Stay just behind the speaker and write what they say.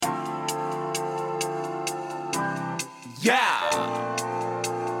Yeah.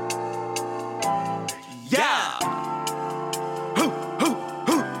 Yeah. Hoo, hoo,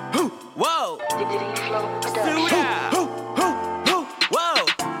 hoo, hoo. Whoa. Suit up. Whoa.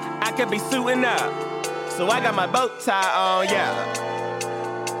 I could be suiting up. So I got my bow tie on, yeah.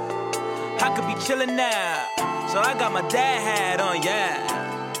 I could be chilling now. So I got my dad hat on,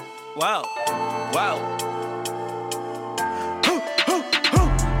 yeah. Whoa. Whoa.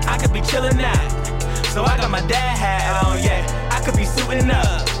 I could be chillin' now, so I got my dad hat on, yeah. I could be suiting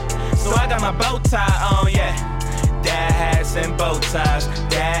up, so I got my bow tie on, yeah. Dad hats and bow ties,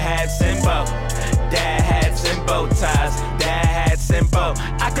 dad hats and bow, dad hats and bow ties, dad hats and bow.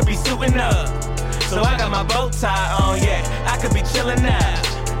 I could be suiting up, so I got my bow tie on, yeah. I could be chillin' now,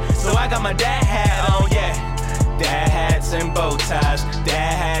 so I got my dad hat on, yeah. Dad hats and bow ties,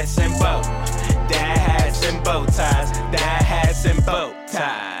 dad hats and bow, dad hats and bow ties, dad hats and bow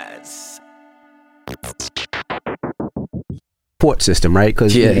ties. Support system, right?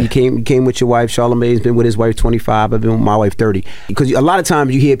 Because you came with your wife. Charlamagne's been with his wife 25. I've been with my wife 30. Because a lot of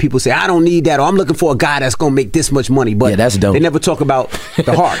times you hear people say, I don't need that, or I'm looking for a guy that's going to make this much money. But that's dumb. They never talk about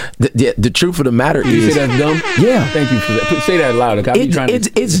the heart. The truth of the matter is... You say that's dumb? Yeah. Thank you for that. Say that louder.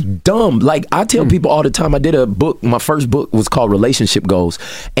 It's dumb. Like, I tell people all the time, I did a book. My first book was called Relationship Goals.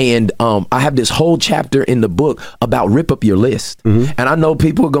 And I have this whole chapter in the book about rip up your list. And I know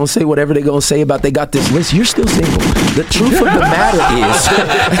people are going to say whatever they're going to say about they got this list. You're still single. The truth of the matter is,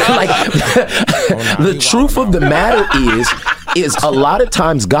 the truth of the matter is a lot of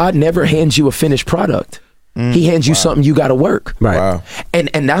times God never hands you a finished product. He hands you something you got to work. Right. Wow.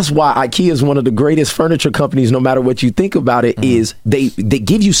 And that's why IKEA is one of the greatest furniture companies, no matter what you think about it, is they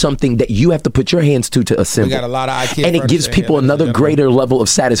give you something that you have to put your hands to assemble. We got a lot of IKEA and it gives people another greater level of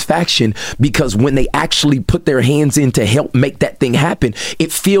satisfaction, because when they actually put their hands in to help make that thing happen,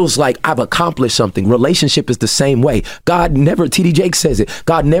 it feels like I've accomplished something. Relationship is the same way. God never, TD Jakes says it,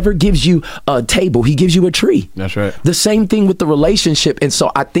 God never gives you a table, he gives you a tree. That's right. The same thing with the relationship. And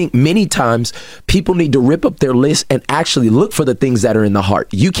so I think many times people need to rip up their list and actually look for the things that are in the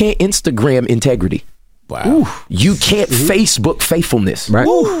heart. You can't Instagram integrity. Wow. Ooh. You can't Facebook faithfulness. Right.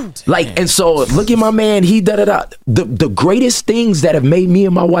 Ooh. Like, and so look at my man, the greatest things that have made me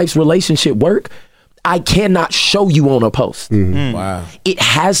and my wife's relationship work, I cannot show you on a post. Wow. It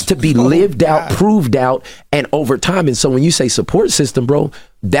has to be lived out, proved out, and over time. And so when you say support system, bro,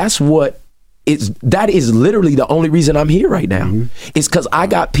 that is literally the only reason I'm here right now. It's because I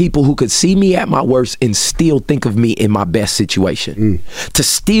got people who could see me at my worst and still think of me in my best situation. To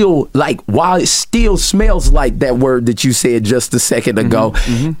still, like, while it still smells like that word that you said just a second ago,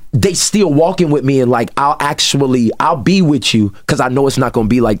 they still walking with me and like, I'll be with you because I know it's not going to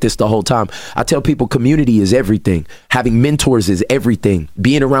be like this the whole time. I tell people community is everything. Having mentors is everything.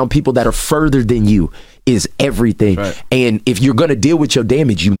 Being around people that are further than you is everything. Right. And if you're going to deal with your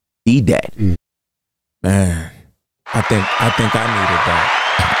damage, you need that. Man, I think I needed that.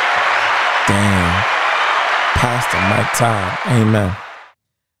 Damn. Pastor Mike Todd. Amen.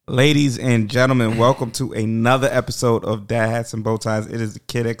 Ladies and gentlemen, welcome to another episode of Dad Hats and Bow Ties. It is the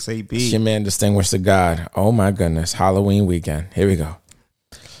Kid X.A.B. It's your man, Distinguished and X.A.B. Oh my goodness. Halloween weekend. Here we go.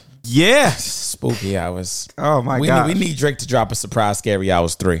 Yeah. Spooky hours. Oh my God. We need Drake to drop a surprise Scary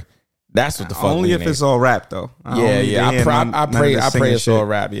Hours 3. That's what the fuck. Only if it's all rap though. I pray it's all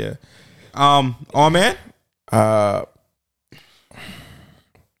rap, yeah. Man.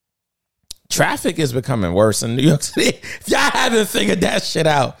 Traffic is becoming worse in New York City. If y'all haven't figured that shit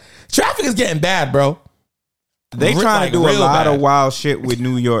out, traffic is getting bad, bro. They trying to do a lot of wild shit with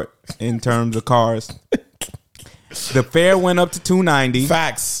New York in terms of cars. The fare went up to $290.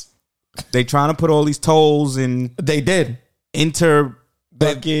 Facts. They trying to put all these tolls in. They did. You can't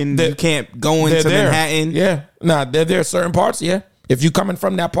go into Manhattan. Yeah. Nah, there are certain parts, yeah. If you coming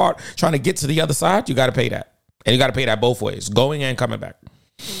from that part, trying to get to the other side, you got to pay that. And you got to pay that both ways, going and coming back.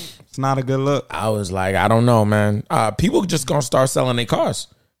 It's not a good look. I was like, I don't know, man. People just going to start selling their cars.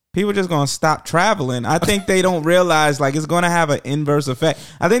 People just going to stop traveling. I think they don't realize, like, it's going to have an inverse effect.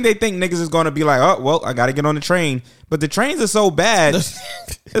 I think they think niggas is going to be like, oh, well, I got to get on the train. But the trains are so bad.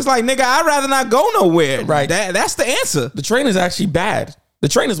 It's like, nigga, I'd rather not go nowhere. Right. That's the answer. The train is actually bad. The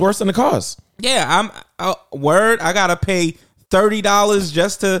train is worse than the cars. Yeah, I got to pay $30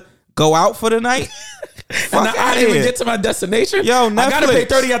 just to go out for the night. And I didn't even get to my destination. Yo, Netflix. I gotta pay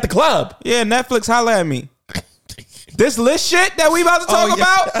 $30 at the club. Yeah, Netflix, holla at me. This list shit that we about to talk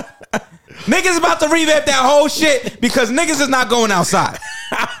about, niggas about to revamp that whole shit because niggas is not going outside.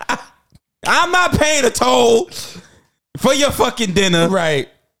 I'm not paying a toll for your fucking dinner. Right.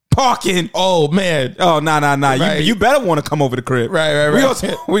 Parking. Oh, man. Oh, nah. Right. You better want to come over the crib. Right.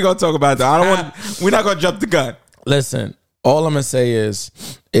 We gonna talk about that. We're not gonna jump the gun. Listen, all I'm gonna say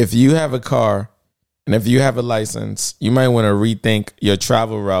is, if you have a car and if you have a license, you might want to rethink your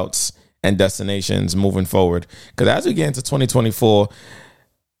travel routes and destinations moving forward. Because as we get into 2024,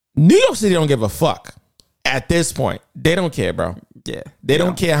 New York City don't give a fuck. At this point, they don't care, bro. Yeah. They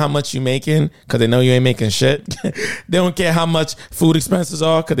don't care how much you making because they know you ain't making shit. They don't care how much food expenses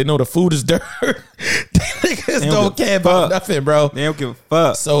are because they know the food is dirt. Niggas don't care about nothing, bro. They don't give a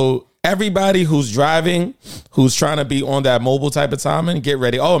fuck. So everybody who's driving, who's trying to be on that mobile type of timing, get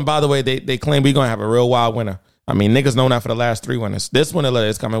ready. Oh, and by the way, they claim we're going to have a real wild winter. I mean, niggas know that for the last 3 winters. This winter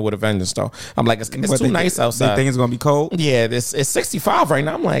is coming with a vengeance, though. I'm like, it's too nice outside. They think it's going to be cold? Yeah, it's 65 right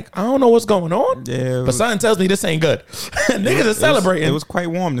now. I'm like, I don't know what's going on. Yeah, but something tells me this ain't good. Niggas are celebrating. It was quite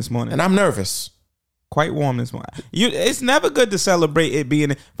warm this morning. And I'm nervous. Quite warm this morning. It's never good to celebrate it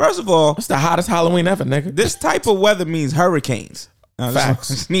being... First of all... It's the hottest Halloween ever, nigga. This type of weather means hurricanes. Facts.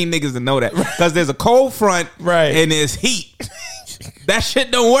 Just need niggas to know that. Because there's a cold front and there's heat. That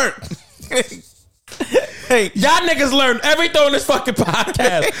shit don't work. Hey, y'all niggas learn everything on this fucking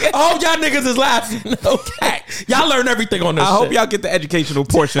podcast. All y'all niggas is laughing. Okay. Y'all learn everything on this shit. I hope y'all get the educational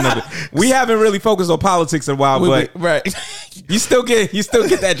portion of it. We haven't really focused on politics in a while, but you still get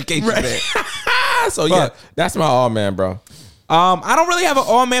the education there. So yeah, that's my all man, bro. I don't really have an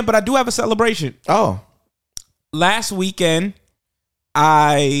all man, but I do have a celebration. Oh. Last weekend,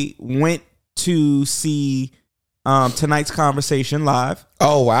 I went to see tonight's conversation live.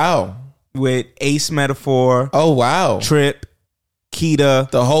 Oh wow. With Ace Metaphor. Oh wow. Trip,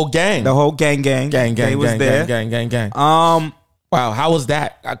 Keita, the whole gang. They was there. Gang. Wow, how was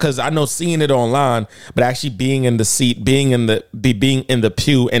that? Because I know seeing it online, but actually being in the seat, being in the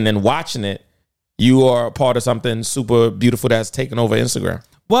pew, and then watching it, you are a part of something super beautiful that's taken over Instagram.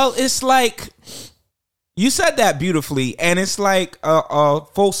 Well, it's like you said that beautifully, and it's like a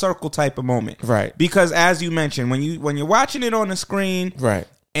full circle type of moment, right? Because as you mentioned, when you're watching it on the screen, right,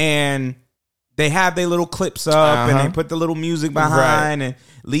 and they have their little clips up and they put the little music behind and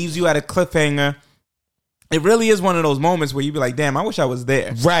leaves you at a cliffhanger. It really is one of those moments where you be like, damn, I wish I was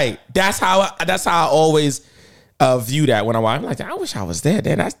there. Right. That's how I always view that when I watch. I'm like, I wish I was there.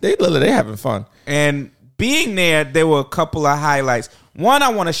 They having fun. And being there were a couple of highlights. One, I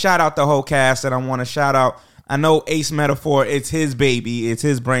want to shout out the whole cast, and I want to shout out, I know Ace Metaphor, it's his baby, it's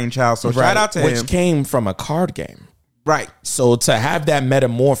his brainchild. So shout out to him. Which came from a card game. Right. So to have that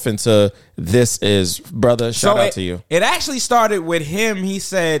metamorph into this is, brother, shout out to you. It actually started with him. He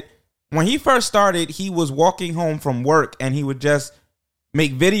said when he first started, he was walking home from work and he would just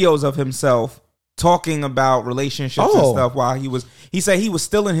make videos of himself talking about relationships and stuff while he said he was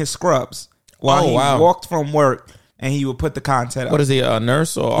still in his scrubs while he walked from work, and he would put the content up. What is he, a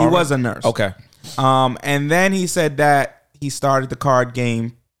nurse or? He was a nurse. Okay. And then he said that he started the card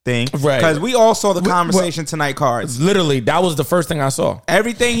game thing, right? Because we all saw the conversation tonight cards. Literally, that was the first thing I saw.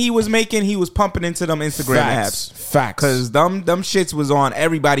 Everything he was making, he was pumping into them Instagram apps. Facts. Because them shits was on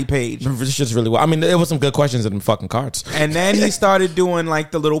everybody page. This shit's really well. I mean, there was some good questions in them fucking cards. And then he started doing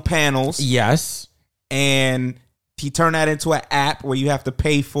like the little panels. Yes. And he turned that into an app where you have to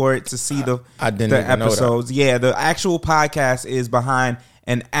pay for it to see the episodes. Yeah, the actual podcast is behind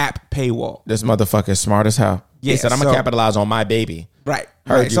an app paywall. This motherfucker is smart as hell. Yeah, he said, I'm going to capitalize on my baby. Right.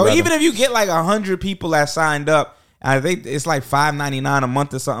 So even if you get like 100 people that signed up, I think it's like $5.99 a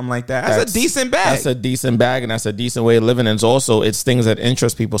month or something like that. That's a decent bag. That's a decent bag, and that's a decent way of living. And it's things that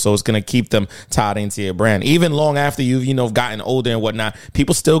interest people, so it's going to keep them tied into your brand. Even long after you've gotten older and whatnot,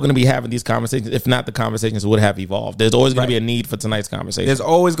 people still going to be having these conversations. If not, the conversations would have evolved. There's always going to be a need for tonight's conversation. There's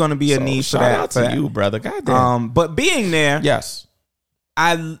always going to be a need for that. Shout out to you, brother. Goddamn. But being there, yes,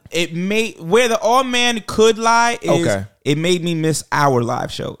 it made where the all man could lie is it made me miss our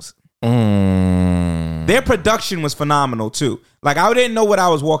live shows. Their production was phenomenal too. Like I didn't know what I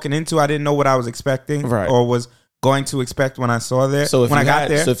was walking into. I didn't know what I was expecting or was going to expect when I saw there. So if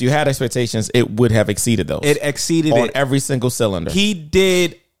if you had expectations, it would have exceeded those. It exceeded on every single cylinder. They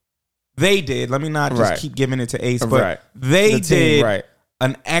did. Let me not just keep giving it to Ace, but they did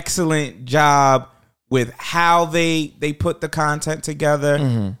an excellent job with how they put the content together.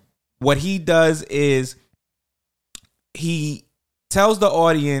 Mm-hmm. What he does is he tells the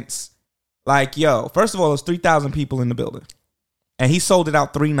audience, like, yo, first of all, there's 3,000 people in the building. And he sold it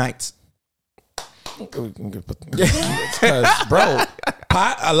out 3 nights. Because, bro,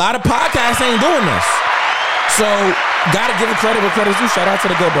 a lot of podcasts ain't doing this. So, gotta give a credit where credit's due. Shout out to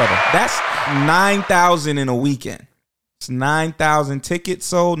the good brother. That's 9,000 in a weekend. It's 9,000 tickets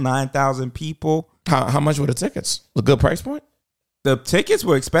sold, 9,000 people. How much were the tickets? A good price point? The tickets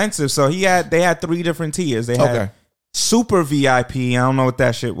were expensive. So they had 3 different tiers. They had super VIP. I don't know what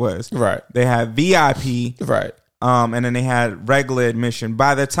that shit was. Right. They had VIP. Right. and then they had regular admission.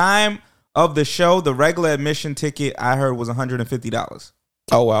 By the time of the show, the regular admission ticket I heard was $150.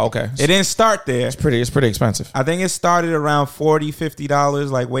 Oh wow, okay. It didn't start there. It's pretty expensive. I think it started around $40-$50,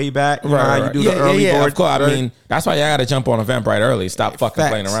 like way back. You know how you do the early board. Of course. I mean, that's why you got to jump on Eventbrite early. Stop fucking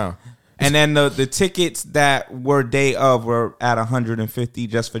playing around. And then the tickets that were day of were at $150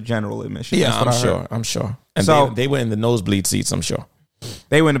 just for general admission. Yeah, I'm sure. And so they were in the nosebleed seats, I'm sure.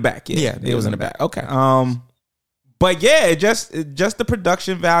 They were in the back. Yeah, they was in the back. Okay. But yeah, just the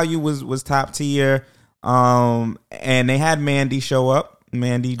production value was top tier. And they had Mandy show up.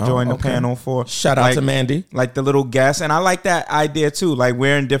 Mandy joined the panel for shout out to Mandy, like the little guest, and I like that idea too. Like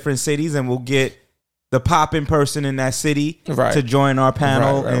we're in different cities, and we'll get the poppin' person in that city to join our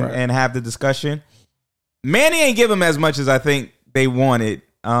panel and have the discussion. Mandy ain't give them as much as I think they wanted,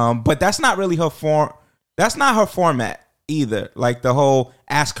 but that's not really her form. That's not her format either. Like the whole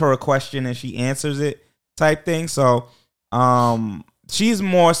ask her a question and she answers it type thing. So she's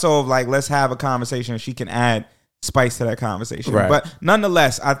more so of like, let's have a conversation. She can add spice to that conversation. Right. But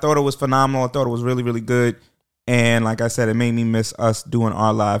nonetheless, I thought it was phenomenal. I thought it was really, really good. And like I said, it made me miss us doing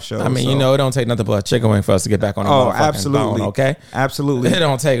our live show. I mean, it don't take nothing but a chicken wing for us to get back on the absolutely bone, okay? Absolutely. It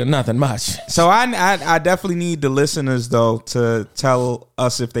don't take nothing much. So I definitely need the listeners, though, to tell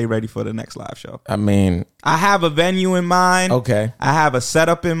us if they ready for the next live show. I mean, I have a venue in mind. Okay. I have a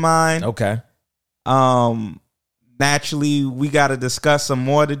setup in mind. Okay. Naturally, we got to discuss some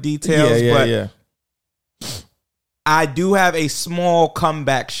more of the details. Yeah. I do have a small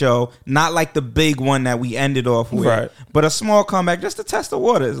comeback show, not like the big one that we ended off with, but a small comeback just to test the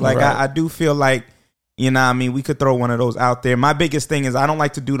waters. Like I do feel like, you know what I mean, we could throw one of those out there. My biggest thing is I don't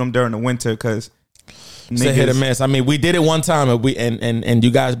like to do them during the winter because it's a hit or miss. I mean, we did it one time and you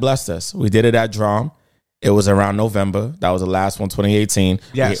guys blessed us. We did it at Drum. It was around November. That was the last one, 2018.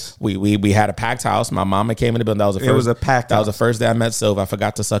 Yes. We had a packed house. My mama came in the building. That was the first. It was a packed house. That was the first day I met Silva. I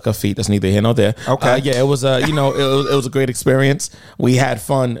forgot to suck her feet. That's neither here nor there. Okay. It was it was a great experience. We had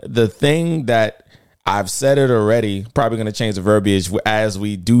fun. The thing that I've said it already, probably going to change the verbiage as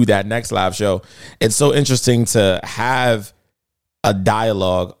we do that next live show. It's so interesting to have a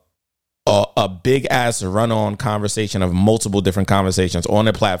dialogue, a big ass run on conversation of multiple different conversations on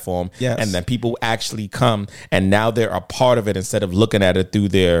a platform. Yes. And then people actually come and now they're a part of it instead of looking at it through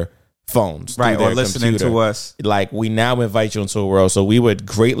their phones. Right. Or listening to us. Like we now invite you into a world. So we would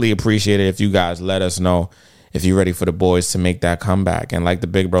greatly appreciate it if you guys let us know if you're ready for the boys to make that comeback. And like the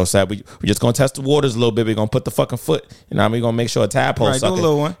big bro said, we're just going to test the waters a little bit. We're going to put the fucking foot, we're going to make sure a tadpole suck. Do a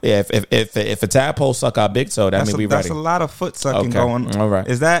little one. Yeah, if a tadpole suck our big toe, that means we ready. That's a lot of foot sucking going on. All right.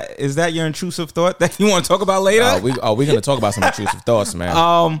 Is that your intrusive thought that you want to talk about later? We're going to talk about some intrusive thoughts, man.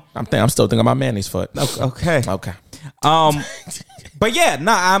 I'm still thinking about Manny's foot. Okay. But yeah,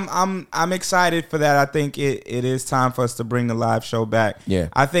 I'm excited for that. I think it is time for us to bring the live show back. Yeah.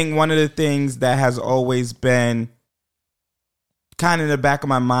 I think one of the things that has always been kind of in the back of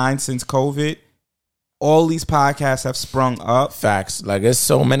my mind since COVID, all these podcasts have sprung up. Facts. Like there's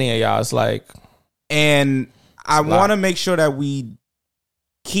so many of y'all. It's like, and I want to make sure that we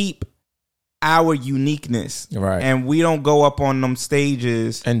keep our uniqueness, right? And we don't go up on them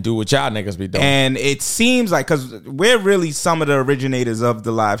stages and do what y'all niggas be doing. And it seems like, because we're really some of the originators of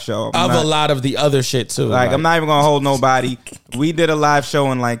the live show, a lot of the other shit too. Like I'm not even gonna hold nobody. We did a live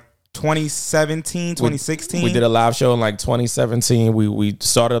show in like 2017, 2016. We did a live show in like 2017. We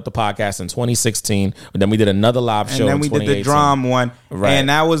started up the podcast in 2016. Then we did another live show. And then we did the drum one. Right. And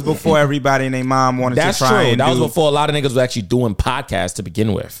that was before everybody and their mom wanted to try. That's true. That was before a lot of niggas was actually doing podcasts to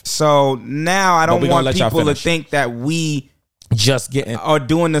begin with. So now I don't want people to think that we just getting or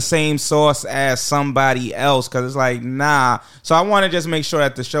doing the same sauce as somebody else, because it's like, nah. So I want to just make sure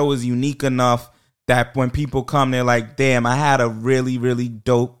that the show is unique enough that when people come, they're like, damn, I had a really, really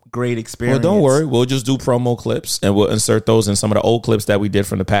dope, great experience. Well, don't worry. We'll just do promo clips and we'll insert those in some of the old clips that we did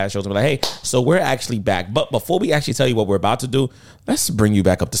from the past shows. And we're like, hey, so we're actually back. But before we actually tell you what we're about to do, let's bring you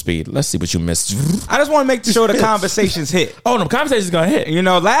back up to speed. Let's see what you missed. I just want to make sure the conversations hit. Oh, no, conversations gonna hit. You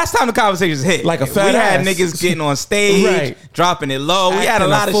know, last time the conversations hit, like a fat had niggas getting on stage, right, dropping it low. We had a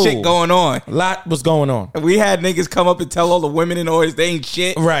lot of shit going on. A lot was going on. We had niggas come up and tell all the women in the audience they ain't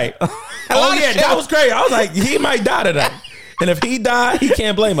shit. Right. Oh, yeah, that was crazy. I was like, he might die today. And if he died, he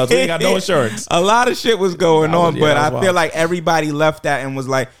can't blame us. We ain't got no insurance. A lot of shit was going on, but I feel like everybody left that and was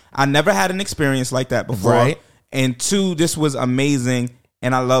like, I never had an experience like that before. Right. And two, this was amazing,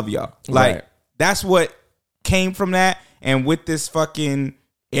 and I love y'all. Like, that's what came from that. And with this fucking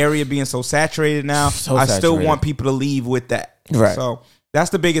area being so saturated now, I still want people to leave with that. Right. So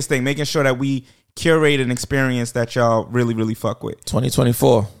that's the biggest thing, making sure that we curate an experience that y'all really, really fuck with.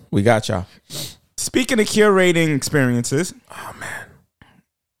 2024, we got y'all. Speaking of curating experiences, Oh man,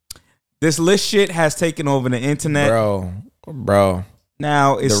 this list shit has taken over the internet. bro.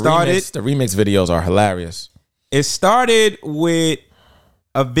 Now it started. The remix videos are hilarious. It started with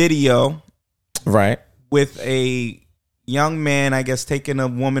a video, Right. with a young man, I guess, taking a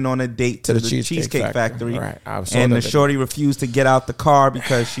woman on a date to the Cheesecake Factory. Right. And the shorty refused to get out the car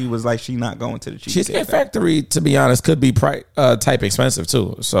because she was like, she not going to the Cheesecake Factory, to be honest, could be type expensive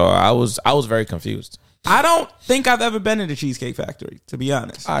too. So I was very confused. I don't think I've ever been to the Cheesecake Factory, to be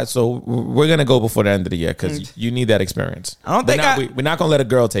honest. All right, so we're gonna go before the end of the year because you need that experience. I don't think we're not gonna let a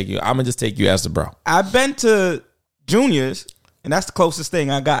girl take you. I'm gonna just take you as the bro. I've been to Junior's, and that's the closest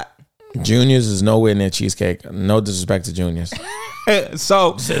thing I got. Junior's is nowhere near Cheesecake. No disrespect to Junior's.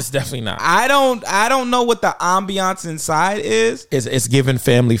 So It's definitely not. I don't know what the ambiance inside is. It's given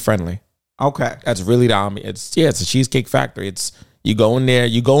family friendly. Okay. That's really the ambiance. It's a Cheesecake Factory. It's you go in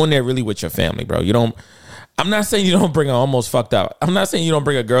there really with your family, bro. You don't. I'm not saying you don't bring a almost fucked up. I'm not saying you don't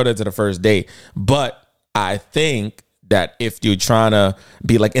bring a girl there to the first date, but I think that if you're trying to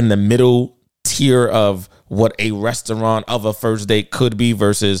be like in the middle tier of what a restaurant of a first date could be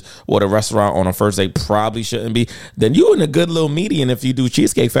versus what a restaurant on a first date probably shouldn't be, then you're in a good little median if you do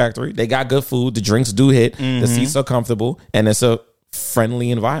Cheesecake Factory. They got good food. The drinks do hit. The seats are comfortable. And it's a friendly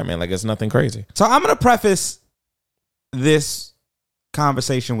environment. Like, it's nothing crazy. So I'm going to preface this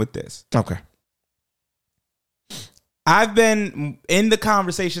conversation with this. Okay. I've been in the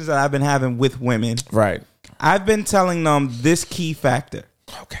conversations that I've been having with women. Right. I've been telling them this key factor.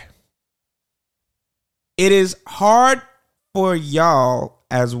 Okay. It is hard for y'all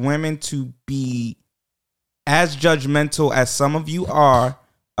as women to be as judgmental as some of you are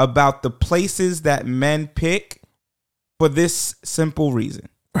about the places that men pick for this simple reason.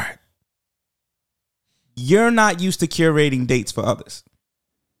 Right. You're not used to curating dates for others.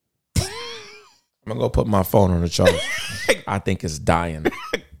 I'm going to go put my phone on the charge. I think it's dying.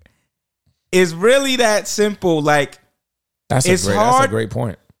 It's really that simple. Like, That's a great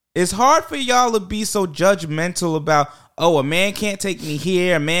point. It's hard for y'all to be so judgmental about, oh, a man can't take me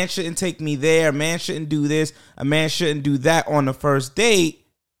here, a man shouldn't take me there, a man shouldn't do this, a man shouldn't do that on the first date,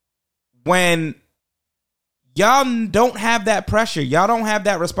 when y'all don't have that pressure. Y'all don't have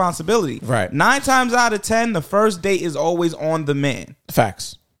that responsibility. Right. 9 times out of 10, the first date is always on the man.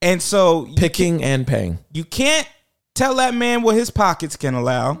 Facts. And so Picking and paying. you can't tell that man what his pockets can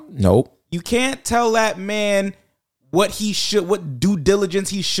allow. Nope. You can't tell that man what due diligence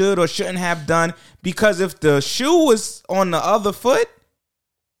he should or shouldn't have done, because if the shoe was on the other foot,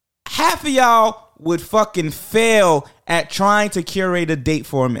 half of y'all would fucking fail at trying to curate a date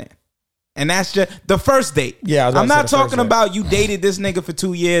for a man. And that's just the first date. Yeah, I'm not talking about you dated this nigga for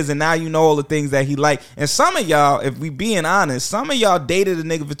 2 years and now you know all the things that he like. And some of y'all, if we being honest, some of y'all dated a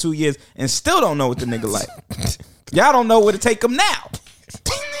nigga for 2 years and still don't know what the nigga like. Y'all don't know where to take him now.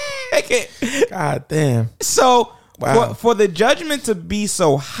 God damn. So Wow. for the judgment to be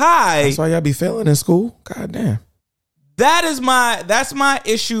so high, That's why y'all be failing in school? God damn. that's my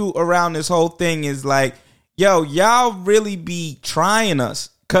issue around this whole thing, is like, yo, y'all really be trying us.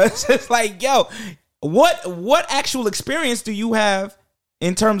 Cause it's like, yo, what actual experience do you have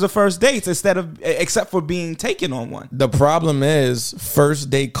in terms of first dates except for being taken on one? The problem is first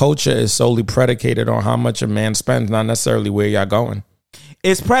date culture is solely predicated on how much a man spends, not necessarily where y'all going.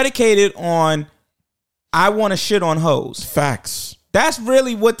 It's predicated on, I want to shit on hoes. Facts. That's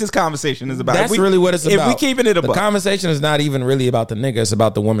really what this conversation is about. That's really what it's about. If we keeping it the above. conversation is not even really about the nigga. It's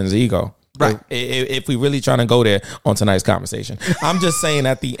about the woman's ego. Right. If we really trying to go there on tonight's conversation. I'm just saying,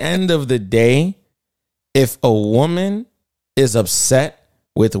 at the end of the day, if a woman is upset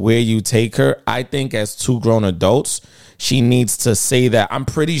with where you take her, I think as 2 grown adults, she needs to say that. I'm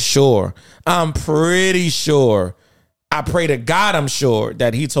pretty sure, I pray to God, I'm sure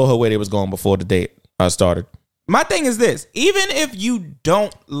that he told her where they was going before the date started. My thing is this: even if you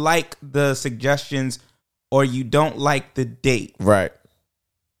don't like the suggestions or you don't like the date, Right.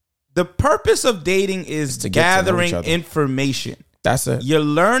 the purpose of dating is to get to know gathering each other. information. That's it. You're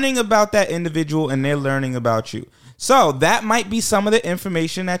learning about that individual and they're learning about you. So that might be some of the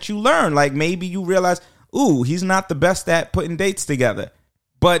information that you learn. Like, maybe you realize, ooh, he's not the best at putting dates together.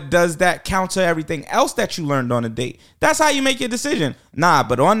 But does that counter everything else that you learned on a date? That's how you make your decision. Nah,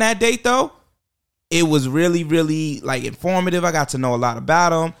 but on that date, though, it was really, really, like, informative. I got to know a lot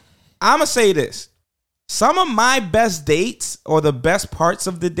about him. I'm going to say this. Some of my best dates, or the best parts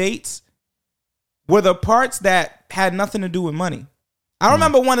of the dates, were the parts that had nothing to do with money. I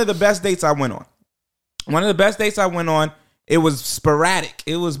remember one of the best dates I went on. It was sporadic.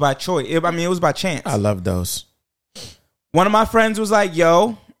 It was by choice. It was by chance. I love those. One of my friends was like,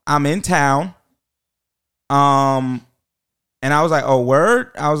 yo, I'm in town. And I was like, oh,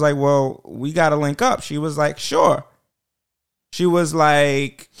 word? I was like, well, we got to link up. She was like, sure. She was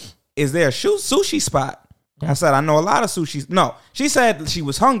like, is there a sushi spot? I said, I know a lot of sushi. No, she said she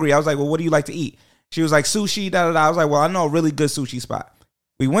was hungry. I was like, well, what do you like to eat? She was like, sushi, da-da-da. I was like, well, I know a really good sushi spot.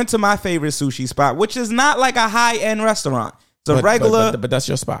 We went to my favorite sushi spot, which is not like a high-end restaurant. It's a regular. But that's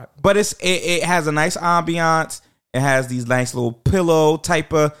your spot. But it has a nice ambiance. It has these nice little pillow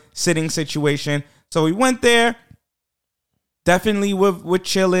type of sitting situation. So we went there. Definitely we're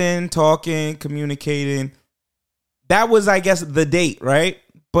chilling, talking, communicating. That was, I guess, the date, right?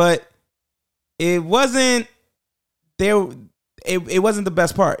 But it wasn't there. It wasn't the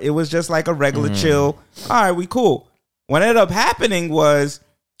best part. It was just like a regular chill. All right, we cool. What ended up happening was,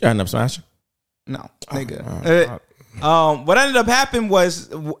 you ended up smashing? No, nigga. What ended up happening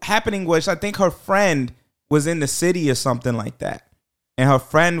was I think her friend was in the city or something like that, and her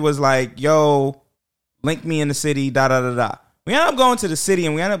friend was like, "Yo, link me in the city." Da da da da. We ended up going to the city,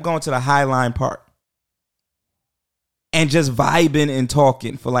 and we ended up going to the Highline Park and just vibing and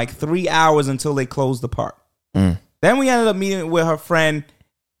talking for like 3 hours until they closed the park. Then we ended up meeting with her friend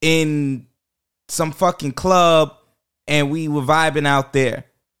in some fucking club, and we were vibing out there.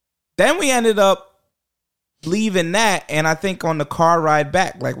 Then we ended up leaving that, and I think on the car ride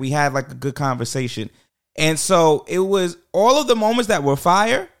back, like we had like a good conversation. And so it was all of the moments that were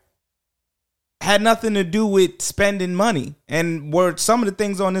fire had nothing to do with spending money, and were some of the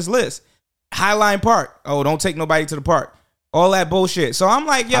things on this list. Highline Park. Oh, don't take nobody to the park. All that bullshit. So I'm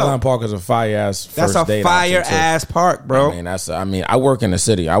like, yo, Highline Park is a fire ass. That's a fire ass park, bro. I mean, I work in the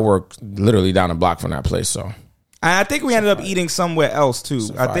city. I work literally down the block from that place. So I think we ended up eating somewhere else too.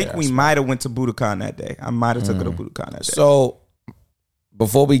 I think we might have went to Budokan that day. I might have took her to Budokan that day. So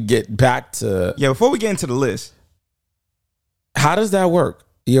before we get back to before we get into the list, how does that work?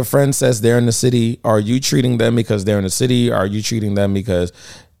 Your friend says they're in the city. Are you treating them because they're in the city? Are you treating them because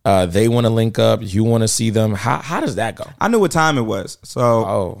they want to link up? You want to see them? How does that go? I knew what time it was,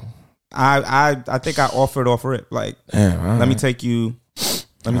 so I think I offer it. Like, let me take you to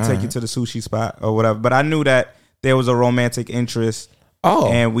the sushi spot or whatever. But I knew that there was a romantic interest.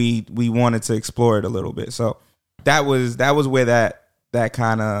 And we wanted to explore it a little bit. So that was where that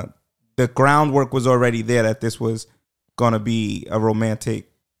kind of the groundwork was already there, that this was gonna be a romantic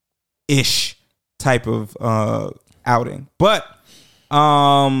ish type of outing. But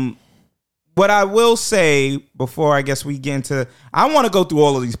what I will say before I guess we get into, I want to go through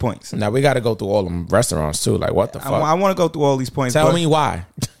all of these points. Now we got to go through all them restaurants too. Like, what the fuck? I want to go through all these points. Tell me why.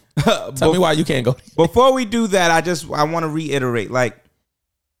 Tell me why you can't go. Before we do that, I want to reiterate, like,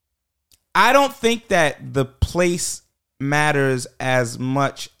 I don't think that the place matters as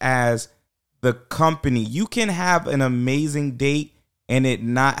much as the company. You can have an amazing date and it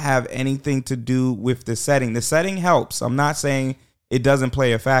not have anything to do with the setting. The setting helps. I'm not saying it doesn't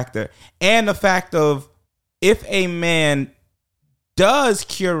play a factor. And the fact of, if a man does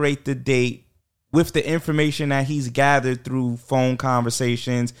curate the date with the information that he's gathered through phone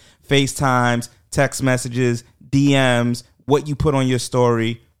conversations, FaceTimes, text messages, DMs, what you put on your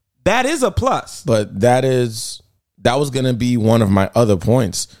story, that is a plus. But that was going to be one of my other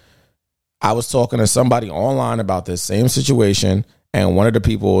points. I was talking to somebody online about this same situation, and one of the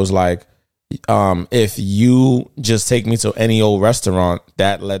people was like, if you just take me to any old restaurant,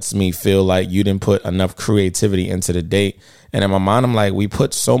 that lets me feel like you didn't put enough creativity into the date. And in my mind, I'm like, we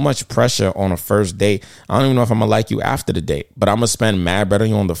put so much pressure on a first date. I don't even know if I'm going to like you after the date, but I'm going to spend mad better on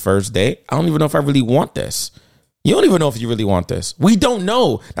you on the first date. I don't even know if I really want this. You don't even know if you really want this. We don't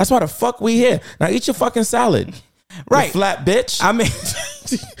know. That's why the fuck we here. Now eat your fucking salad. Right. You flat bitch. I mean,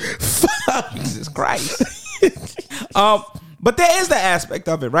 fuck. Jesus Christ. But there is the aspect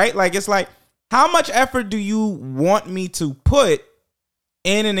of it, right? Like, it's like, how much effort do you want me to put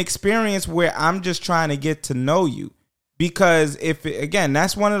in an experience where I'm just trying to get to know you? Because again,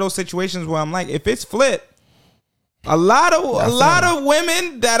 that's one of those situations where I'm like, if it's flip, a lot of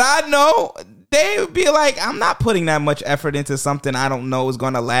women that I know, they would be like, I'm not putting that much effort into something I don't know is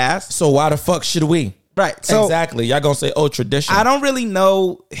going to last. So why the fuck should we? Right. So exactly. Y'all gonna say, oh, tradition. I don't really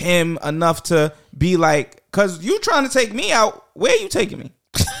know him enough to be like, because you trying to take me out, where are you taking me?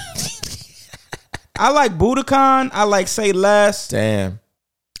 I like Budokan. I like Say Less. Damn.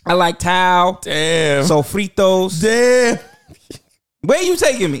 I like Tao. Damn. Sofritos. Damn. Where you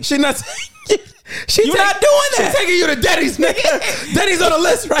taking me? She not doing that. She taking you to Denny's, nigga. Denny's on the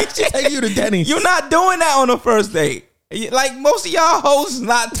list, right? She taking you to Denny's. You're not doing that on the first date. Like, most of y'all hoes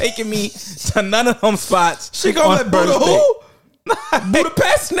not taking me to none of them spots. She gonna let Buddha who?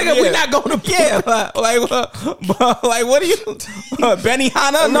 Budapest, nigga. Yeah. We not going to Yeah, like what are you,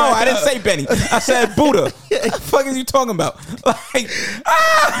 Benihana? No, I didn't say Benny. I said Buddha. What the fuck is you talking about? Like,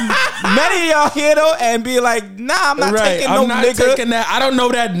 many of y'all here though and be like, nah, I'm not taking no I'm not nigga. taking that. I don't know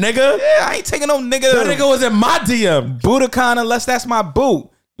that nigga. Yeah, I ain't taking no nigga. That nigga was in my DM. Budokan unless that's my boo.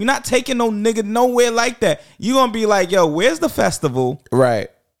 You're not taking no nigga nowhere like that. You gonna be like, yo, where's the festival? Right.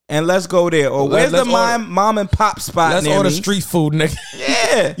 And let's go there. Or where's the mom and pop spot Let's near order me? street food, nigga.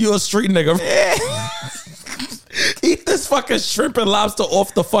 Yeah. You a street nigga. Yeah. Eat this fucking shrimp and lobster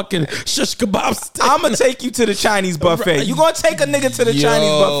off the fucking shish kebab stick. I'm gonna take you to the Chinese buffet. You gonna take a nigga to the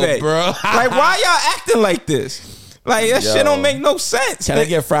Chinese buffet, bro. Like, why y'all acting like this? Like, that shit don't make no sense. Can I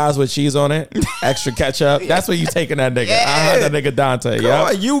get fries with cheese on it? Extra ketchup? That's where you taking that nigga. Yeah. I heard that nigga Dante.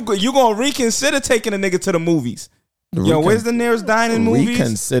 Yeah. You gonna reconsider taking a nigga to the movies? Yo, where's the nearest dining movies?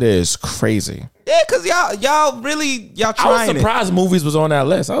 Reconsider is crazy. Yeah, cause y'all really I was trying surprised movies was on that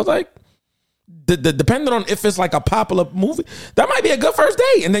list. I was like, depending on if it's like a popular movie, that might be a good first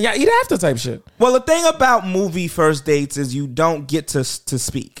date, and then y'all eat after type shit. Well, the thing about movie first dates is you don't get to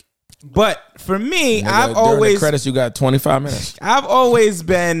speak. But for me, Nigga, during the credits, you got 25 minutes. I've always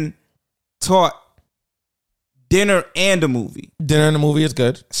been taught dinner and a movie. Dinner and the movie is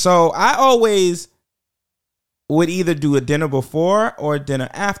good. So I always would either do a dinner before or a dinner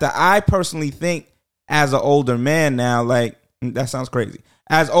after. I personally think as an older man now, like, that sounds crazy.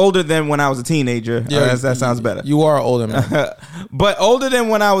 As older than when I was a teenager, that sounds better. You are an older man. But older than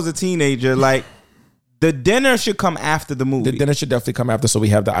when I was a teenager, like, the dinner should come after the movie. The dinner should definitely come after, so we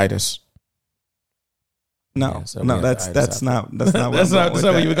have the itis. No, Yeah, so no, that's not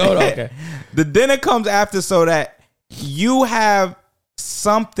where you go. Okay. The dinner comes after so that you have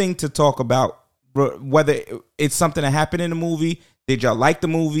something to talk about, whether it's something that happened in the movie. Did y'all like the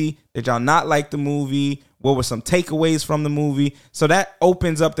movie? Did y'all not like the movie? What were some takeaways from the movie? So that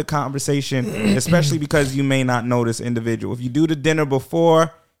opens up the conversation, especially because you may not know this individual. If you do the dinner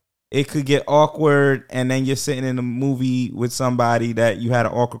before, it could get awkward, and then you're sitting in a movie with somebody that you had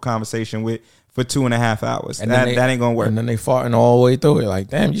an awkward conversation with for 2.5 hours. And that ain't gonna work. And then they farting all the way through it. Like,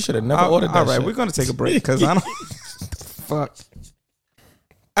 damn, you should have never ordered that. All right, shit. we're gonna take a break because I don't. Fuck.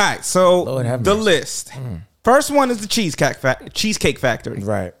 All right, so Lord have the mercy. list. First one is the Cheesecake Factory.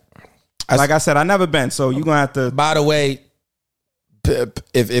 Right. Like I said, I never been, so you're gonna have to. By the way,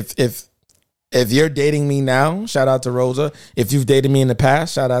 if you're dating me now, shout out to Rosa. If you've dated me in the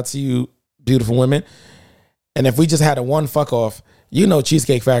past, shout out to you, beautiful women. And if we just had a one fuck off, you know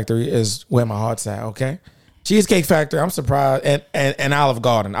Cheesecake Factory is where my heart's at, okay? Cheesecake Factory, I'm surprised. And Olive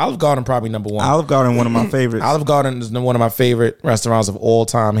Garden. Olive Garden probably number one. Olive Garden, one of my favorites. Olive Garden is one of my favorite restaurants of all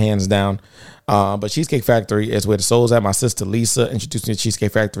time, hands down. But Cheesecake Factory is where the soul's at. My sister Lisa introduced me to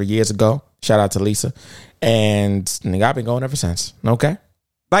Cheesecake Factory years ago. Shout out to Lisa. And nigga, I've been going ever since. Okay?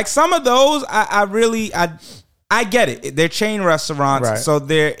 Like some of those, I get it. They're chain restaurants, Right. so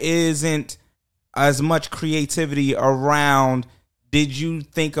there isn't as much creativity around. Did you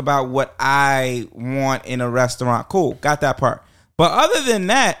think about what I want in a restaurant? Cool, got that part. But other than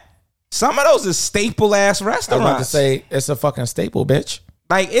that, some of those are staple ass I was restaurants. about to say, it's a fucking staple, bitch.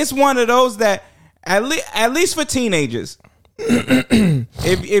 Like, it's one of those that at least for teenagers,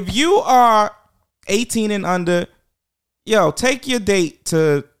 if you are 18 and under, yo, take your date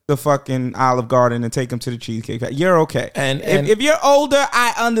to the fucking Olive Garden and take them to the Cheesecake Factory. You're okay. And if you're older,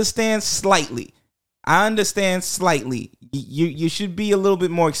 I understand slightly. You should be a little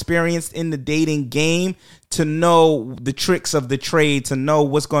bit more experienced in the dating game to know the tricks of the trade, to know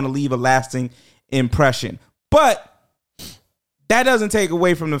what's going to leave a lasting impression. But that doesn't take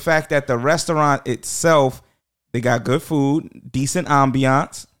away from the fact that the restaurant itself, they got good food, decent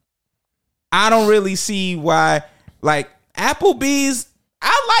ambiance. I don't really see why, like, Applebee's,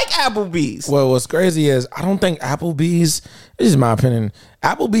 I like Applebee's. well, what's crazy is I don't think Applebee's, this is my opinion,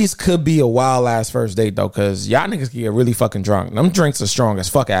 Applebee's could be a wild ass first date though, because y'all niggas can get really fucking drunk. Them drinks are strong as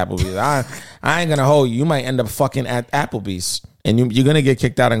fuck at Applebee's. I ain't gonna hold you. You might end up fucking at Applebee's and you're gonna get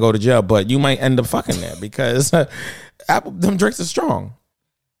kicked out and go to jail, but you might end up fucking there because them drinks are strong.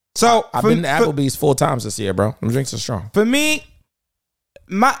 So I've been to Applebee's 4 times this year, bro. Them drinks are strong. For me,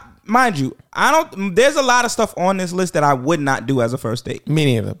 mind you, there's a lot of stuff on this list that I would not do as a first date. Me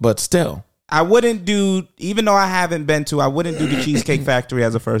neither, but still. I wouldn't do, even though I haven't been to, I wouldn't do the Cheesecake Factory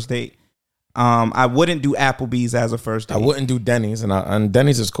as a first date. I wouldn't do Applebee's as a first date. I wouldn't do Denny's, and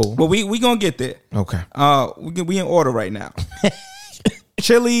Denny's is cool. But we gonna get there. Okay. We in order right now.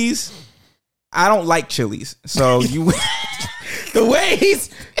 Chili's, I don't like Chili's, so you. The way he's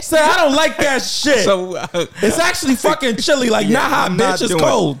said, I don't like that shit. So it's actually fucking chilly. Like, nah, bitch, it's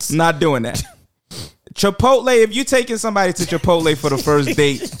cold. Not doing that. Chipotle, if you taking somebody to Chipotle for the first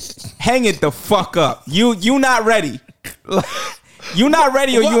date, hang it the fuck up. You not ready. You not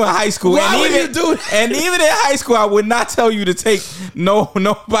ready, or you in high school. Why would you do that? And even in high school, I would not tell you to take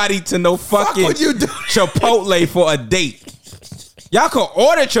nobody to no fucking would you do? Chipotle for a date. Y'all can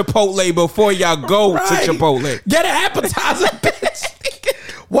order Chipotle before y'all go to Chipotle. Get an appetizer, bitch.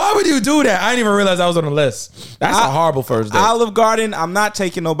 Why would you do that? I didn't even realize I was on the list. That's a horrible first date. Olive Garden, I'm not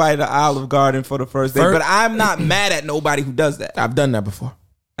taking nobody to Olive Garden for the first date, but I'm not mad at nobody who does that. I've done that before.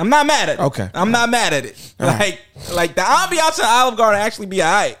 I'm not mad at it. Okay. I'm not mad at it. Like the ambiance at Olive Garden actually be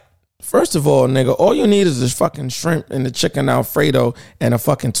alright. First of all, nigga, all you need is this fucking shrimp and the chicken Alfredo and a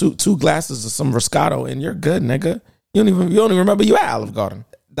fucking two glasses of some Roscato, and you're good, nigga. You don't even remember you at Olive Garden.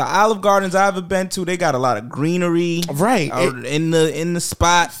 The Olive Gardens I've ever been to, they got a lot of greenery, right? In the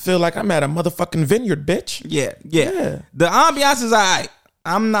spot. Feel like I'm at a motherfucking vineyard, bitch. Yeah. The ambiance is alright.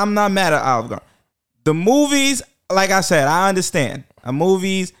 I'm not mad at Olive Garden. The movies, like I said, I understand.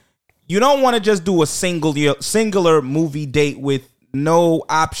 Movies, you don't want to just do a singular movie date with no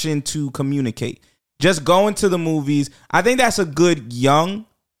option to communicate. Just going to the movies. I think that's a good young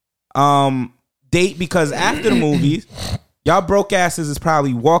date, because after the movies, y'all broke asses is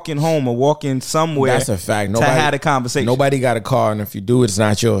probably walking home or walking somewhere. That's a fact. Nobody had a conversation. Nobody got a car, and if you do, it's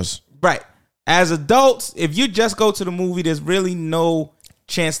not yours. Right. As adults, if you just go to the movie, there's really no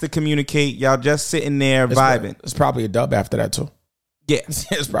chance to communicate. Y'all just sitting there vibing. It's probably a dub after that too. Yeah.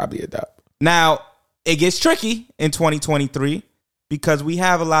 It's probably a dub. Now, it gets tricky in 2023 because we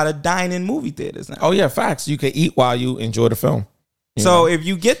have a lot of dine-in movie theaters now. Oh, yeah, facts. You can eat while you enjoy the film. So if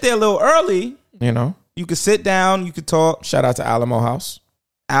you get there a little early, you can sit down, you can talk. Shout out to Alamo House.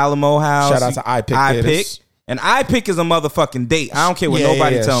 Shout out to iPick. And iPick is a motherfucking date. I don't care what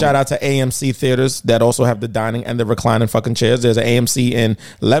nobody tells me. Shout out to AMC theaters that also have the dining and the reclining fucking chairs. There's an AMC in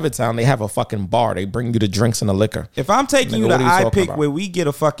Levittown. They have a fucking bar. They bring you the drinks and the liquor. If I'm taking you to iPick where we get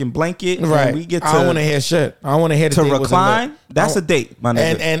a fucking blanket, right? And we get to, I don't want to hear shit. I don't want to hear the to date recline. That's a date, my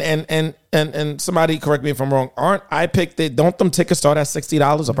nigga. And somebody correct me if I'm wrong. Aren't iPick? Don't them tickets start at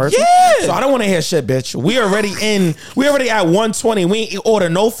 $60 a person? Yeah. So I don't want to hear shit, bitch. We already at 120. We ain't order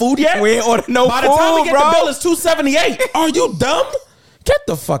no food yet. We ain't order no food. By the time we get the bill, it's $278. Are you dumb? Get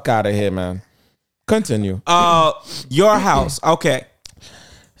the fuck out of here, man. Continue. Your house. Okay.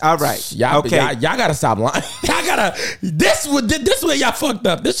 All right. Y'all gotta stop lying. Y'all gotta. This way y'all fucked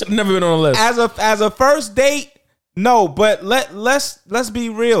up. This should have never been on the list. As a first date, no. But let's be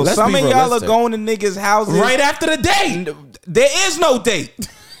real. Some of y'all are going to niggas' houses right after the date. There is no date.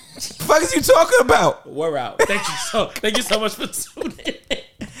 What the fuck is you talking about? We're out. Thank you so much for tuning in.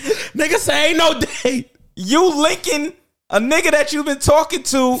 Nigga say ain't no date. You linking a nigga that you've been talking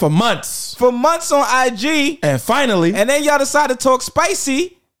to for months on IG, and finally, and then y'all decide to talk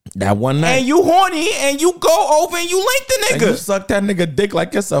spicy that one night, and you horny, and you go over and you link the nigga, and you suck that nigga dick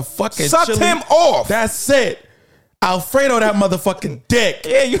like it's a fucking sucked chili. Him off. That's it, Alfredo. That motherfucking dick.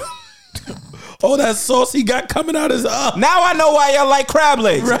 Yeah, you. Oh, that sauce he got coming out his up. Now I know why y'all like crab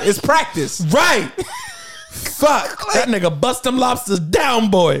legs. Right. It's practice, right? Fuck, that nigga bust them lobsters down,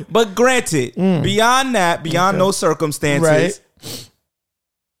 boy. But granted, beyond those circumstances, right,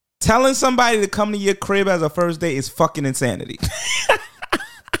 telling somebody to come to your crib as a first date is fucking insanity.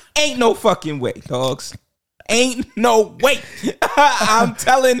 Ain't no fucking way, dogs. Ain't no way. I'm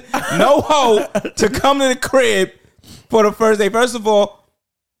telling no hoe to come to the crib for the first date. First of all,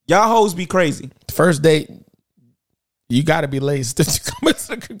 y'all hoes be crazy. First date, you gotta be laced.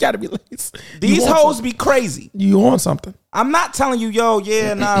 You gotta be laced. These hoes be crazy. You want something? I'm not telling you,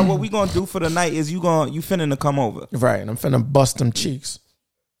 what we gonna do for the night is you finna to come over. Right, I'm finna bust them cheeks.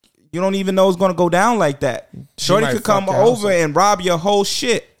 You don't even know it's gonna go down like that. Shorty could come over and rob your whole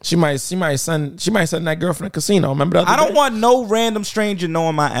shit. She might send that girl from the casino. Remember that? I don't want no random stranger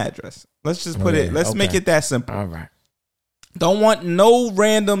knowing my address. Let's just put it. Let's make it that simple. All right. Don't want no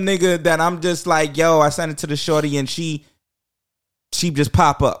random nigga that I'm just like, I sent it to the shorty and she just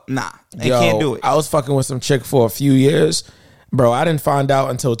pop up. Nah, I can't do it. I was fucking with some chick for a few years. Bro, I didn't find out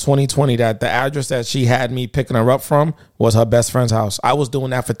until 2020 that the address that she had me picking her up from was her best friend's house. I was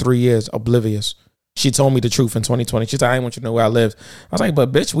doing that for 3 years, oblivious. She told me the truth in 2020. She said, I didn't want you to know where I lived. I was like,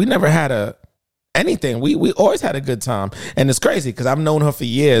 but bitch, we never had anything. We always had a good time. And it's crazy because I've known her for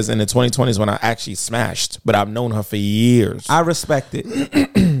years, and in 2020 is when I actually smashed. But I've known her for years. I respect it.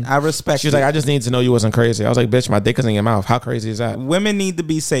 She was like, I just need to know you wasn't crazy. I was like, bitch, my dick is in your mouth. How crazy is that? Women need to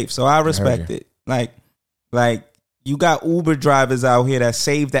be safe, so I respect it. Like you got Uber drivers out here that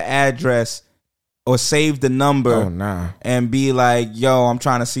save the address or save the number. Oh, nah. And be like, yo, I'm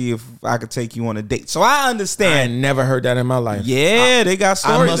trying to see if I could take you on a date. So I understand. I never heard that in my life. Yeah, they got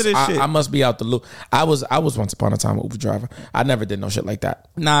stories of this shit. I must be out the loop. I was once upon a time an Uber driver. I never did no shit like that.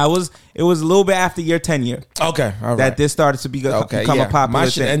 Nah, it was a little bit after your tenure. Okay, all right. That this started to become a popular My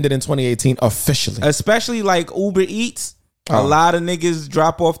shit thing. ended in 2018 officially. Especially like Uber Eats. A lot of niggas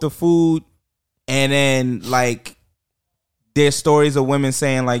drop off the food, and then like there's stories of women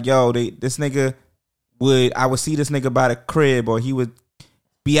saying like, yo, I would see this nigga by the crib, or he would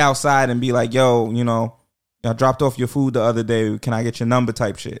be outside and be like, yo, you know, I dropped off your food the other day. Can I get your number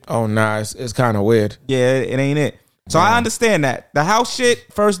type shit? Oh, nah, it's kind of weird. Yeah, it ain't it. So I understand that. The house shit,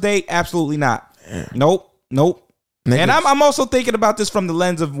 first date, absolutely not. Nope. Niggas. And I'm also thinking about this from the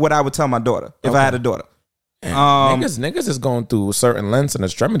lens of what I would tell my daughter if I had a daughter. Niggas is going through certain lengths and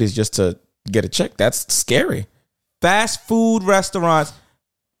extremities just to get a check. That's scary. Fast food restaurants.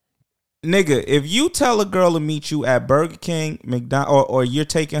 Nigga, if you tell a girl to meet you at Burger King, McDonald's, or you're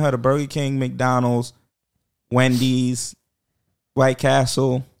taking her to Burger King, McDonald's, Wendy's, White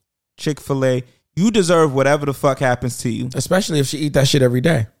Castle, Chick-fil-A, you deserve whatever the fuck happens to you. Especially if she eat that shit every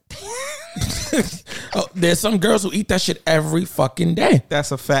day. There's some girls who eat that shit every fucking day.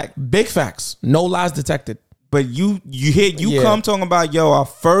 That's a fact. Big facts. No lies detected. But you come talking about, yo, our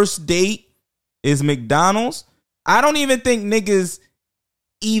first date is McDonald's. I don't even think niggas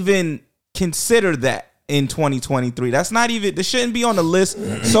even consider that in 2023. That's not even, this shouldn't be on the list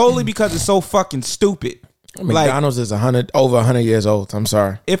solely because it's so fucking stupid. McDonald's is over 100 years old. I'm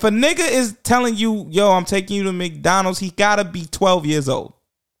sorry. If a nigga is telling you, yo, I'm taking you to McDonald's, he gotta be 12 years old.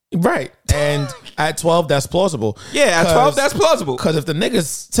 Right. And at 12, that's plausible. Yeah, at 12, that's plausible. Because if the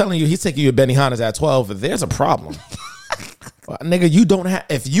nigga's telling you he's taking you to Benihana's at 12, there's a problem. Nigga, you don't have,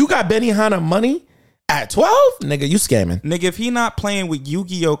 if you got Benihana money at 12, nigga, you scamming. Nigga, if he not playing with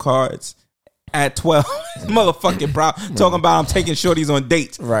Yu-Gi-Oh cards at 12, motherfucking problem. Talking about I'm taking shorties on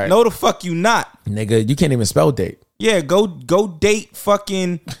dates. Right. No, the fuck you not. Nigga, you can't even spell date. Yeah, go date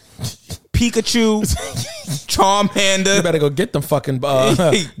fucking Pikachu, Charmander. You better go get them fucking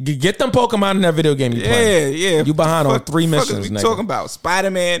get them Pokemon in that video game you playing. Yeah. You behind on 3 missions, nigga. nigga. Talking about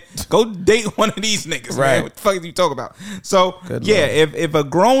Spider-Man. Go date one of these niggas, right? Man. What the fuck are you talking about? So Good yeah, Lord. if a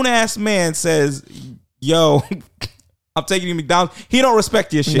grown ass man says, "Yo, I'm taking you to McDonald's," he don't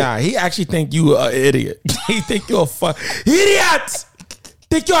respect your shit. Nah, he actually think you an idiot. He think you're a idiot.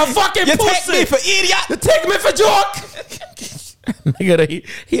 Think you're a fucking You pussy. take me for idiot. You take me for joke. Nigga,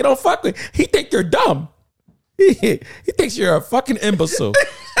 he don't fuck with. He think you're dumb. He thinks you're a fucking imbecile.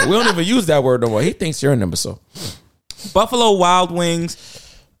 We don't even use that word no more. He thinks you're an imbecile. Buffalo Wild Wings.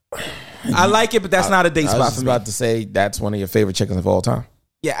 I like it, but that's not a date I spot was for just me. about to say that's one of your favorite chickens of all time.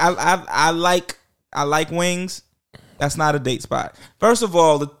 Yeah, I like wings. That's not a date spot. First of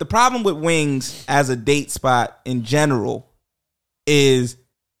all, the problem with wings as a date spot in general is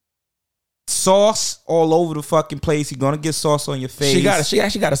sauce all over the fucking place. You're gonna get sauce on your face. She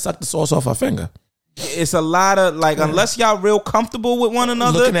actually got to suck the sauce off her finger. It's a lot of like, unless y'all real comfortable with one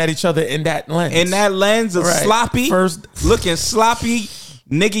another, Looking at each other in that lens. in that lens of Right. sloppy, looking sloppy,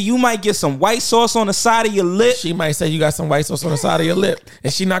 nigga, you might get some white sauce on the side of your lip. She might say you got some white sauce on the side of your lip,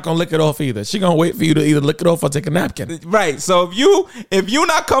 and she not gonna lick it off either. She gonna wait for you to either lick it off or take a napkin. Right. So if you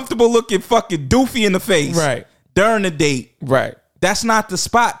not comfortable looking fucking doofy in the face, Right. during the date, Right. that's not the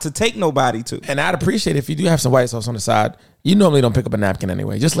spot to take nobody to. And I'd appreciate it if you do have some white sauce on the side. You normally don't pick up a napkin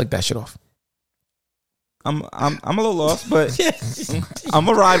anyway. Just lick that shit off. I'm a little lost, but I'm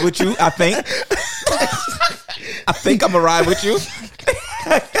gonna ride with you. I think. I think I'm gonna ride with you.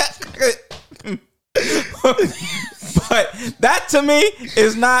 But that to me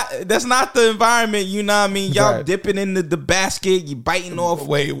is that's not the environment. You know what I mean? Y'all Right. dipping into the basket, you biting off.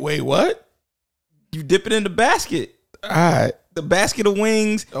 Wait, what? You dipping in the basket. All right. The basket of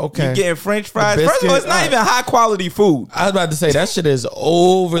wings. Okay. You getting French fries. A First of all, it's biscuit, not even high quality food. I was about to say that shit is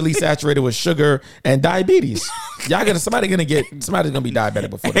overly saturated with sugar and diabetes. Somebody's gonna be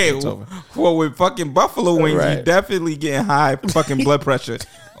diabetic before the Hey, date's over. well, with fucking buffalo wings, you Right. definitely getting high fucking blood pressure.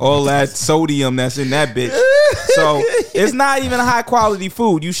 All that sodium that's in that bitch. So it's not even high quality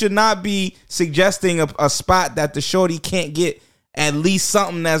food. You should not be suggesting a spot that the shorty can't get at least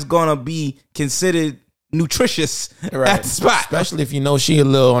something that's gonna be considered nutritious at the spot. Especially if you know she a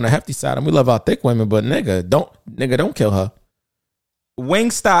little on the hefty side, and we love our thick women, but nigga, don't kill her.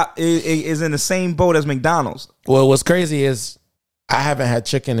 Wingstop is in the same boat as McDonald's. Well, what's crazy is I haven't had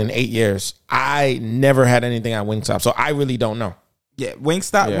chicken in 8 years. I never had anything at Wingstop, so I really don't know. Yeah,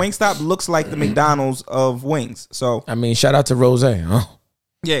 Wingstop. Yeah. Wingstop looks like the McDonald's of wings. So I mean, shout out to Rose. Huh?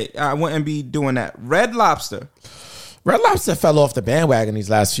 yeah, I wouldn't be doing that. Red Lobster. Red Lobster fell off the bandwagon these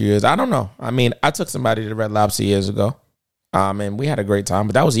last few years. I don't know. I mean, I took somebody to Red Lobster years ago. And we had a great time,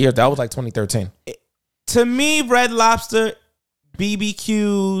 but that was like 2013. To me, Red Lobster,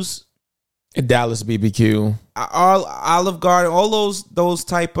 BBQs, Dallas BBQ, Olive Garden, all those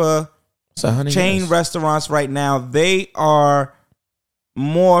type of chain restaurants right now, they are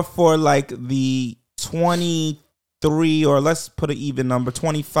more for like the 23, or let's put an even number,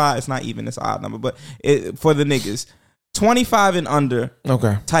 25. It's not even, it's an odd number, but for the niggas, 25 and under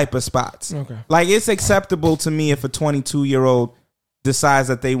type of spots. Okay. Like, it's acceptable to me if a 22-year-old decides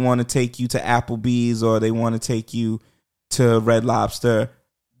that they want to take you to Applebee's or they want to take you to Red Lobster.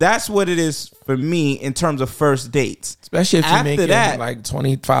 That's what it is for me in terms of first dates. Especially if you make it like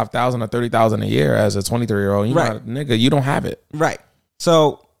 $25,000 or $30,000 a year as a 23-year-old. You know, nigga, you don't have it. Right.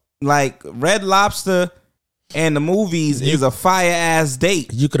 So, like, Red Lobster and the movies is a fire-ass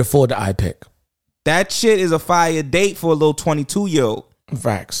date. You could afford the iPick. That shit is a fire date for a little 22-year-old.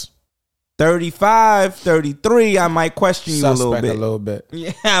 Facts. 35, 33, I might question you a little bit.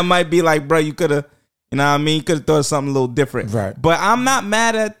 Yeah, I might be like, bro, you could have, you know what I mean? You could have thought something a little different. Right. But I'm not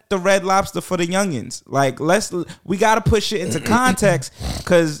mad at the Red Lobster for the youngins. Like, we got to put shit into context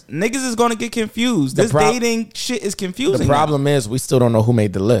because niggas is going to get confused. This dating shit is confusing. The problem is we still don't know who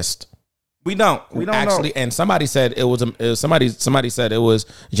made the list. We don't actually know. And somebody said it was somebody said it was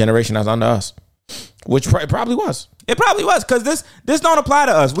a generation that's under us. Which it probably was. It probably was, because this don't apply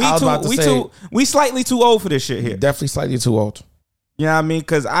to us. We slightly too old for this shit here. Definitely slightly too old. You know what I mean?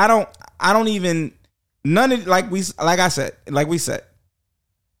 Because I don't even, none of, like we said,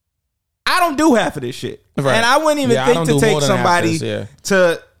 I don't do half of this shit. Right. And I wouldn't even think to take somebody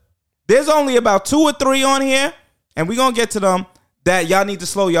to, there's only about 2 or 3 on here, and we're going to get to them, that y'all need to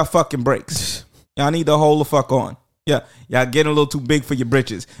slow your fucking brakes. Y'all need to hold the fuck on. Yeah, y'all getting a little too big for your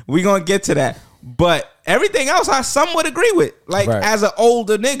britches. We're going to get to that. But everything else I somewhat agree with. Like, as an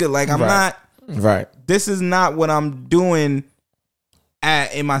older nigga, like, I'm not. Right. This is not what I'm doing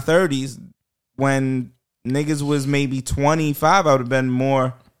in my 30s. When niggas was maybe 25, I would have been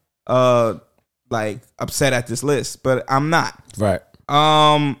more like upset at this list. But I'm not. Right.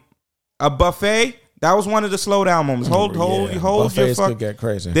 A buffet. That was one of the slow down moments. Hold buffets your fuck. Could get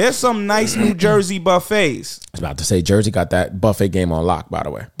crazy. There's some nice New Jersey buffets. I was about to say Jersey got that buffet game on lock, by the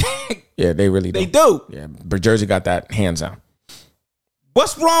way. Yeah, they really do. They do. Yeah, but Jersey got that hands down.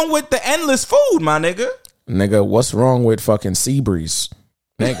 What's wrong with the endless food, my nigga? Nigga, what's wrong with fucking Seabreeze?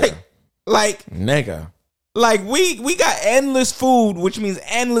 Nigga. Nigga. Like, we got endless food, which means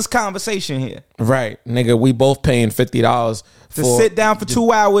endless conversation here. Right. Nigga, we both paying $50 to sit down for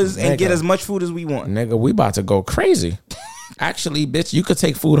 2 hours and get as much food as we want. Nigga, we about to go crazy. Actually, bitch, you could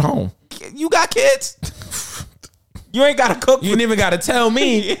take food home. You got kids? You ain't got to cook. You ain't even got to tell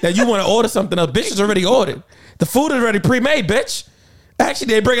me that you want to order something else. Bitch, it's already ordered. The food is already pre-made, bitch. Actually,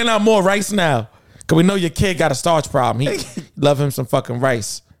 they're bringing out more rice now. Because we know your kid got a starch problem. He love him some fucking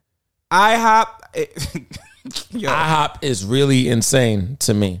rice. IHOP is really insane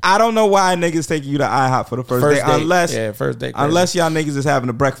to me. I don't know why niggas taking you to IHOP for the first date. First date. Unless y'all niggas is having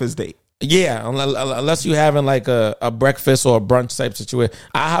a breakfast date. Yeah, unless you having like a breakfast or a brunch type situation.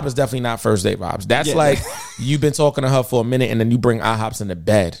 IHOP is definitely not first date vibes. That's like you've been talking to her for a minute and then you bring IHOPs into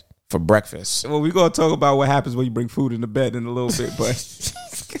bed for breakfast. Well, we're going to talk about what happens when you bring food into bed in a little bit, but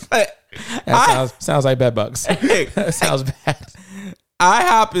sounds like bed bugs. Sounds bad.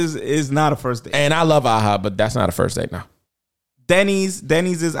 IHOP is not a first date. And I love IHOP, but that's not a first date now. Denny's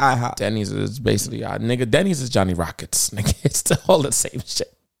is IHOP. Denny's is basically nigga. Denny's is Johnny Rockets. Nigga, it's all the same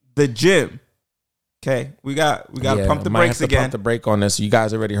shit. The gym. Okay, we got to pump the brakes again. Pump the brake on this. You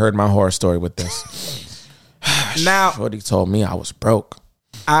guys already heard my horror story with this. Now, Shorty told me I was broke.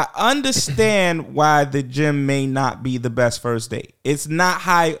 I understand why the gym may not be the best first date. It's not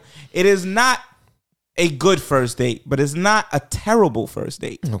high. It is not a good first date, but it's not a terrible first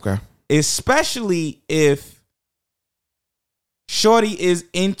date. Okay. Especially if Shorty is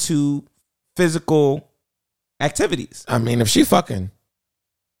into physical activities. I mean, if she fucking,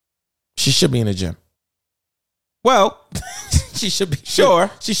 she should be in the gym. Well, she should be. Sure.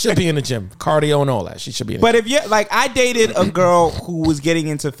 She should be in the gym. Cardio and all that. She should be in the gym. But if you're like, I dated a girl who was getting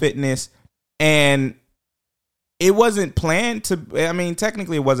into fitness and it wasn't planned to, I mean,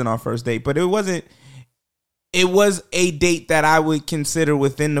 technically it wasn't our first date, but it was a date that I would consider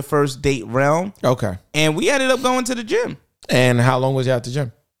within the first date realm. Okay. And we ended up going to the gym. And how long was you at the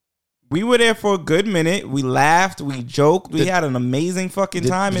gym? We were there for a good minute. We laughed. We joked. We had an amazing fucking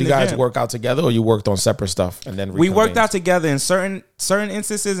time in the gym. Did you guys work out together or you worked on separate stuff and then we worked out together in certain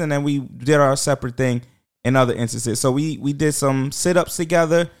instances and then we did our separate thing in other instances. So we did some sit-ups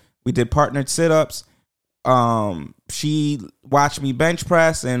together. We did partnered sit-ups. she watched me bench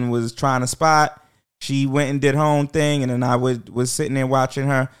press and was trying to spot. She went and did her own thing, and then I was sitting there watching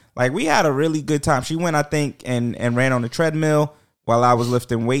her. Like, we had a really good time. She went, I think, and ran on the treadmill while I was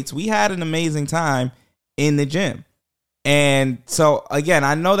lifting weights. We had an amazing time in the gym. And so, again,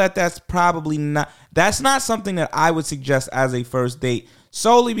 I know that's probably not something that I would suggest as a first date,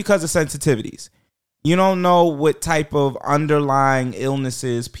 solely because of sensitivities. You don't know what type of underlying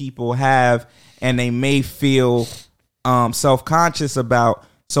illnesses people have, and they may feel self-conscious about.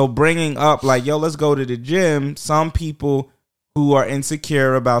 So bringing up like, yo, let's go to the gym. Some people who are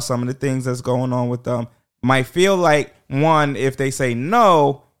insecure about some of the things that's going on with them might feel like, one, if they say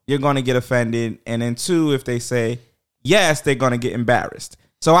no, you're going to get offended. And then two, if they say yes, they're going to get embarrassed.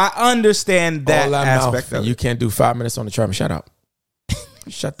 So I understand that aspect of it. You can't do 5 minutes on the treadmill. Shut up.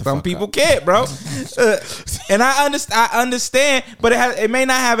 Shut the fuck up. Some people can't, bro. And I understand, but it may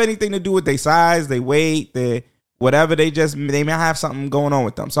not have anything to do with their size, their weight, their whatever. They may have something going on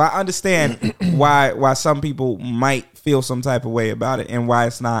with them. So I understand why some people might feel some type of way about it, and why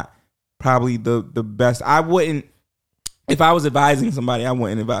it's not probably the best. I wouldn't, if I was advising somebody, I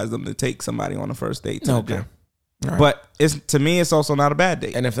wouldn't advise them to take somebody on a first date to the gym. Right. But to me, it's also not a bad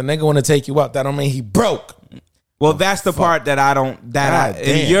date. And if the nigga want to take you out, that don't mean he broke. Well, that's the part that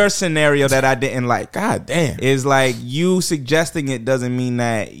in your scenario that I didn't like. God damn. Is like, you suggesting it doesn't mean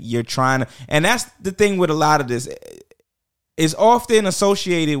that you're trying to. And that's the thing with a lot of this. It's often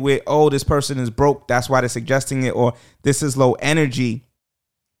associated with, oh, this person is broke, that's why they're suggesting it. Or this is low energy,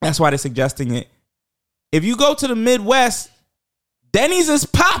 that's why they're suggesting it. If you go to the Midwest, Denny's is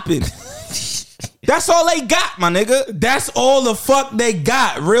popping. That's all they got, my nigga. That's all the fuck they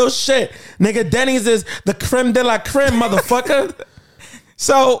got. Real shit. Nigga, Denny's is the creme de la creme, motherfucker.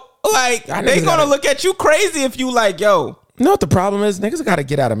 So, like, they gonna look at you crazy if you like, yo. You know what the problem is? Niggas gotta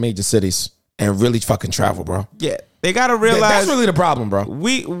get out of major cities and really fucking travel, bro. Yeah. They gotta realize. That's really the problem, bro.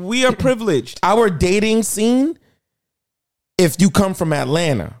 We are privileged. Our dating scene, if you come from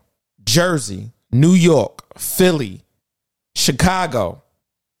Atlanta, Jersey, New York, Philly, Chicago,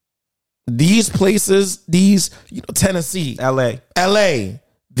 these places, Tennessee, LA,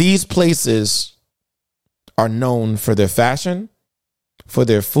 these places are known for their fashion, for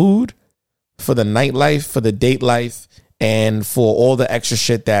their food, for the nightlife, for the date life, and for all the extra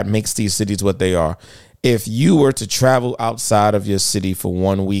shit that makes these cities what they are. If you were to travel outside of your city for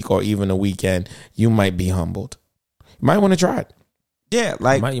 1 week or even a weekend, you might be humbled. You might want to try it. Yeah,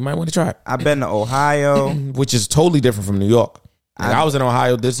 like you might want to try it. I've been to Ohio, which is totally different from New York. I was in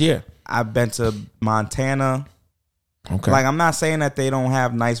Ohio this year. I've been to Montana. Okay. Like, I'm not saying that they don't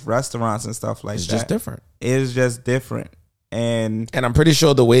have nice restaurants and stuff like that. It's just different. It's just different. And I'm pretty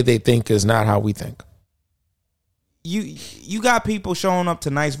sure the way they think is not how we think. You got people showing up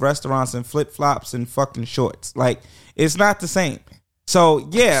to nice restaurants in flip-flops and fucking shorts. Like, it's not the same. So,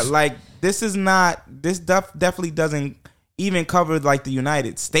 yeah, like, this definitely doesn't even cover like the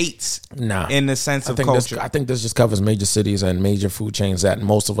United States, in the sense of culture. I think this just covers major cities and major food chains that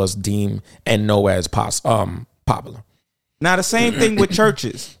most of us deem and know as popular. Now, the same thing with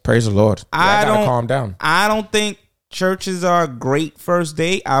churches. Praise the Lord. I gotta calm down. I don't think churches are a great first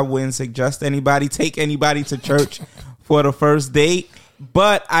date. I wouldn't suggest take anybody to church for the first date.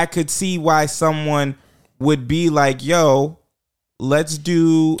 But I could see why someone would be like, yo, let's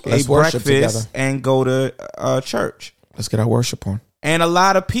do a breakfast together and go to church. Let's get our worship on. And a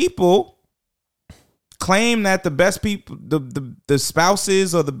lot of people claim that the best people, the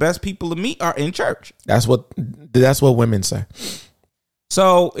spouses or the best people to meet are in church. That's what women say.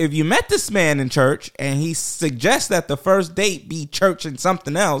 So if you met this man in church and he suggests that the first date be church and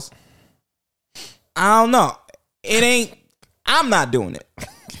something else, I don't know. I'm not doing it.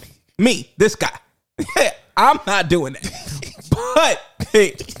 Me, this guy. I'm not doing it. But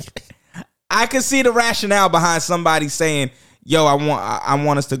I can see the rationale behind somebody saying, yo, I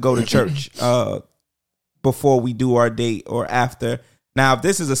want us to go to church before we do our date or after. Now, if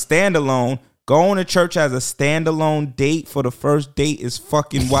this is a standalone, going to church as a standalone date for the first date is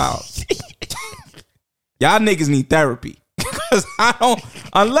fucking wild. Y'all niggas need therapy. Because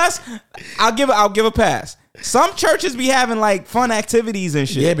I'll give a pass. Some churches be having like fun activities and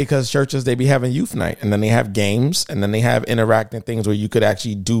shit. Yeah, because churches, they be having youth night, and then they have games, and then they have interacting things where you could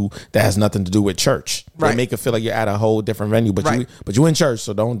actually do that has nothing to do with church. Right. They make it feel like you're at a whole different venue, but you in church,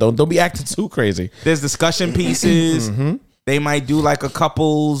 so don't be acting too crazy. There's discussion pieces. Mm-hmm. They might do like a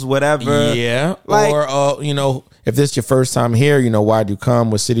couples, whatever. Yeah. Like- Or, if this is your first time here, why'd you come?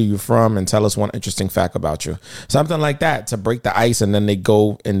 What city you from? And tell us one interesting fact about you. Something like that to break the ice. And then they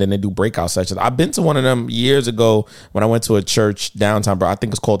go and then they do breakout sessions. I've been to one of them years ago when I went to a church downtown, bro. I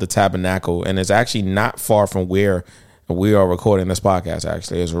think it's called the Tabernacle. And it's actually not far from where we are recording this podcast,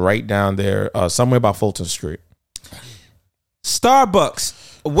 actually. It's right down there, somewhere by Fulton Street.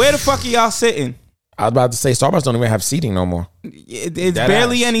 Starbucks. Where the fuck are y'all sitting? I was about to say Starbucks don't even have seating no more. It's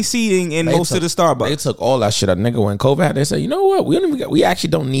barely any seating in most of the Starbucks. They took all that shit. A nigga when COVID had, they said, you know what? We actually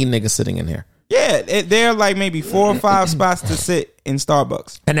don't need niggas sitting in here. Yeah, there are like maybe 4 or 5 spots to sit in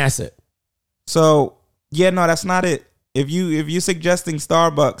Starbucks. And that's it. So, yeah, no, that's not it. If you're suggesting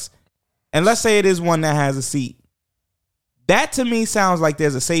Starbucks, and let's say it is one that has a seat, that to me sounds like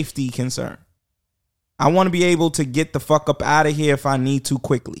there's a safety concern. I want to be able to get the fuck up out of here if I need to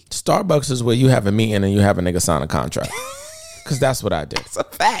quickly. Starbucks is where you have a meeting and you have a nigga sign a contract. Because that's what I did. It's a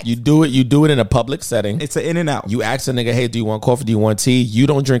fact. You do it in a public setting. It's an in and out. You ask a nigga, hey, do you want coffee? Do you want tea? You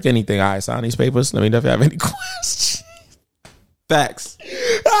don't drink anything. All right, sign these papers. Let me know if you have any questions. Facts.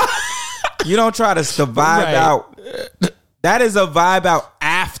 You don't try to vibe out. That is a vibe out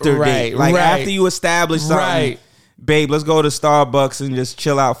after date. Like after you establish something. Right. Babe, let's go to Starbucks and just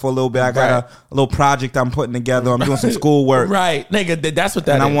chill out for a little bit. I got a little project I'm putting together. I'm doing some schoolwork. Right. Nigga, that's what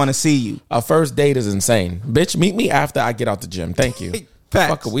that and is. I want to see you. A first date is insane. Bitch, meet me after I get out the gym. Thank you.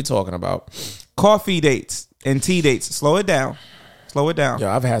 Facts. Fuck are we talking about? Coffee dates and tea dates. Slow it down. Slow it down. Yo,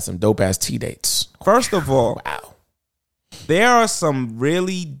 I've had some dope ass tea dates. First of all, Wow. there are some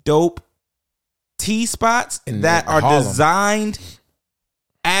really dope tea spots In that are Harlem. designed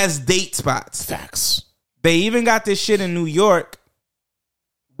as date spots. Facts. They even got this shit in New York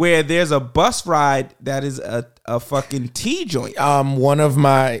where there's a bus ride that is a fucking tea joint. One of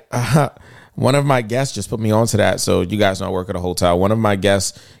my guests just put me onto that. So you guys know I work at a hotel. One of my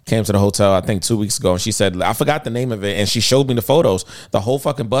guests came to the hotel, I think 2 weeks ago, and she said, I forgot the name of it, and she showed me the photos. The whole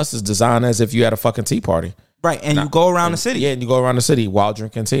fucking bus is designed as if you had a fucking tea party. Right, and you go around the city. Yeah, and you go around the city while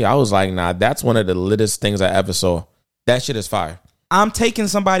drinking tea. I was like, nah, that's one of the littest things I ever saw. That shit is fire. I'm taking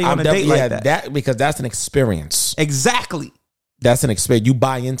somebody on a date like that. Because that's an experience. Exactly. That's an experience. You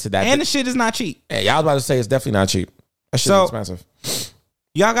buy into that. And the shit is not cheap. Hey, y'all was about to say it's definitely not cheap. That shit is expensive.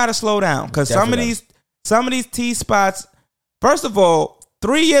 Y'all got to slow down because some of these tea spots. First of all,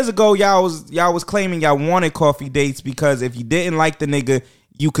 3 years ago, y'all was claiming y'all wanted coffee dates because if you didn't like the nigga,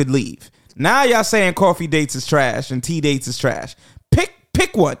 you could leave. Now y'all saying coffee dates is trash and tea dates is trash. Pick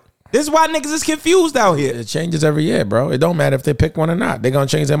one. This is why niggas is confused out here. It changes every year, bro. It don't matter if they pick one or not. They're gonna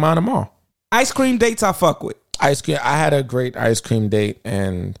change their mind tomorrow. Ice cream dates I fuck with. Ice cream. I had a great ice cream date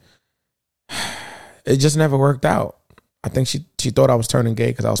and it just never worked out. I think she thought I was turning gay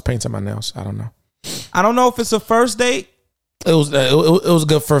because I was painting my nails. I don't know. I don't know if it's a first date. It was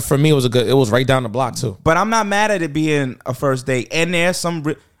good for me. It was right down the block too. But I'm not mad at it being a first date. And there's some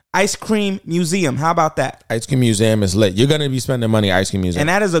ice cream museum. How about that? Ice cream museum is lit. You're gonna be spending money at ice cream museum, and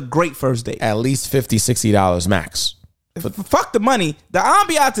that is a great first date. At least $50-$60 max. Fuck the money. The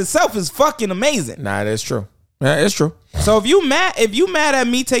ambiance itself is fucking amazing. Nah, that's true. Yeah, it's true. So if you mad at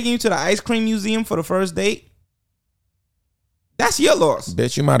me taking you to the ice cream museum for the first date, that's your loss.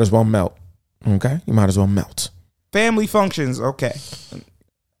 Bitch, you might as well melt. Okay? You might as well melt. Family functions, okay.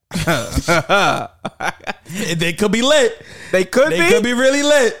 They could be lit. They could be really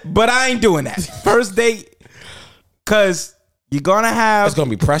lit. But I ain't doing that. First date, because you're going to have... It's going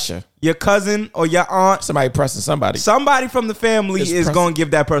to be pressure. Your cousin or your aunt. Somebody pressing somebody. Somebody from the family is going to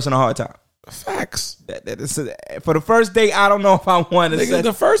give that person a hard time. Facts. For the first date, I don't know if I want to say.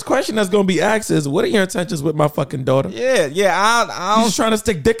 The first question that's going to be asked is, what are your intentions with my fucking daughter? Yeah. You just trying to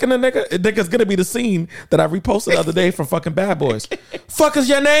stick dick in a nigga? A nigga's going to be the scene that I reposted the other day from fucking Bad Boys. Fuck is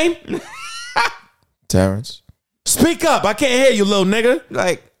your name? Terrence. Speak up. I can't hear you, little nigga.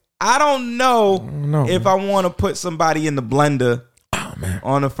 Like, I don't know if I want to put somebody in the blender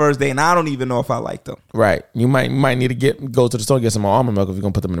on the first day, and I don't even know if I like them. Right. You might need to go to the store and get some more almond milk if you're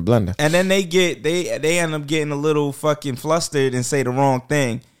gonna put them in the blender. And then they end up getting a little fucking flustered and say the wrong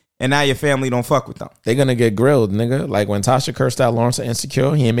thing, and now your family don't fuck with them. They're gonna get grilled, nigga. Like when Tasha cursed out Lawrence at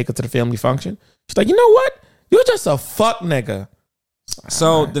Insecure, he ain't make it to the family function. She's like, you know what? You're just a fuck nigga.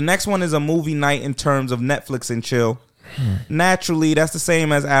 So the next one is a movie night in terms of Netflix and chill. Naturally, that's the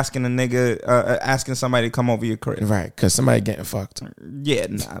same as asking a nigga, asking somebody to come over your crib. Right, because somebody getting fucked. Yeah,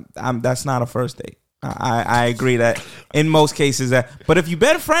 that's not a first date. I agree that in most cases but if you've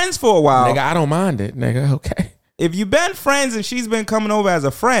been friends for a while, nigga, I don't mind it, nigga. Okay. If you've been friends and she's been coming over as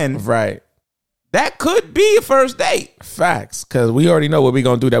a friend, right, that could be a first date. Facts, because we already know what we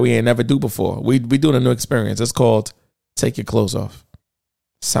gonna do that we ain't never do before. We doing a new experience. It's called Take your clothes off.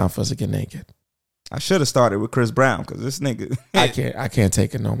 It's time for us to get naked. I should have started with Chris Brown because this nigga. I can't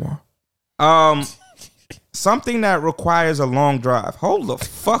take it no more. Something that requires a long drive. Hold the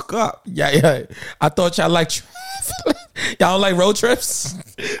fuck up. Yeah. I thought y'all like y'all don't like road trips.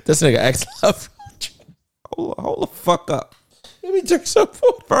 This nigga X.A.B. Hold the fuck up. Let me drink some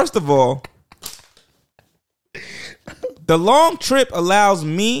food. First of all, the long trip allows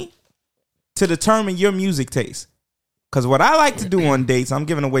me to determine your music taste. Because what I like to do on dates, I'm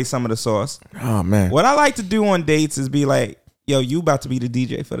giving away some of the sauce. Oh, man. What I like to do on dates is be like, yo, you about to be the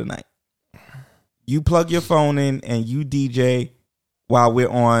DJ for the night. You plug your phone in and you DJ while we're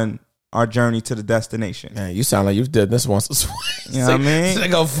on our journey to the destination. Man, you sound like you've did this once or twice. You know what I mean? This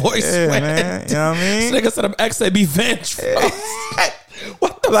nigga voice went. Man. You know what I mean? This nigga said I'm X.A.B. Venge.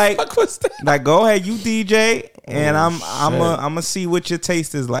 What the fuck was that? Like, go ahead, you DJ, and I'm gonna see what your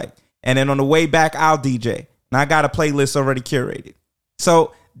taste is like. And then on the way back, I'll DJ. And I got a playlist already curated.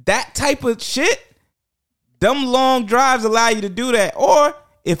 So that type of shit, them long drives allow you to do that. Or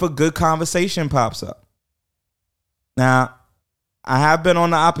if a good conversation pops up. Now, I have been on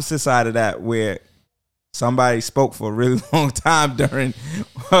the opposite side of that where somebody spoke for a really long time during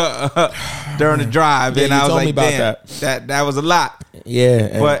the drive, Yeah, and you I was told like, me about "Damn, that was a lot."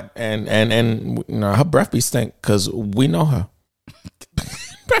 Yeah, But- and you know, her breath be stink because we know her.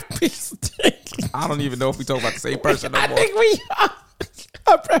 Breath be stink. I don't even know if we talk about the same person no I more. think we are.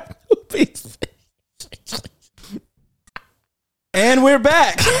 Her breath be stink. And we're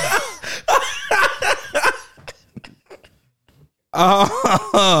back.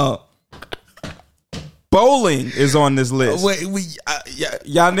 Bowling is on this list. Wait,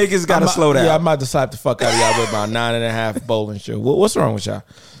 Y'all niggas gotta slow down. Yeah, I'm about to slap the fuck out of y'all with my 9.5 bowling shoe. What's wrong with y'all?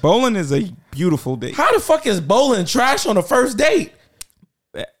 Bowling is a beautiful date. How the fuck is bowling trash on the first date?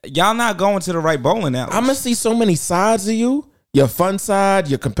 Y'all not going to the right bowling alley. I'm gonna see so many sides of you. Your fun side,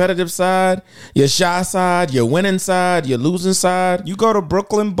 your competitive side, your shy side, your winning side, your losing side. You go to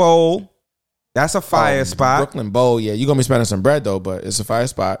Brooklyn Bowl. That's a fire spot. Brooklyn Bowl, yeah. You're gonna be spending some bread though, but it's a fire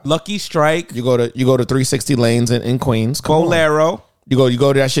spot. Lucky Strike. You go to 360 lanes in Queens. Come on. Bolero. You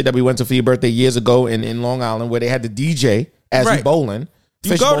go to that shit that we went to for your birthday years ago in Long Island where they had the DJ as we Right. bowling.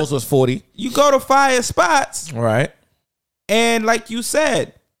 You Fish go to- bowls was 40. You go to fire spots. Right. And like you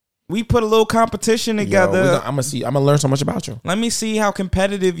said, we put a little competition together. I'm gonna learn so much about you. Let me see how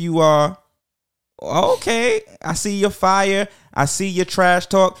competitive you are. Okay, I see your fire. I see your trash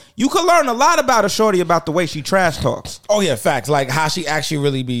talk. You could learn a lot about a shorty about the way she trash talks. Oh yeah, facts. Like how she actually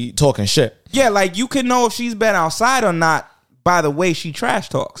really be talking shit. Yeah, like you can know if she's been outside or not by the way she trash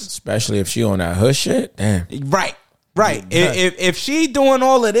talks. Especially if she on that hood shit. Damn. Right. If she doing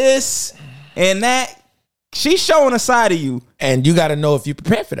all of this and that, she's showing a side of you. And you gotta know if you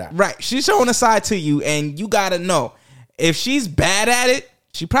prepared for that. Right. She's showing a side to you, and you gotta know. If she's bad at it,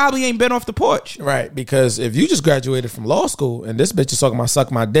 she probably ain't been off the porch. Right, because if you just graduated from law school and this bitch is talking about suck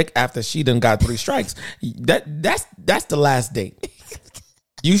my dick after she done got 3 strikes, that's the last date.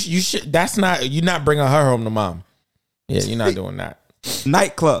 You should. That's not. You're not bringing her home to mom. Yeah, you're not doing that.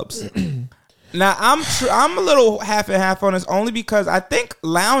 Nightclubs. Now I'm a little half and half on this only because I think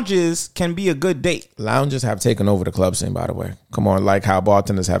lounges can be a good date. Lounges have taken over the club scene, by the way. Come on, like how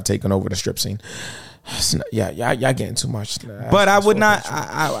bartenders have taken over the strip scene. Yeah, y'all getting too much. But I would not.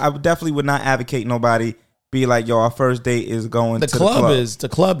 I would definitely would not advocate nobody be like, yo, our first date is going to the club. The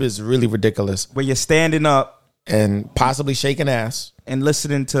club is really ridiculous. Where you're standing up and possibly shaking ass and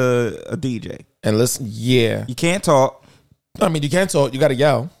listening to a DJ and listen. Yeah, you can't talk. I mean, you can't talk. You got to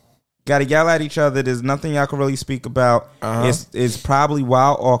yell. Got to yell at each other. There's nothing y'all can really speak about. It's probably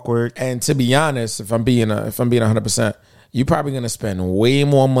wild awkward. And to be honest, if I'm being 100%, you're probably gonna spend way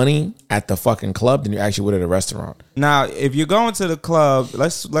more money at the fucking club than you actually would at a restaurant. Now, if you're going to the club,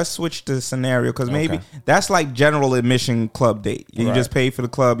 let's switch the scenario because maybe that's like general admission club date. You just pay for the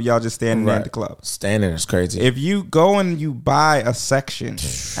club, y'all just standing there at the club. Standing is crazy. If you go and you buy a section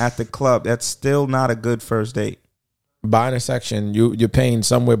at the club, that's still not a good first date. Buying a section, you're paying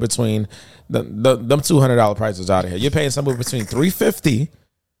somewhere between them $200 prices out of here. You're paying somewhere between $350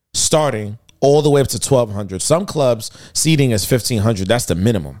 starting all the way up to $1,200. Some clubs seating is $1,500. That's the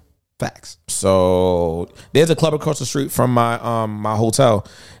minimum. Facts. So there's a club across the street from my my hotel.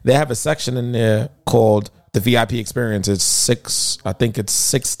 They have a section in there called the VIP experience. It's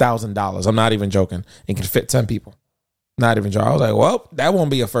 $6,000. I'm not even joking. It can fit 10 people. Not even joking. I was like, well, that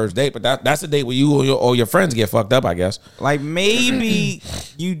won't be a first date, but that's a date where you or your friends get fucked up, I guess. Like maybe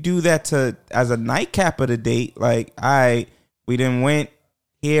you do that as a nightcap of the date. Like, we didn't went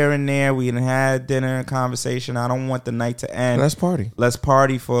here and there. We didn't had dinner and conversation. I don't want the night to end. Let's party. Let's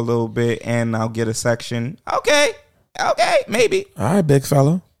party for a little bit, and I'll get a section. Okay. Okay, maybe. All right, big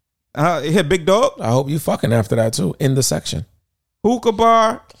fella. Hit big dog. I hope you fucking after that too in the section. Hookah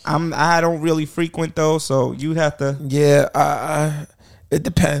bar. I don't really frequent though, so you have to. Yeah, it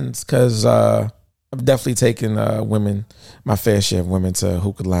depends because I've definitely taken women, my fair share of women, to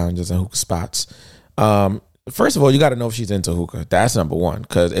hookah lounges and hookah spots. First of all, you got to know if she's into hookah. That's number one.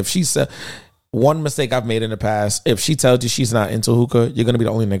 Because if she's one mistake I've made in the past, if she tells you she's not into hookah, you're gonna be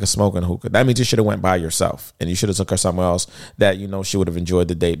the only nigga smoking hookah. That means you should have went by yourself and you should have took her somewhere else that you know she would have enjoyed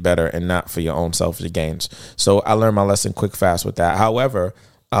the date better and not for your own selfish gains. So I learned my lesson quick fast with that. However,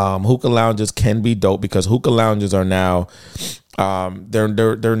 hookah lounges can be dope because hookah lounges are now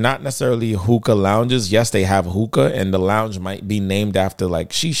they're not necessarily hookah lounges. Yes, they have hookah and the lounge might be named after like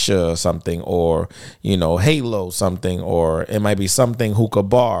Shisha or something, or you know, Halo something, or it might be something hookah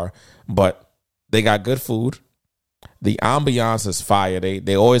bar, but they got good food. The ambiance is fire.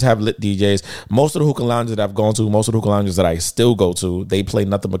 They always have lit DJs. Most of the hookah lounges that I've gone to, most of the hookah lounges that I still go to, they play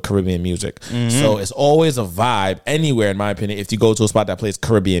nothing but Caribbean music. So it's always a vibe anywhere, in my opinion, if you go to a spot that plays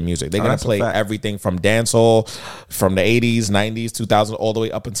Caribbean music. They're going to play everything from dancehall, from the 80s, 90s, 2000s, all the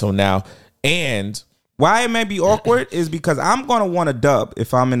way up until now. And why it may be awkward is because I'm going to want a dub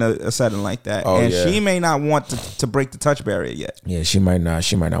if I'm in a setting like that. She may not want to break the touch barrier yet. Yeah, she might not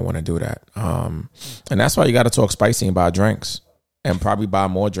want to do that. And that's why you got to talk spicy and buy drinks and probably buy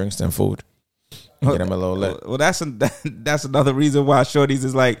more drinks than food. And get them a little lit. Well, that's another reason why shorties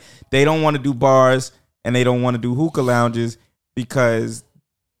is like, they don't want to do bars and they don't want to do hookah lounges because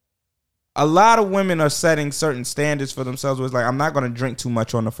a lot of women are setting certain standards for themselves where it's like, I'm not going to drink too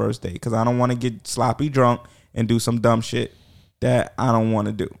much on the first date because I don't want to get sloppy drunk and do some dumb shit that I don't want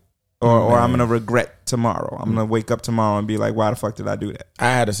to do. Or I'm going to regret tomorrow. I'm going to wake up tomorrow and be like, why the fuck did I do that?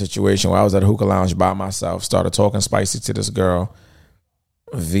 I had a situation where I was at a hookah lounge by myself, started talking spicy to this girl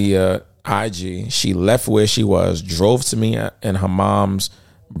via IG. She left where she was, drove to me in her mom's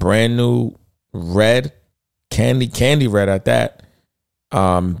brand new red, candy red at that,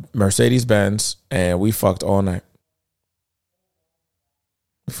 Mercedes Benz, and we fucked all night.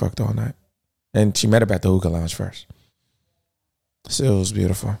 And she met up at the hookah lounge first. So it was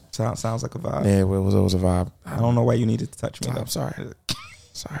beautiful. Sounds like a vibe. Yeah, it was a vibe. I don't know why you needed to touch me. I'm sorry.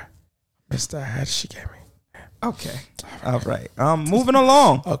 Missed that hat she gave me. Okay. All right. Moving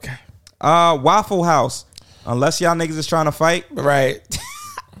along. Okay. Waffle House. Unless y'all niggas is trying to fight. Right.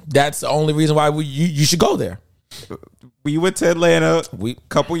 That's the only reason why you should go there. We went to Atlanta a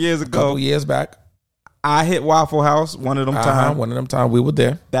couple years ago. Couple years back. I hit Waffle House one of them times. One of them times we were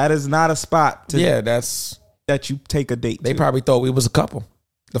there. That is not a spot that you take a date They to. probably thought we was a couple.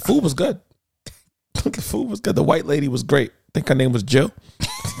 The food was good. The food was good. The white lady was great. I think her name was Jill.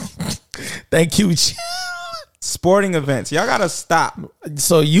 Thank you, Jill. Sporting events. Y'all gotta stop.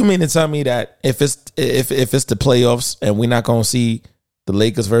 So you mean to tell me that if it's the playoffs and we're not gonna see the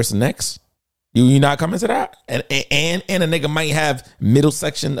Lakers versus Knicks, you not coming to that? And a nigga might have middle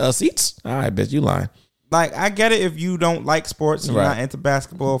section seats? All right, bitch, you lying. Like, I get it if you don't like sports, you're not into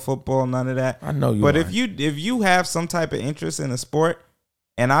basketball, football, none of that. I know you. But lying. if you have some type of interest in a sport,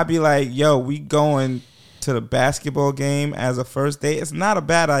 and I be like, yo, we going to the basketball game as a first date, it's not a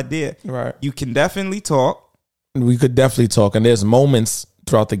bad idea. Right. You can definitely talk. We could definitely talk, and there's moments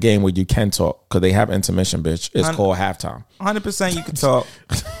throughout the game where you can talk because they have intermission, bitch. It's called halftime. 100% you can talk.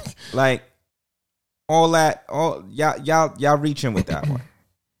 Like, all that, y'all reaching with that one.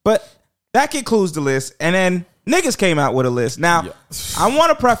 But that concludes the list. And then niggas came out with a list. Now, I want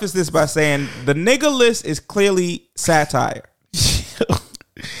to preface this by saying the nigga list is clearly satire.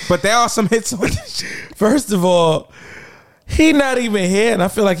 But there are some hits on this. First of all, he not even here, and I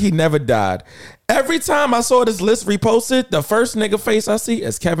feel like he never died. Every time I saw this list reposted, the first nigga face I see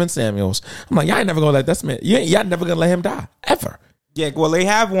is Kevin Samuels. I'm like, y'all ain't never gonna let that man. Y'all never gonna let him die ever. Yeah, well, they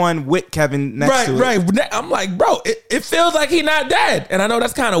have one with Kevin next to it. Right. I'm like, bro, it feels like he not dead, and I know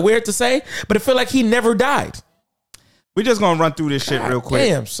that's kind of weird to say, but it feel like he never died. We're just gonna run through this shit real quick.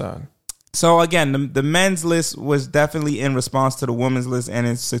 Damn, son. So again, the men's list was definitely in response to the women's list, and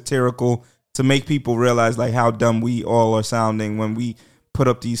it's satirical to make people realize like how dumb we all are sounding when we put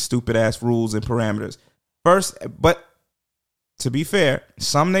up these stupid ass rules and parameters. First, but to be fair,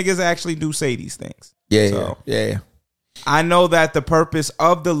 some niggas actually do say these things. Yeah. I know that the purpose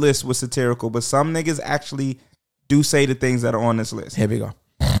of the list was satirical, but some niggas actually do say the things that are on this list. Here we go.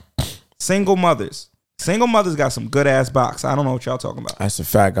 Single mothers. Single mothers got some good ass box. I don't know what y'all talking about. That's a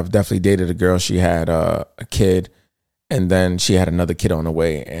fact. I've definitely dated a girl. She had a kid, and then she had another kid on the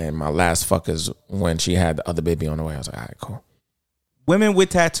way. And my last fuck is when she had the other baby on the way. I was like, all right, cool. Women with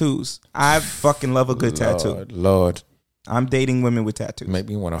tattoos. I fucking love a good tattoo. Lord. I'm dating women with tattoos. Make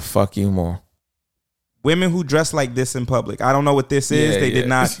me want to fuck you more. Women who dress like this in public. I don't know what this is. They did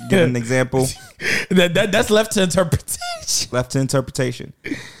not give an example. That's left to interpretation. Left to interpretation.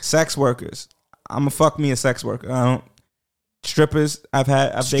 Sex workers. I'm a fuck me a sex worker. I don't. Strippers. I've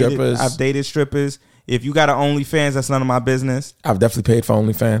dated strippers. If you got an OnlyFans, that's none of my business. I've definitely paid for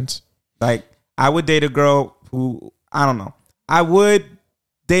OnlyFans. Like, I would date a girl who, I don't know. I would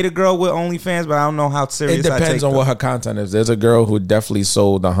date a girl with OnlyFans, but I don't know how serious. It depends on what her content is. There's a girl who definitely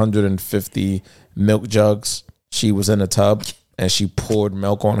sold 150 milk jugs. She was in a tub and she poured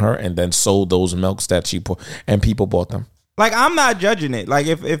milk on her and then sold those milks that she poured, and people bought them. Like, I'm not judging it. Like,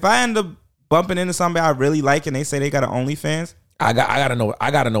 if I end up bumping into somebody I really like and they say they got an OnlyFans, I gotta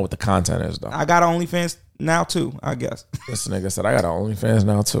know what the content is, though. I got an OnlyFans now too, I guess. This nigga said I got an OnlyFans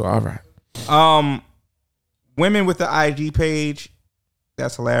now too. All right. Women with the IG page,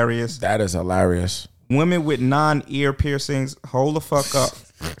 that's hilarious. That is hilarious. Women with non-ear piercings, hold the fuck up.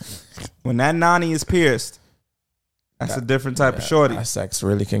 When that nani is pierced, that's a different type of shorty. That sex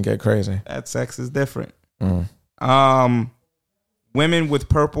really can get crazy. That sex is different. Women with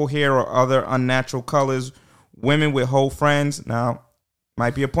purple hair or other unnatural colors. Women with whole friends. Now,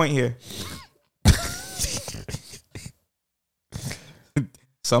 might be a point here.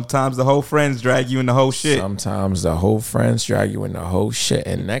 Sometimes the whole friends drag you in the whole shit. Sometimes the whole friends drag you in the whole shit.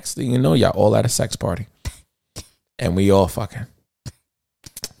 And next thing you know, y'all all at a sex party. And we all fucking.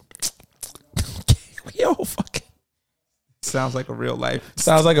 We all fucking. Sounds like a real life.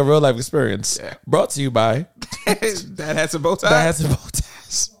 Sounds like a real life experience. Yeah. Brought to you by That Has a Bow Tie. That Has a Bow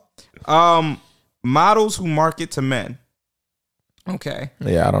Ties. Models who market to men. Okay.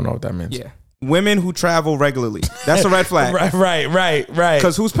 Yeah, I don't know what that means. Yeah. Women who travel regularly. That's a red flag. Right.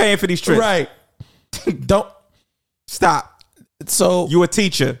 Because who's paying for these trips? Right. Don't stop. So you a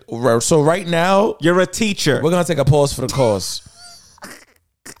teacher. So right now, you're a teacher. We're gonna take a pause for the cause.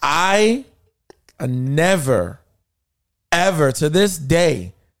 I never, ever to this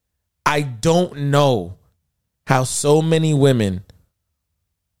day, I don't know how so many women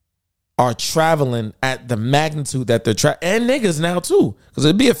are traveling at the magnitude that they're and niggas now too, because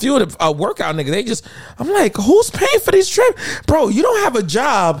it'd be a few of the workout niggas. They just, I'm like, who's paying for these trips, bro? You don't have a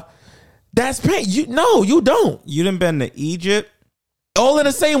job that's paying. You no, you don't. You done been to Egypt, all in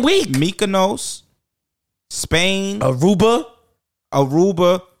the same week. Mykonos, Spain, Aruba,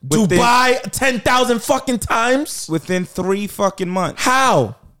 Dubai, 10,000 fucking times within 3 fucking months.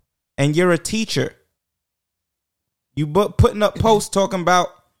 How? And you're a teacher. You putting up posts talking about,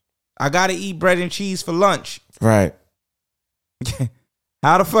 I gotta eat bread and cheese for lunch. Right.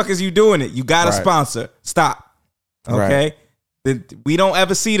 How the fuck is you doing it? You got a sponsor. Stop. Okay? Right. We don't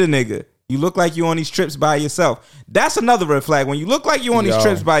ever see the nigga. You look like you on these trips by yourself. That's another red flag. When you look like you on these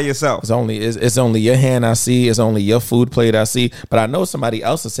trips by yourself. It's only your hand I see. It's only your food plate I see. But I know somebody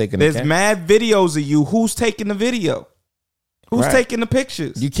else is taking There's mad videos of you. Who's taking the video? Who's taking the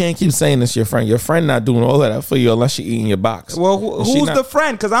pictures? You can't keep saying it's your friend. Your friend not doing all of that for you unless she eating your box. Well, who's the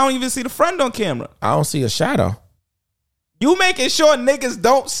friend? Because I don't even see the friend on camera. I don't see a shadow. You making sure niggas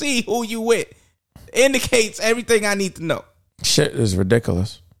don't see who you with indicates everything I need to know. Shit is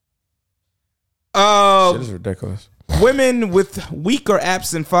ridiculous. Shit is ridiculous. Women with weak or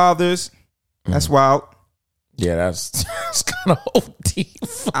absent fathers. That's wild. Yeah, that's kind of OD.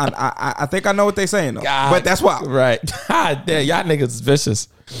 I think I know what they're saying though, but that's wild. Right? Damn, y'all niggas is vicious.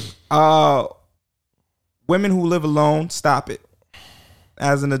 Women who live alone, stop it.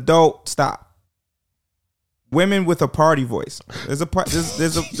 As an adult, stop. Women with a party voice. There's a point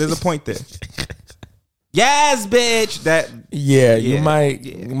there. Yes, bitch.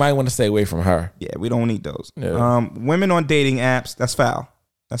 You might want to stay away from her. Yeah, we don't need those. Yeah. Women on dating apps, that's foul.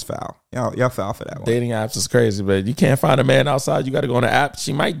 That's foul. Y'all foul for that one. Dating apps is crazy, but you can't find a man outside. You got to go on the app.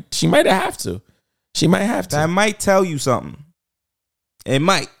 She might have to. She might have to. That might tell you something. It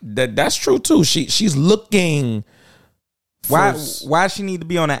might. That's true too. She's looking. Why she need to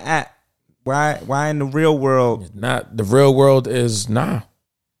be on an app? Why in the real world? Not the real world is nah.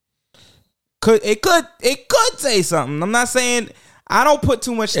 It could say something. I'm not saying I don't put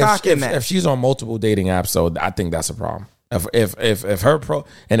too much stock in that. If she's on multiple dating apps, so I think that's a problem. If her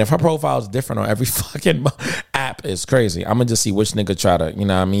profile is different on every fucking app, is crazy. I'm gonna just see which nigga try to, you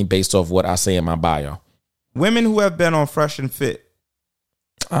know what I mean, based off what I say in my bio. Women who have been on Fresh and Fit,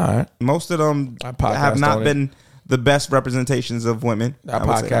 all right, most of them have not been the best representations of women. That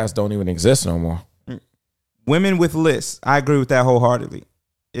podcast don't even exist no more. Women with lists, I agree with that wholeheartedly.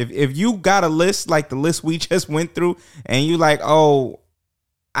 If you got a list like the list we just went through, and you like, oh,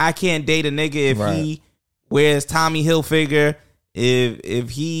 I can't date a nigga if he wears Tommy Hilfiger, if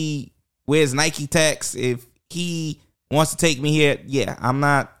he wears Nike Techs, if he wants to take me here, yeah, I'm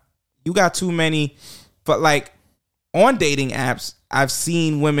not. You got too many but like on dating apps, I've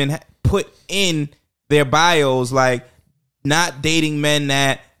seen women put in their bios like not dating men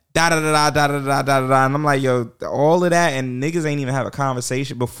that da da da da da da da da, and I'm like, yo, all of that, and niggas ain't even have a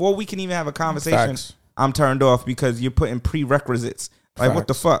conversation. Before we can even have a conversation, Facts. I'm turned off because you're putting prerequisites. Like, Facts. what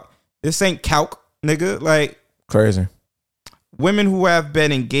the fuck? This ain't calc, nigga. Like, Crazy. women who have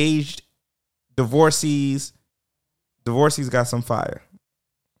been engaged, divorcees got some fire.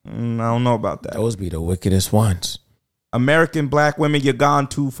 I don't know about that. Those be the wickedest ones. American black women, you're gone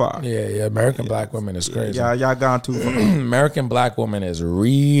too far. Yeah. American black women is crazy. Y'all gone too far. American black woman is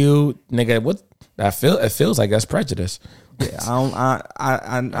real, nigga. What it feels like that's prejudice. Yeah,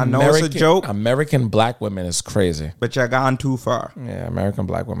 I know it's a joke, American black women is crazy. but y'all gone too far. Yeah, American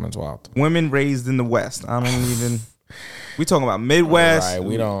black women's wild. Women raised in the West. I don't even. We talking about Midwest. Right,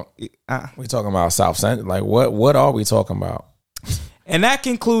 we don't. We talking about South Central. Like what are we talking about? And that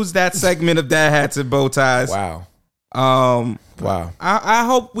concludes that segment of Dad Hats and Bow Ties. Wow. Wow. I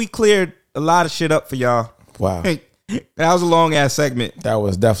hope we cleared a lot of shit up for y'all. Wow. That was a long ass segment. That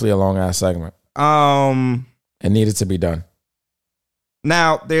was definitely a long ass segment. It needed to be done.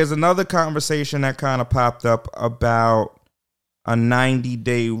 Now there's another conversation that kind of popped up about a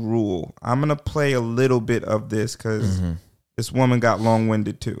 90-day rule. I'm gonna play a little bit of this because this woman got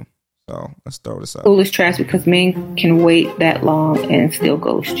long-winded too. So let's throw this up. Foolish trash because men can wait that long and still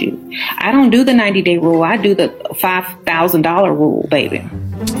ghost you. I don't do the 90-day rule. I do the $5,000 rule, baby.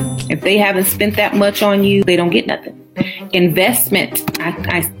 If they haven't spent that much on you, they don't get nothing. Investment.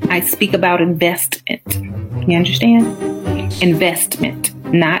 I speak about investment. You understand? Investment,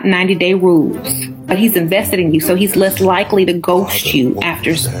 not 90-day rules. But he's invested in you, so he's less likely to ghost you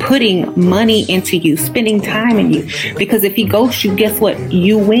after putting money into you, spending time in you. Because if he ghosts you, guess what?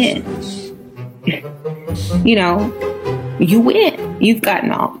 You win. You know, you win. You've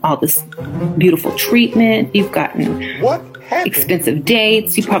gotten all this beautiful treatment. You've gotten expensive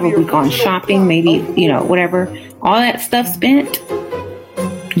dates. You've probably gone shopping, maybe, you know, whatever. All that stuff spent.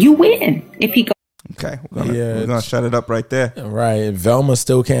 You win if he goes. Okay, we're gonna shut it up right there. Right. Velma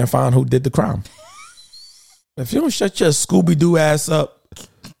still can't find who did the crime. If you don't shut your Scooby-Doo ass up,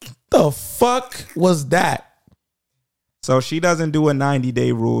 the fuck was that? So she doesn't do a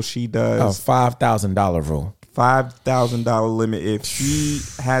 90-day rule. She does A $5,000 rule. $5,000 limit. If he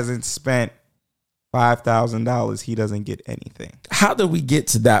hasn't spent $5,000, he doesn't get anything. How did we get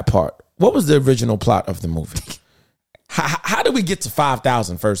to that part? What was the original plot of the movie? How did we get to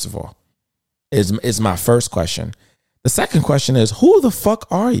 5,000? First of all, is my first question. The second question is, who the fuck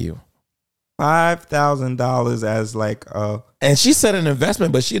are you? $5,000 as like a. And she said an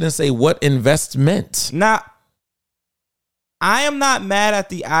investment, but she didn't say what investment. Now, I am not mad at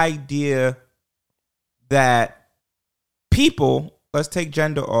the idea that people, let's take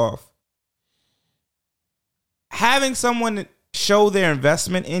gender off, having someone show their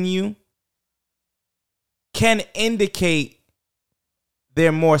investment in you can indicate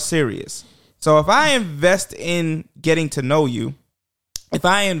they're more serious. So if I invest in getting to know you, if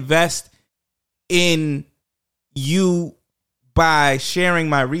I invest in you by sharing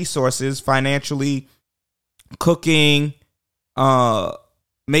my resources financially, cooking,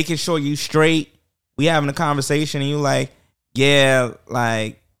 making sure you straight, we having a conversation and you like, yeah,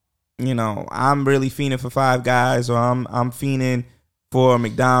 like, you know, I'm really fiending for Five Guys, or I'm fiending for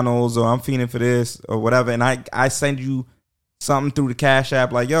McDonald's, or I'm fiending for this or whatever, and I send you something through the Cash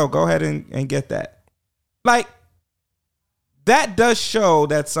App, like, yo, go ahead and get that. Like, that does show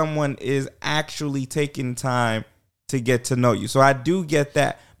that someone is actually taking time to get to know you. So I do get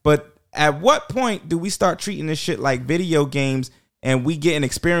that. But at what point do we start treating this shit like video games and we getting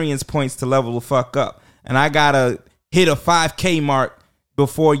experience points to level the fuck up? And I gotta hit a 5K mark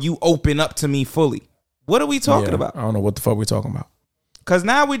before you open up to me fully. What are we talking about? I don't know what the fuck we're talking about. Because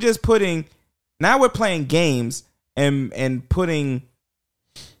now we're just now we're playing games and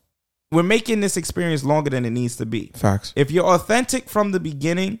we're making this experience longer than it needs to be. Facts. If you're authentic from the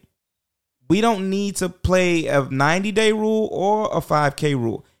beginning, we don't need to play a 90-day rule or a 5K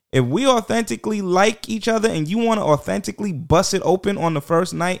rule. If we authentically like each other and you want to authentically bust it open on the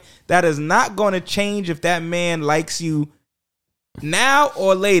first night, that is not going to change if that man likes you now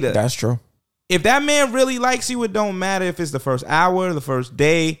or later. That's true. If that man really likes you, it don't matter if it's the first hour, the first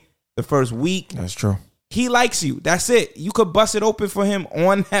day, the first week. That's true. He likes you. That's it. You could bust it open for him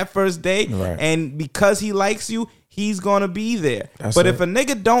on that first day. Right. And because he likes you, he's going to be there. That's but it. if a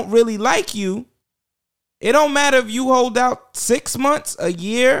nigga don't really like you, it don't matter if you hold out 6 months, a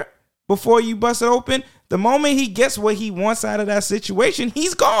year before you bust it open. The moment he gets what he wants out of that situation,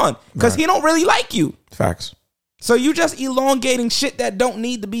 he's gone. Because he don't really like you. Facts. So you just elongating shit that don't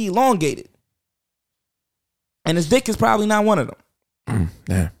need to be elongated. And his dick is probably not one of them.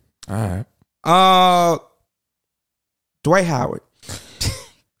 Yeah. All right. Dwight Howard.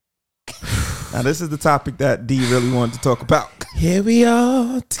 Now, this is the topic that D really wanted to talk about. Here we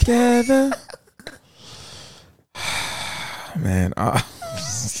are together. Man, I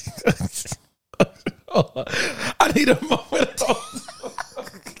need a moment.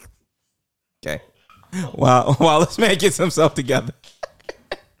 Okay. While this man gets himself together.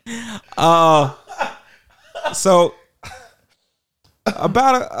 So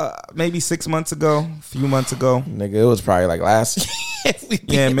about maybe 6 months ago, a few months ago. Nigga, it was probably like last year.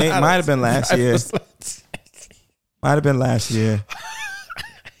 Yeah, might have been last year. Might have been last year.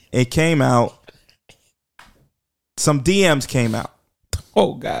 It came out. Some DMs came out.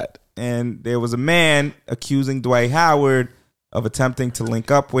 Oh, God. And there was a man accusing Dwight Howard of attempting to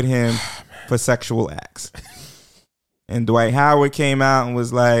link up with him for sexual acts. And Dwight Howard came out and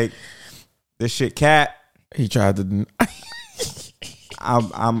was like, "This shit cat." He tried to.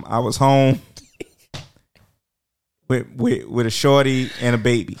 I was home with a shorty and a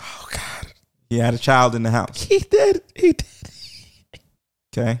baby. Oh, God. He had a child in the house. He did.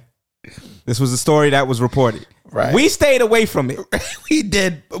 Okay. This was a story that was reported. Right. We stayed away from it. We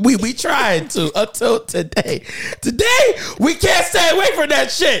did. We tried to until today. Today, we can't stay away from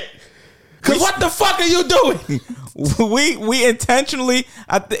that shit. Because what the fuck are you doing? We intentionally,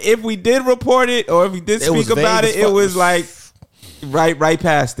 if we did report it or if we did speak about it, it was like right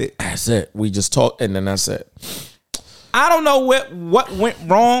past it. That's it. We just talked and then that's it. I don't know what went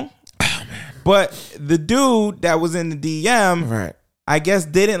wrong, but the dude that was in the DM, right, I guess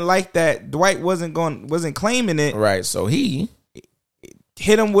didn't like that Dwight wasn't claiming it. Right, so he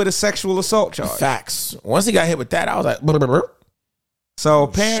hit him with a sexual assault charge. Facts. Once he got hit with that, I was like, brr, brr, brr.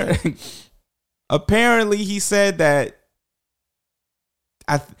 So apparently he said that.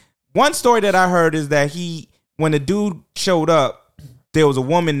 One story that I heard is that when the dude showed up, there was a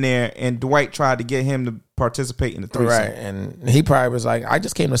woman there, and Dwight tried to get him to participate in the threesome. Right, and he probably was like, "I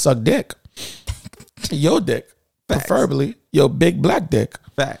just came to suck dick, your dick, Facts. Preferably your big black dick."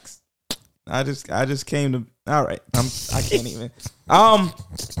 Facts. I just came to. All right, I can't even. A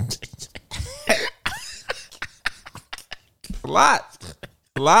lot.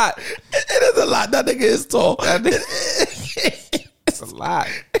 It is a lot. That nigga is tall. It's a lot.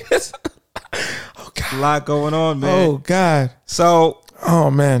 Oh, God. A lot going on, man. Oh, God. So, oh,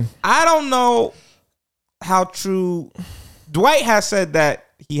 man. I don't know how true. Dwight has said that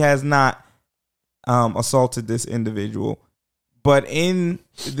he has not assaulted this individual, but in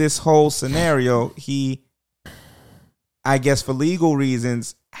this whole scenario, he, I guess for legal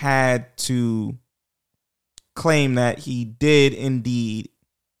reasons, had to claim that he did indeed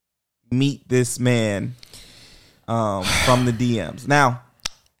meet this man from the DMs. Now,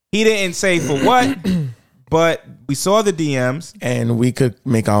 he didn't say for what, but we saw the DMs, and we could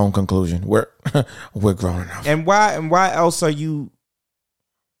make our own conclusion. We're grown enough. And why else are you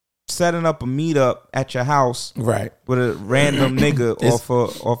setting up a meetup at your house, right, with a random nigga off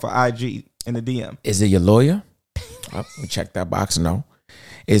of IG in the DM? Is it your lawyer? We check that box. No.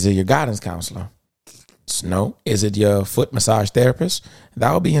 Is it your guidance counselor? No. Is it your foot massage therapist?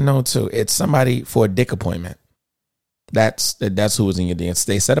 That would be a no too. It's somebody for a dick appointment. That's who was in your DMs.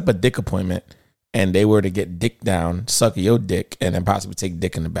 They set up a dick appointment, and they were to get dick down, suck your dick, and then possibly take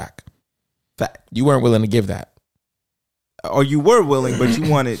dick in the back. Fact. You weren't willing to give that, or you were willing, but you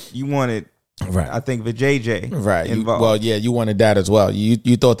wanted. Right. I think the JJ. Right. Involved. Well, yeah, you wanted that as well.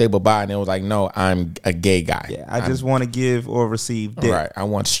 You thought they would buy, and it was like, no, I'm a gay guy. Yeah, I just want to give or receive dick. Right. I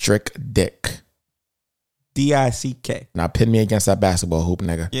want strict dick. DICK. Now pin me against that basketball hoop,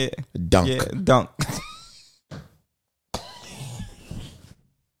 nigga. Yeah. Dunk. Yeah, dunk.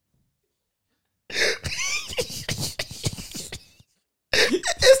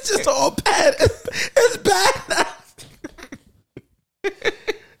 It's just all bad. It's bad.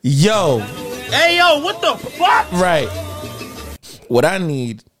 Yo. Hey, yo, what the fuck? Right. What I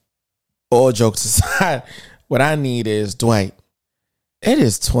need, all jokes aside, what I need is, Dwight, it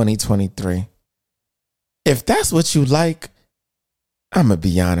is 2023. If that's what you like, I'm going to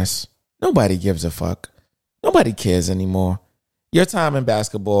be honest. Nobody gives a fuck. Nobody cares anymore. Your time in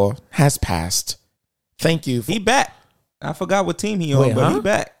basketball has passed. Thank you. He back. I forgot what team he on, but he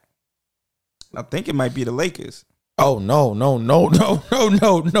back. I think it might be the Lakers. Oh, no.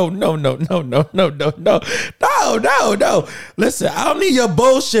 Listen, I don't need your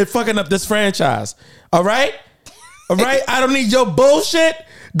bullshit fucking up this franchise. All right? I don't need your bullshit.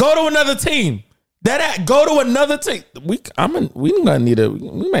 Go to another team. Go to another team. We might need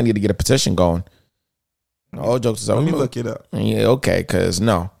to get a petition going. All jokes aside. Let me look it up. Yeah, okay, because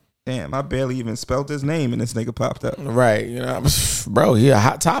no. Damn, I barely even spelled his name and this nigga popped up. Right, you know, bro, he a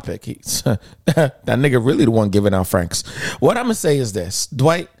hot topic. He's that nigga really the one giving out francs. What I'm gonna say is this,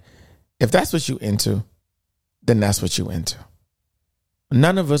 Dwight, if that's what you into, then that's what you into.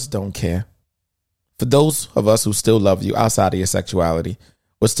 None of us don't care. For those of us who still love you outside of your sexuality,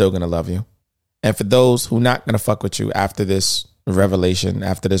 we're still gonna love you. And for those who not gonna fuck with you after this revelation,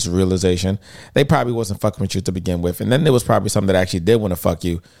 after this realization, they probably wasn't fucking with you to begin with. And then there was probably some that actually did want to fuck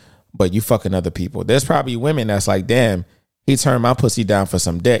you, but you fucking other people. There's probably women that's like, damn, he turned my pussy down for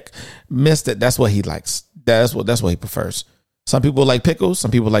some dick. Missed it. That's what he likes. That's what he prefers. Some people like pickles.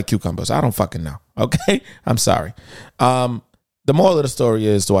 Some people like cucumbers. I don't fucking know. Okay? I'm sorry. The moral of the story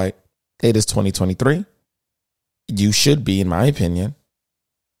is, Dwight, it is 2023. You should be, in my opinion,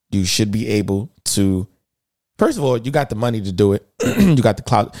 you should be able to, first of all, you got the money to do it. You got the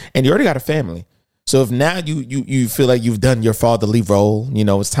clout, and you already got a family. So if now you feel like you've done your fatherly role, you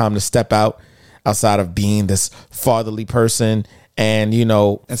know, it's time to step outside of being this fatherly person and, you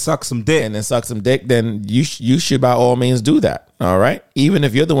know, and suck some dick. And then suck some dick, then you should by all means do that. All right? Even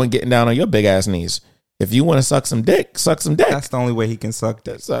if you're the one getting down on your big ass knees. If you want to suck some dick, suck some dick. That's the only way he can suck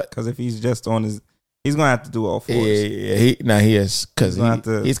dick. Because if he's just on his, he's going to have to do all fours. Yeah, he is. Because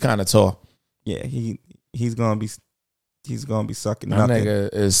he's kind of tall. Yeah, he's going to be sucking My nothing.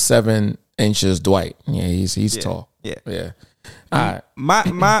 nigga is 7 inches Dwight. Yeah, he's tall. Yeah. Yeah. All right.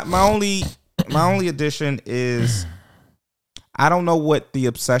 My only addition is I don't know what the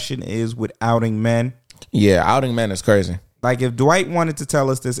obsession is with outing men. Yeah, outing men is crazy. Like if Dwight wanted to tell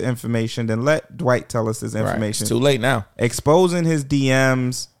us this information, then let Dwight tell us this information. Right. It's too late now. Exposing his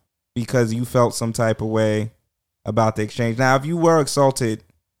DMs because you felt some type of way about the exchange. Now, if you were assaulted,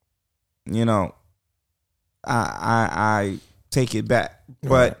 you know, I take it back.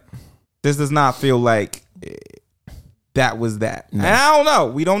 But this does not feel like that was that. No. And I don't know.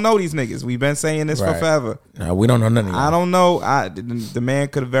 We don't know these niggas. We've been saying this for forever. No, we don't know none of them. I don't know. The man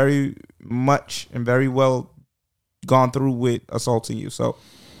could have very much and very well gone through with assaulting you. So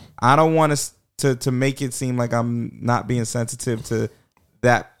I don't want to make it seem like I'm not being sensitive to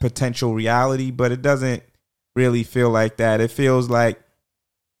that potential reality, but it doesn't really feel like that. It feels like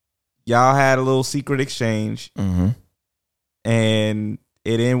y'all had a little secret exchange and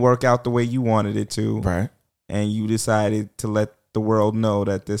it didn't work out the way you wanted it to. Right. And you decided to let the world know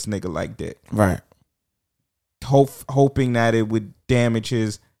that this nigga liked it. Right. Hoping that it would damage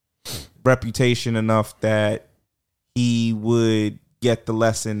his reputation enough that he would get the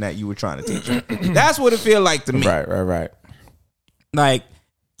lesson that you were trying to teach him. That's what it feel like to me. Right. Like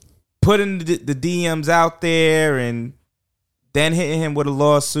putting the DMs out there and then hitting him with a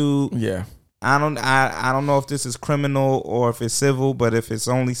lawsuit. Yeah. I don't know if this is criminal or if it's civil, but if it's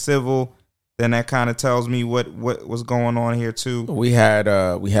only civil, then that kind of tells me what was going on here too. We had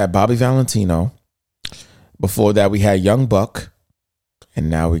Bobby Valentino. Before that, we had Young Buck, and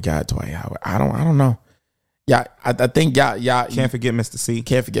now we got Dwight Howard. I don't know. Yeah, I think y'all can't forget Mr. C.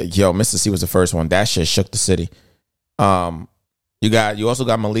 Can't forget, Mr. C was the first one. That shit shook the city. You also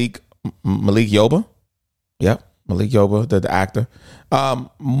got Malik Yoba. Yep, Malik Yoba, the actor.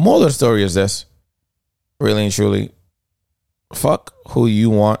 Moral of the story is this: really and truly, fuck who you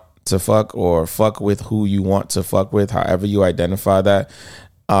want to fuck, or fuck with who you want to fuck with, however you identify that.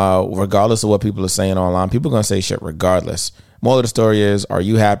 Regardless of what people are saying online, people are gonna say shit regardless. Moral of the story is: are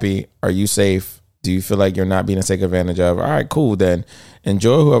you happy? Are you safe? Do you feel like you're not being taken advantage of? All right, cool. Then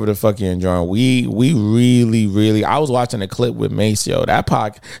enjoy whoever the fuck you're enjoying. We really. I was watching a clip with Mace, yo. That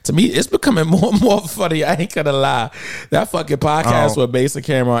podcast, to me, it's becoming more and more funny. I ain't gonna lie. That fucking podcast with Mace and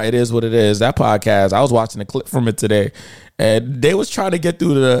Cameron, it is what it is. That podcast, I was watching a clip from it today, and they was trying to get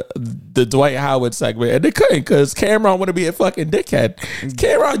through the Dwight Howard segment, and they couldn't because Cameron want to be a fucking dickhead.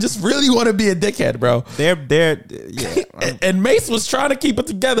 Cameron just really want to be a dickhead, bro. And Mace was trying to keep it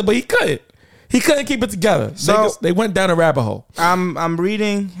together, but he couldn't. He couldn't keep it together. So they went down a rabbit hole. I'm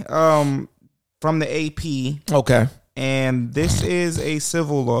reading from the AP. Okay. And this is a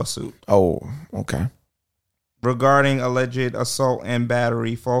civil lawsuit. Oh, okay. Regarding alleged assault and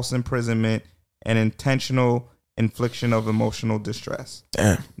battery, false imprisonment, and intentional infliction of emotional distress.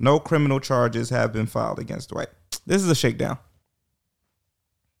 Damn. No criminal charges have been filed against Dwight. This is a shakedown.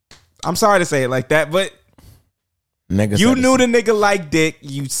 I'm sorry to say it like that, but you knew the nigga liked dick.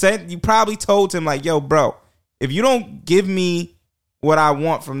 You probably told him like, yo, bro, if you don't give me what I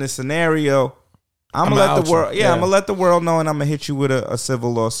want from this scenario, I'm gonna let the world. I'm gonna let the world know, and I'm gonna hit you with a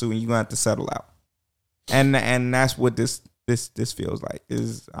civil lawsuit, and you're gonna have to settle out. And that's what this feels like.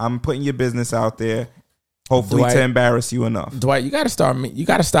 Is I'm putting your business out there. hopefully Dwight, to embarrass you enough. Dwight, you gotta stop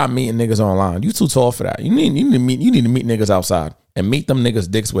meeting niggas online. You too tall for that. You need to meet niggas outside and meet them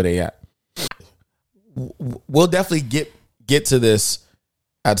niggas dicks where they at. We'll definitely get to this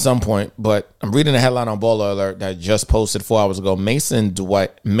at some point, but I'm reading a headline on Baller Alert that just posted 4 hours ago. Mace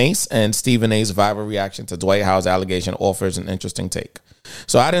and Stephen A's viral reaction to Dwight Howard's allegation offers an interesting take.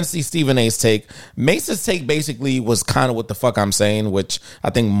 So I didn't see Stephen A's take. Mace's take basically was kind of what the fuck I'm saying, which I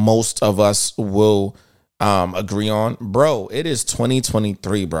think most of us will agree on. Bro, it is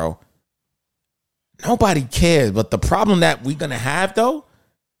 2023, bro. Nobody cares. But the problem that we're gonna have though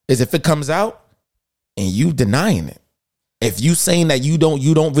is if it comes out and you denying it. If you saying that you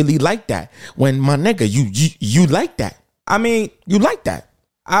don't really like that, when my nigga, you like that. I mean, you like that.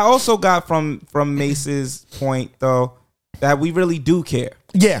 I also got from Mace's point though that we really do care.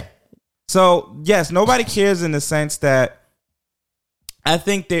 Yeah. So yes, nobody cares in the sense that I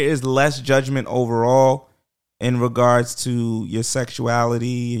think there is less judgment overall in regards to your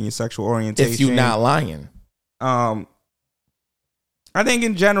sexuality and your sexual orientation. If you're not lying. I think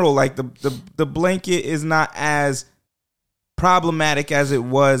in general, like the blanket is not as problematic as it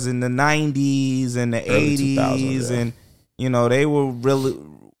was in the 90s and the Early 80s, yeah. and you know they were really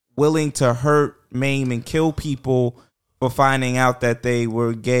willing to hurt, maim, and kill people for finding out that they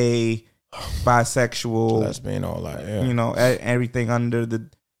were gay, bisexual, lesbian, all that. Yeah. You know, everything under the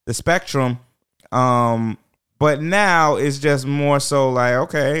spectrum. But now it's just more so like,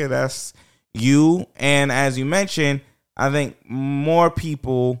 okay, that's you. And as you mentioned, I think more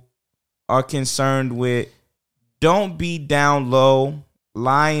people are concerned with, don't be down low,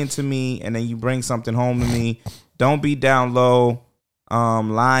 lying to me, and then you bring something home to me. Don't be down low,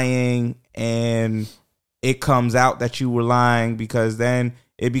 lying, and it comes out that you were lying, because then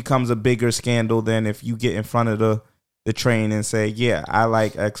it becomes a bigger scandal than if you get in front of the train and say, yeah, I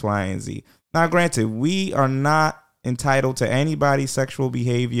like X, Y, and Z. Now, granted, we are not entitled to anybody's sexual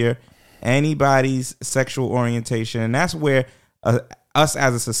behavior, anybody's sexual orientation, and that's where us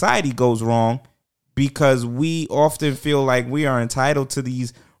as a society goes wrong, because we often feel like we are entitled to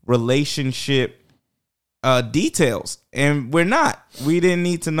these relationship details, and we're not. We didn't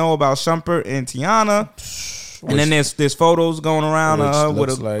need to know about Shumpert and Tiana, and then there's photos going around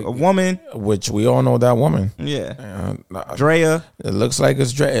with a woman, which we all know that woman. Yeah, Drea. It looks like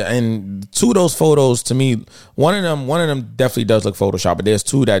it's Drea, and two of those photos to me, one of them definitely does look Photoshop, but there's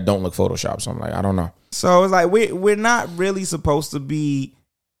two that don't look Photoshop. So I'm like, I don't know. So it's like we're not really supposed to be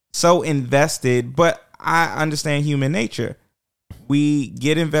so invested, but I understand human nature. We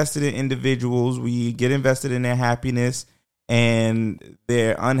get invested in individuals. We get invested in their happiness and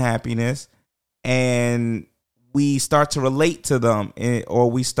their unhappiness, and we start to relate to them, or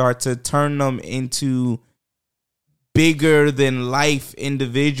we start to turn them into bigger than life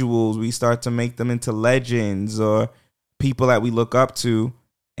individuals. We start to make them into legends or people that we look up to.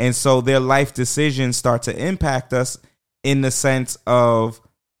 And so their life decisions start to impact us in the sense of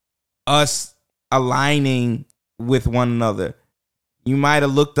us aligning with one another. You might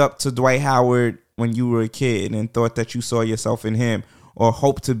have looked up to Dwight Howard when you were a kid and thought that you saw yourself in him, or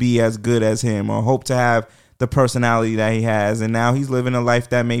hope to be as good as him, or hope to have the personality that he has. And now he's living a life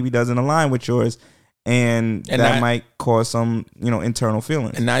that maybe doesn't align with yours. And that might cause some, internal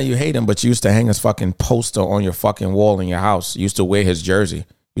feelings. And now you hate him, but you used to hang his fucking poster on your fucking wall in your house. You used to wear his jersey. You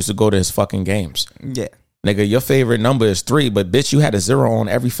used to go to his fucking games. Yeah. Nigga, your favorite number is 3, but bitch, you had a 0 on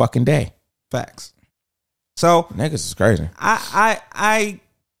every fucking day. Facts. So niggas is crazy. I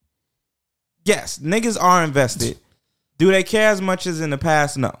yes, niggas are invested. Do they care as much as in the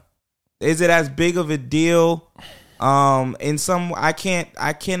past? No. Is it as big of a deal? I'm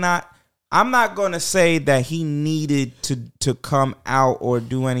not going to say that he needed to come out or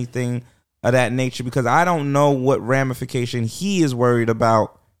do anything of that nature, because I don't know what ramification he is worried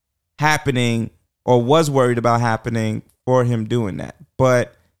about happening or was worried about happening for him doing that.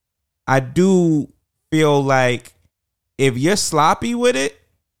 But I do feel like if you're sloppy with it,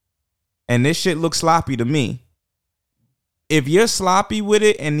 and this shit looks sloppy to me, if you're sloppy with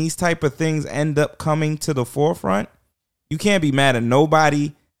it and these type of things end up coming to the forefront, you can't be mad at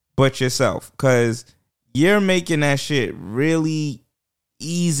nobody but yourself, because you're making that shit really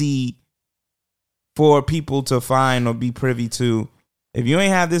easy for people to find or be privy to. If you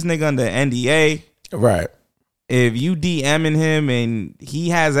ain't have this nigga under NDA, right? If you DMing him and he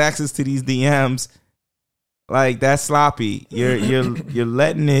has access to these DMs, like, that's sloppy. You're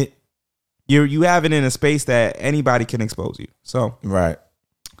letting it. You have it in a space that anybody can expose you. So right.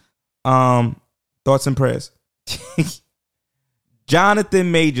 Thoughts and prayers.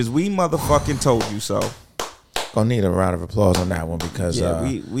 Jonathan Majors, we motherfucking told you so. Gonna need a round of applause on that one because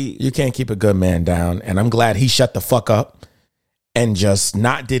we you can't keep a good man down, and I'm glad he shut the fuck up and just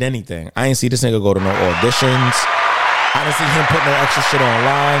not did anything. I ain't see this nigga go to no auditions. I didn't see him put no extra shit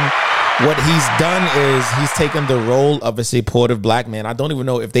online. What he's done is he's taken the role of a supportive black man. I don't even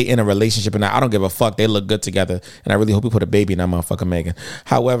know if they in a relationship or not. I don't give a fuck. They look good together, and I really hope he put a baby in that motherfucker Megan.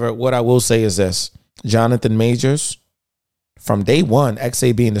 However, what I will say is this: Jonathan Majors, from day one,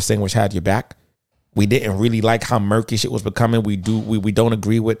 X.A.B and Distinguish had your back. We didn't really like how murky shit was becoming. We don't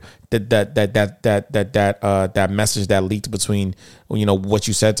agree with that message that leaked between, you know, what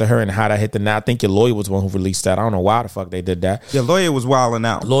you said to her and how that hit the net. I think your lawyer was the one who released that. I don't know why the fuck they did that. Your lawyer was wilding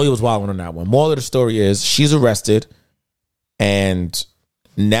out. Lawyer was wilding on that one. Moral of the story is she's arrested, and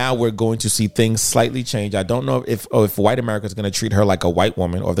now we're going to see things slightly change. I don't know if white America is going to treat her like a white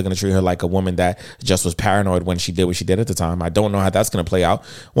woman, or if they're going to treat her like a woman that just was paranoid when she did what she did at the time. I don't know how that's going to play out.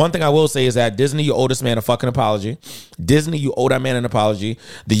 One thing I will say is that Disney, you owe this man a fucking apology. Disney, you owe that man an apology.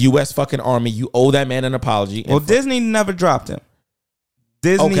 The U.S. fucking Army, you owe that man an apology. Well, Disney never dropped him.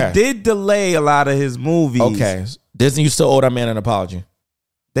 Disney did delay a lot of his movies. Okay. Disney, you still owe that man an apology.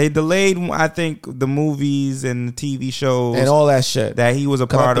 They delayed, I think, the movies and the TV shows and all that shit that he was a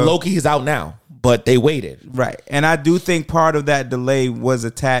part of. Loki is out now, but they waited. Right. And I do think part of that delay was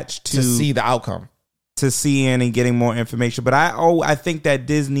attached to see the outcome, to seeing and getting more information. But I think that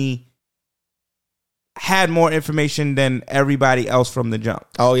Disney had more information than everybody else from the jump.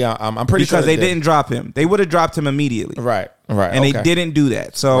 Oh yeah, I'm pretty sure because they didn't drop him. They would have dropped him immediately. Right. And they didn't do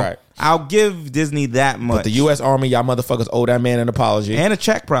that. So I'll give Disney that much. But the U.S. Army, y'all motherfuckers owe that man an apology and a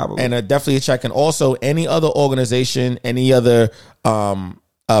check, probably, and definitely a check. And also any other organization, any other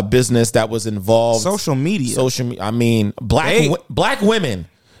business that was involved, social media. I mean, black women,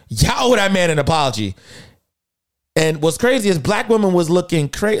 y'all owe that man an apology. And what's crazy is black women was looking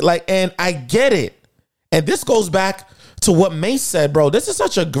crazy. And I get it. And this goes back to what Mace said, bro. This is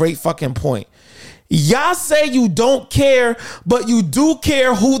such a great fucking point. Y'all say you don't care, but you do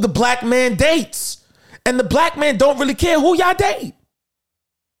care who the black man dates. And the black man don't really care who y'all date.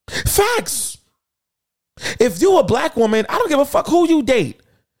 Facts. If you a black woman, I don't give a fuck who you date.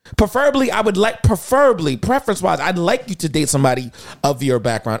 Preference-wise, I'd like you to date somebody of your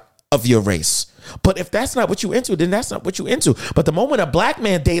background, of your race. But if that's not what you into, then that's not what you into. But the moment a black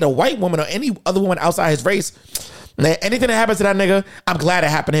man date a white woman or any other woman outside his race, anything that happens to that nigga, I'm glad it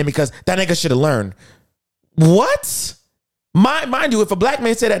happened to him because that nigga should have learned. What? Mind you, if a black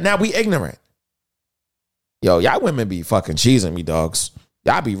man said that, now we ignorant. Yo, y'all women be fucking cheesing me, dogs.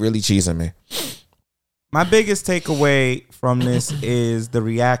 Y'all be really cheesing me. My biggest takeaway from this is the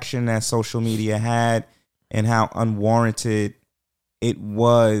reaction that social media had and how unwarranted it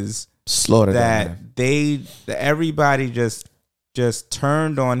was. Slaughtered that everybody just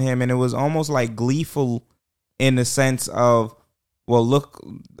turned on him, and it was almost like gleeful in the sense of, well, look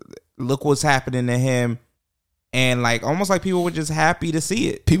what's happening to him, and like almost like people were just happy to see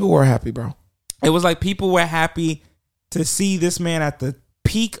it. People were happy, bro. It was like people were happy to see this man at the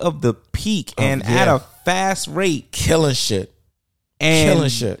peak of the peak and at a fast rate, killing shit,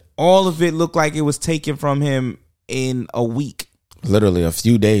 all of it looked like it was taken from him in a week. Literally a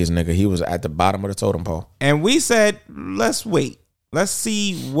few days, nigga. He was at the bottom of the totem pole. And we said, let's wait. Let's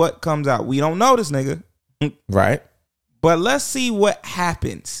see what comes out. We don't know this nigga. Right. But let's see what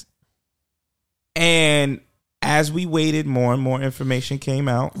happens. And as we waited, more and more information came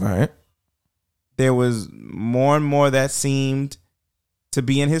out. Right. There was more and more that seemed to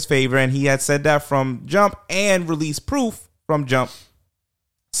be in his favor. And he had said that from jump and released proof from jump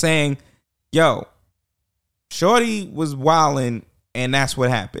saying, yo, shorty was wilding. And that's what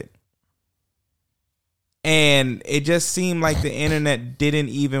happened. And it just seemed like the internet didn't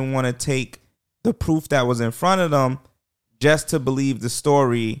even want to take the proof that was in front of them just to believe the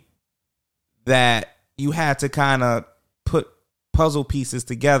story, that you had to kind of put puzzle pieces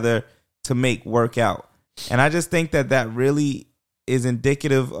together to make work out. And I just think that really is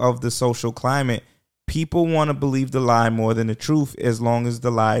indicative of the social climate. People want to believe the lie more than the truth as long as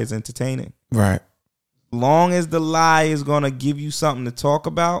the lie is entertaining. Right. Long as the lie is going to give you something to talk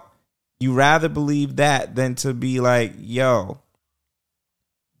about, you rather believe that than to be like, yo,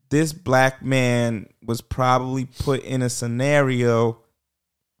 this black man was probably put in a scenario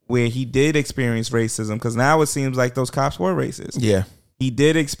where he did experience racism, because now it seems like those cops were racist. Yeah. He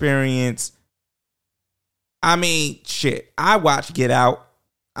did experience, I mean, shit, I watched Get Out.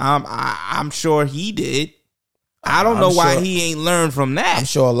 I'm sure he did. I don't know why he ain't learned from that. I'm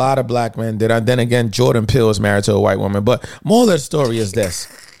sure a lot of black men did. Then again, Jordan Peele is married to a white woman. But moral of the story is this.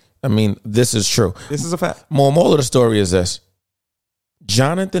 I mean, this is true. This is a fact. Moral of the story is this.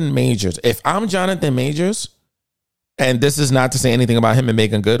 Jonathan Majors. If I'm Jonathan Majors, And this is not to say anything about him and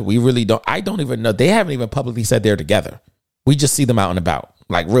Megan Good. We really don't. I don't even know. They haven't even publicly said they're together. We just see them out and about.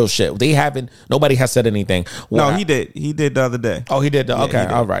 Like real shit. They haven't. Nobody has said anything. No, he did. He did the other day. Oh, he did. Okay, he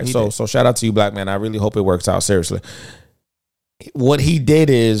did. All right. He So did. shout out to you, black man. I really hope it works out. Seriously. What he did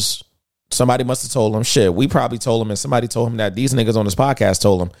is somebody must have told him shit. We probably told him, and somebody told him that these niggas on this podcast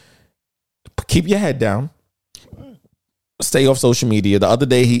told him, keep your head down. Stay off social media. The other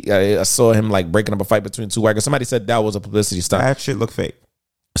day, I saw him like breaking up a fight between two white guys. Somebody said that was a publicity stunt. That shit look fake.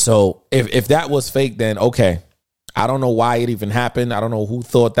 So if that was fake, then okay. I don't know why it even happened. I don't know who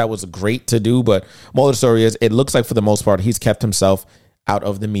thought that was great to do, but moral of the story is it looks like for the most part he's kept himself out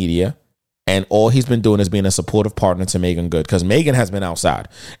of the media. And all he's been doing is being a supportive partner to Megan Good, because Megan has been outside.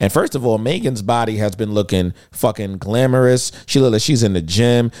 And first of all, Megan's body has been looking fucking glamorous. She look like she's in the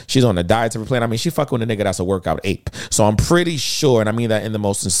gym. She's on a diet every plan. I mean, she fucking with a nigga that's a workout ape. So I'm pretty sure, and I mean that in the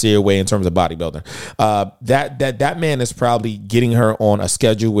most sincere way in terms of bodybuilding, that man is probably getting her on a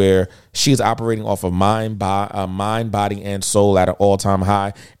schedule where she's operating off of mind, body, and soul at an all-time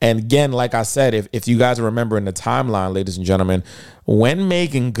high. And again, like I said, if you guys remember in the timeline, ladies and gentlemen, when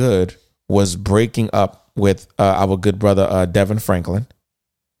Megan Good was breaking up with our good brother Devin Franklin,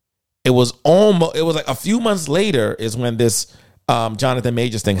 it was like a few months later is when this Jonathan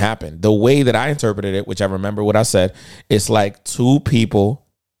Majors thing happened. The way that I interpreted it, which I remember what I said, it's like two people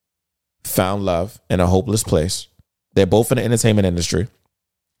found love in a hopeless place. They're both in the entertainment industry.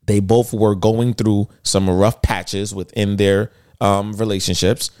 They both were going through some rough patches within their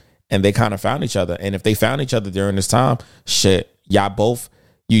relationships, and they kind of found each other. And if they found each other during this time, shit, y'all both.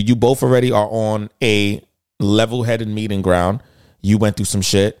 You both already are on a level-headed meeting ground. You went through some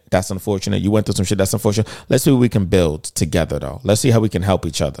shit. That's unfortunate. You went through some shit. That's unfortunate. Let's see what we can build together, though. Let's see how we can help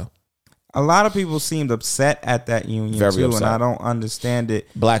each other. A lot of people seemed upset at that union, Very too, upset. and I don't understand it.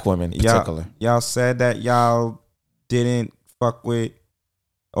 Black women, particularly. Y'all said that y'all didn't fuck with,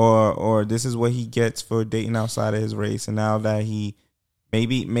 or this is what he gets for dating outside of his race, and now that he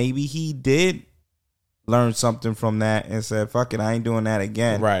maybe he did learned something from that and said, fuck it, I ain't doing that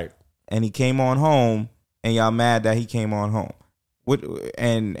again. Right. And he came on home, and y'all mad that he came on home.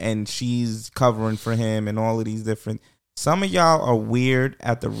 And she's covering for him and all of these different. Some of y'all are weird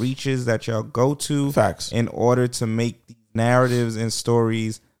at the reaches that y'all go to. Facts. In order to make these narratives and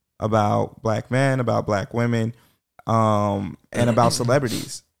stories about black men, about black women, and about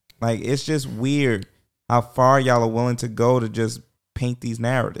celebrities. Like, it's just weird how far y'all are willing to go to just paint these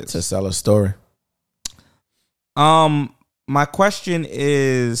narratives. To sell a story. My question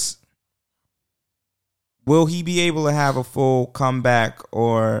is, will he be able to have a full comeback,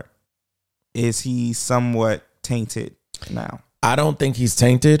 or is he somewhat tainted now? I don't think he's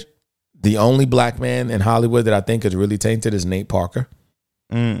tainted. The only black man in Hollywood that I think is really tainted is Nate Parker.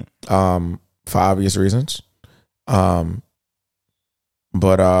 For obvious reasons. But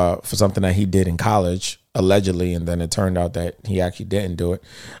for something that he did in college, allegedly, and then it turned out that he actually didn't do it.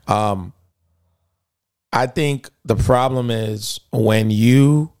 I think the problem is when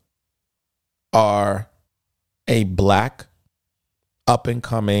you are a black, up and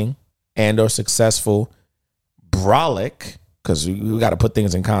coming, and or successful brolic, because we got to put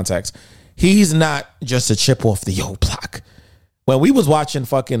things in context. He's not just a chip off the old block. When we was watching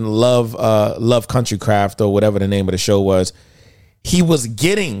fucking Love Country Craft or whatever the name of the show was, he was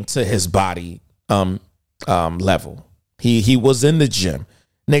getting to his body level. He was in the gym.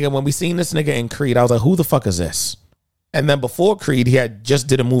 Nigga, when we seen this nigga in Creed, I was like, who the fuck is this? And then before Creed, he had just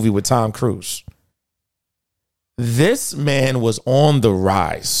did a movie with Tom Cruise. This man was on the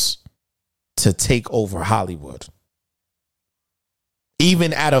rise to take over Hollywood.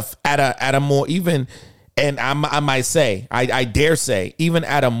 Even at a more, even, and I might say, I dare say, even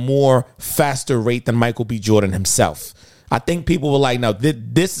at a more faster rate than Michael B. Jordan himself. I think people were like, no,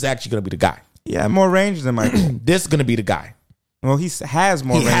 this is actually going to be the guy. Yeah, more range than Michael. This is going to be the guy. Well, he has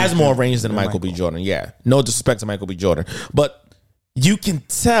more range than Michael B. Jordan. Yeah. No disrespect to Michael B. Jordan. But you can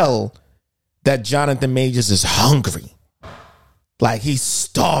tell that Jonathan Majors is hungry. Like, he's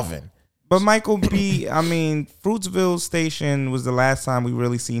starving. But Michael B., I mean, Fruitsville Station was the last time we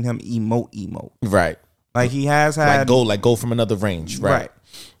really seen him emote. Right. Like, he has had... Like go from another range. Right.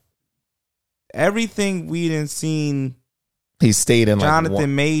 Everything we didn't seen... He stayed in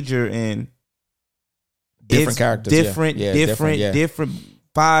Jonathan Major in... Different characters. Different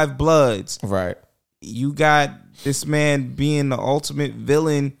Five Bloods. Right. You got this man being the ultimate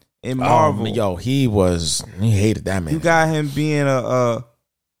villain in Marvel. He hated that man. You got him being a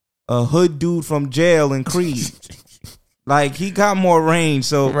hood dude from jail in Creed. Like, he got more range.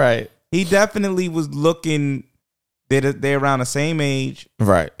 So right. He definitely was looking, they're around the same age.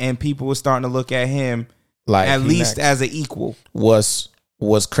 Right. And people were starting to look at him Like at least as an equal. What's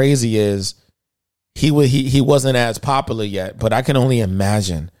crazy is he wasn't as popular yet, but I can only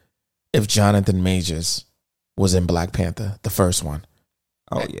imagine if Jonathan Majors was in Black Panther, the first one.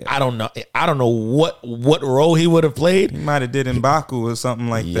 Oh yeah. I don't know what role he would have played. He might have did M'Baku or something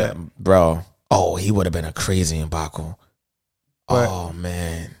like that. Bro. Oh, he would have been a crazy M'Baku. Oh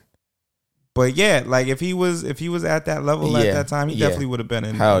man. But yeah, like if he was at that level at that time, he definitely would have been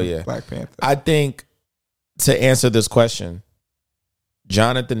in Black Panther. I think to answer this question,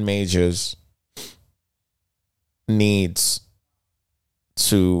 Jonathan Majors needs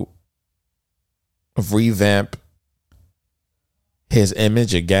to revamp his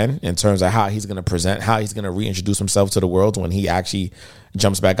image again in terms of how he's going to present, how he's going to reintroduce himself to the world when he actually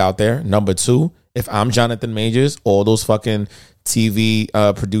jumps back out there. Number two, if I'm Jonathan Majors, all those fucking TV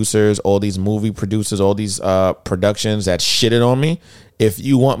producers, all these movie producers, all these productions that shitted on me, if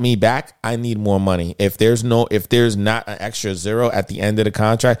you want me back, I need more money. If there's not an extra zero at the end of the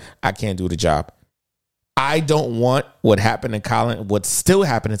contract, I can't do the job. I don't want what's still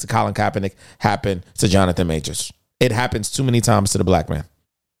happening to Colin Kaepernick happen to Jonathan Majors. It happens too many times to the black man.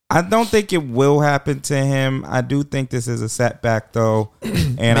 I don't think it will happen to him. I do think this is a setback, though.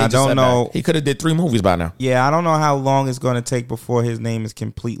 And I don't know. He could have did 3 movies by now. Yeah, I don't know how long it's going to take before his name is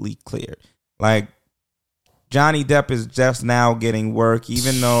completely cleared. Like, Johnny Depp is just now getting work,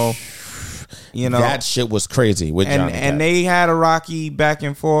 even though, that shit was crazy with Johnny Depp. And they had a rocky back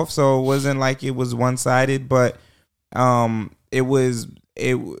and forth, so it wasn't like it was one-sided, but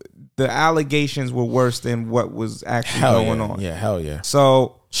the allegations were worse than what was actually going on. Yeah, hell yeah.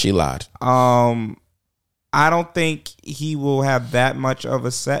 So she lied. I don't think he will have that much of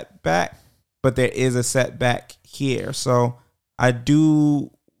a setback, but there is a setback here. So I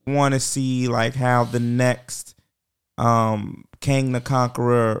do want to see like how the next Kang the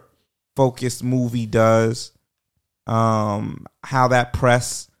Conqueror focused movie does, how that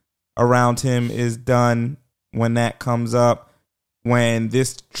press around him is done when that comes up. When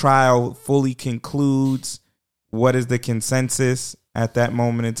this trial fully concludes, what is the consensus at that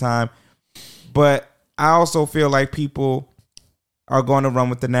moment in time? But I also feel like people are going to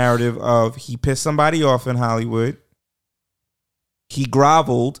run with the narrative of he pissed somebody off in Hollywood. He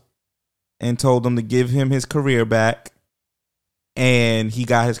groveled and told them to give him his career back. And he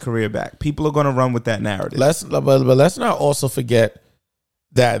got his career back. People are going to run with that narrative. But let's not also forget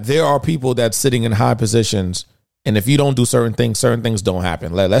that there are people that's sitting in high positions. And if you don't do certain things don't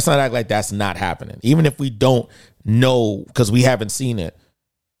happen. Let's not act like that's not happening. Even if we don't know because we haven't seen it,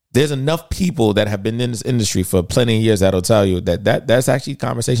 there's enough people that have been in this industry for plenty of years that'll tell you that's actually a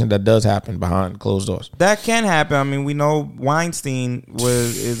conversation that does happen behind closed doors. That can happen. I mean, we know Weinstein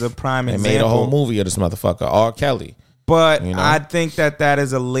is a prime example. They made a whole movie of this motherfucker, R. Kelly. But I think that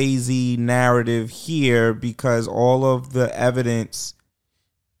is a lazy narrative here because all of the evidence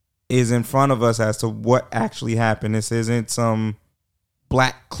is in front of us as to what actually happened. This isn't some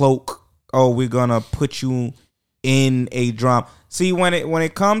black cloak. Oh, we're gonna put you in a drama. See, when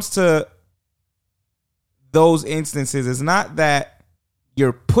it comes to those instances, it's not that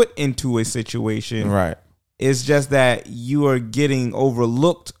you're put into a situation, right? It's just that you are getting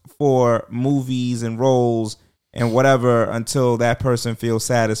overlooked for movies and roles and whatever until that person feels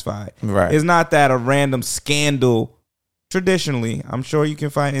satisfied. Right? It's not that a random scandal. Traditionally, I'm sure you can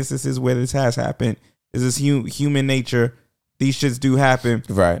find instances where this has happened. This is human nature. These shits do happen.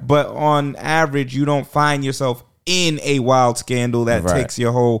 Right. But on average, you don't find yourself in a wild scandal that takes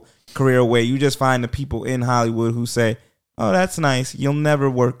your whole career away. You just find the people in Hollywood who say, oh, that's nice. You'll never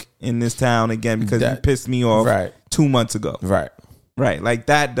work in this town again because you pissed me off 2 months ago. Right. Right. Like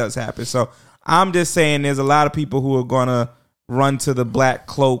that does happen. So I'm just saying there's a lot of people who are going to run to the black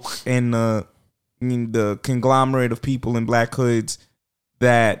cloak and the conglomerate of people in black hoods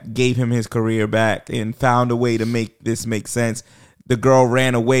that gave him his career back and found a way to make this make sense. The girl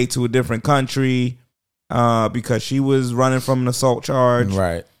ran away to a different country because she was running from an assault charge,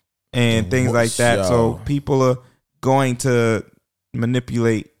 right? And things like that. So people are going to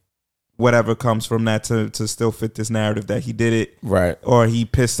manipulate whatever comes from that to still fit this narrative that he did it, right? Or he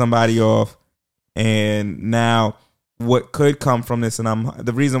pissed somebody off, and now what could come from this? And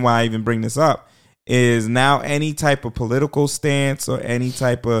the reason why I even bring this up is now any type of political stance or any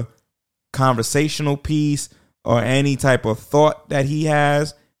type of conversational piece or any type of thought that he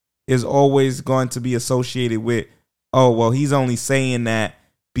has is always going to be associated with, oh, well, he's only saying that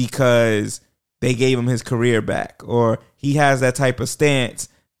because they gave him his career back, or he has that type of stance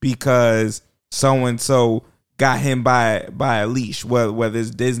because so-and-so got him by a leash, whether it's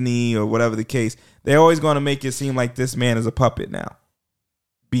Disney or whatever the case. They're always going to make it seem like this man is a puppet now.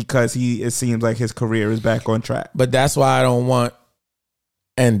 because it seems like his career is back on track. But that's why I don't want,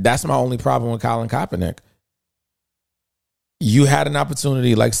 and that's my only problem with Colin Kaepernick. You had an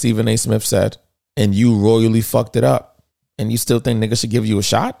opportunity, like Stephen A. Smith said, and you royally fucked it up. And you still think niggas should give you a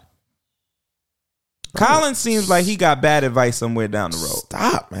shot? Colin seems like he got bad advice somewhere down the road.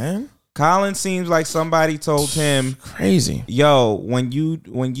 Stop, man. Colin seems like somebody told him, crazy. Yo, when you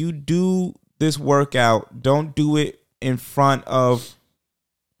do this workout, don't do it in front of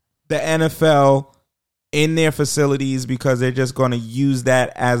the NFL in their facilities because they're just going to use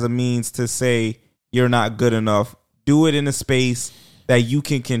that as a means to say you're not good enough. Do it in a space that you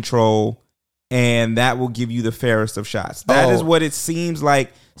can control, and that will give you the fairest of shots. That is what it seems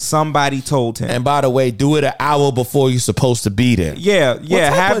like somebody told him. And by the way, do it an hour before you're supposed to be there. Yeah.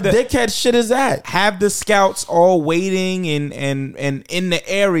 What type of dickhead shit is that? Have the scouts all waiting and in the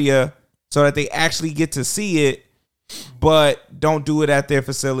area so that they actually get to see it, but don't do it at their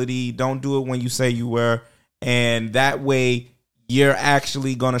facility. Don't do it when you say you were. And that way you're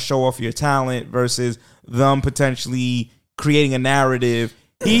actually going to show off your talent versus them potentially creating a narrative.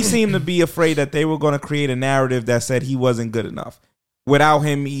 He seemed to be afraid that they were going to create a narrative that said he wasn't good enough without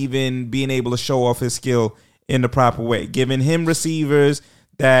him even being able to show off his skill in the proper way. Giving him receivers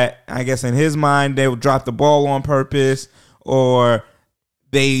that, I guess in his mind, they would drop the ball on purpose, or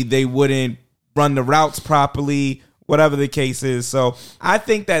they wouldn't run the routes properly, whatever the case is. So I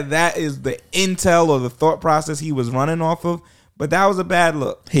think that is the intel or the thought process he was running off of, but that was a bad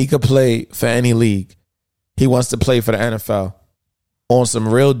look. He could play for any league. He wants to play for the NFL. On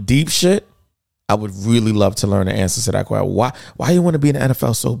some real deep shit, I would really love to learn the answers to that question. Why you want to be in the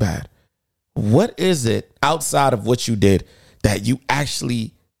NFL so bad? What is it outside of what you did that you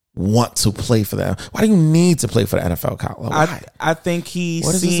actually want to play for them? Why do you need to play for the NFL, Kyle? I think he's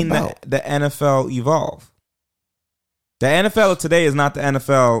seen the NFL evolve. The NFL of today is not the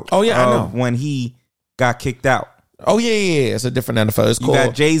NFL I know. When he got kicked out. Oh, yeah. It's a different NFL. It's cool. You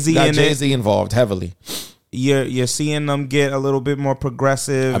got Jay-Z in it. Jay-Z involved heavily. You're seeing them get a little bit more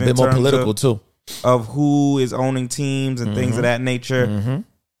progressive. A bit more political, too. Of who is owning teams and things of that nature. Mm-hmm.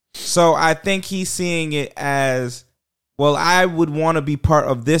 So I think he's seeing it as, well, I would want to be part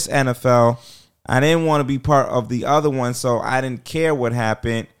of this NFL. I didn't want to be part of the other one, so I didn't care what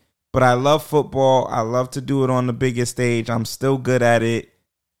happened. But I love football. I love to do it on the biggest stage. I'm still good at it.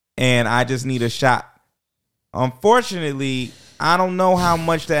 And I just need a shot. Unfortunately, I don't know how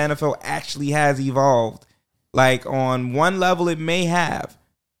much the NFL actually has evolved. Like, on one level, it may have.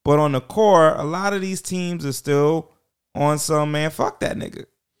 But on the core, a lot of these teams are still on some, man, fuck that nigga.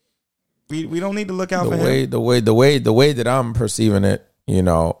 We don't need to look out for him. The way that I'm perceiving it, you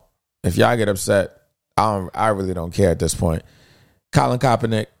know, if y'all get upset, I really don't care at this point. Colin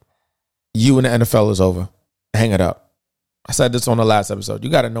Kaepernick, you and the NFL is over. Hang it up. I said this on the last episode. You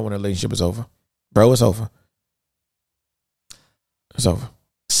got to know when a relationship is over. Bro, it's over. It's over.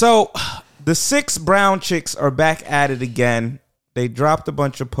 So, the 6 brown chicks are back at it again. They dropped a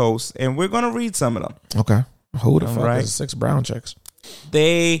bunch of posts, and we're going to read some of them. Okay. Who the fuck is 6 brown chicks?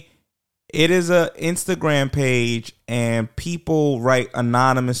 It is a Instagram page, and people write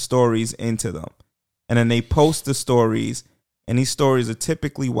anonymous stories into them. And then they post the stories, and these stories are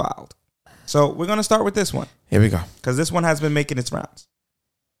typically wild. So we're going to start with this one. Here we go. Because this one has been making its rounds.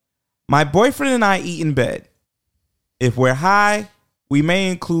 My boyfriend and I eat in bed. If we're high, we may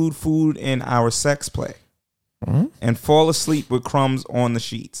include food in our sex play. Mm-hmm. And fall asleep with crumbs on the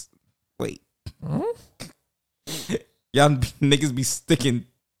sheets. Wait. Mm-hmm. Y'all niggas be sticking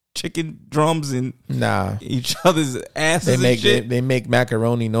chicken drums in each other's asses and shit? They make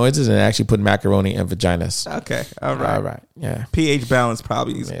macaroni noises and actually put macaroni in vaginas. Okay. All right. Yeah. pH balance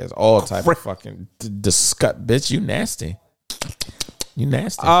probably is. There's all type of fucking disgust. Bitch, you nasty. You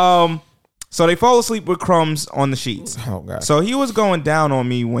nasty. So they fall asleep with crumbs on the sheets. Oh, God. So he was going down on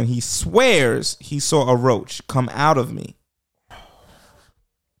me when he swears he saw a roach come out of me.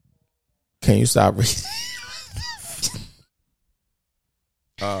 Can you stop reading?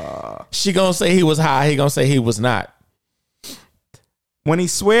 She gonna say he was high. He gonna say he was not. When he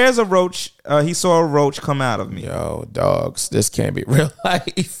swears a roach, he saw a roach come out of me. Yo, dogs, this can't be real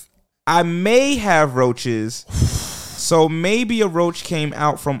life. I may have roaches, so maybe a roach came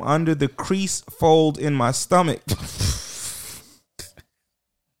out from under the crease fold in my stomach.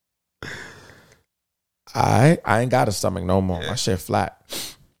 I ain't got a stomach no more. My shit flat.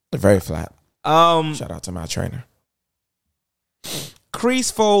 Very flat. Shout out to my trainer.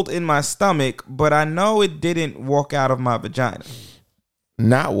 Crease fold in my stomach, but I know it didn't walk out of my vagina.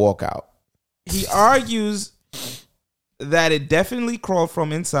 Not walk out. He argues that it definitely crawled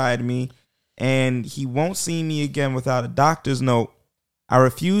from inside me, and he won't see me again without a doctor's note. I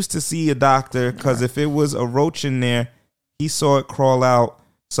refused to see a doctor because if it was a roach in there, he saw it crawl out,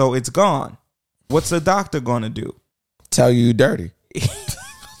 so it's gone. What's a doctor gonna do? Tell you dirty.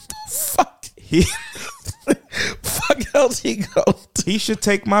 Fuck. Fuck else he goes. He should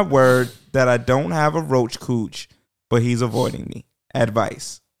take my word that I don't have a roach cooch, but he's avoiding me.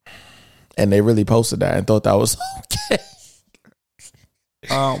 Advice. And they really posted that and thought that was okay. They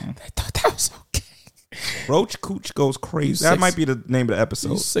thought that was okay. Roach cooch goes crazy. That might be the name of the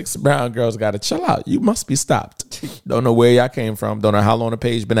episode. You 6 brown girls gotta chill out. You must be stopped. Don't know where y'all came from. Don't know how long the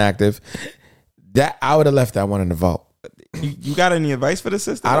page been active. That I would have left that one in the vault. You got any advice for the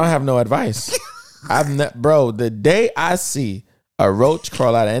sister? I don't have no advice. Bro, the day I see a roach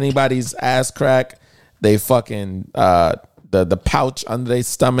crawl out of anybody's ass crack, they fucking the pouch under their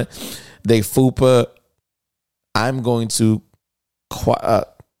stomach, they fupa, I'm going to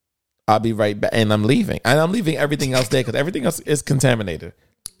I'll be right back, and I'm leaving. And I'm leaving everything else there because everything else is contaminated.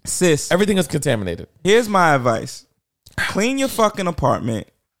 Sis, everything is contaminated. Here's my advice. Clean your fucking apartment.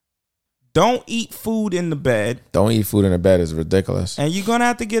 Don't eat food in the bed. Don't eat food in the bed is ridiculous. And you're going to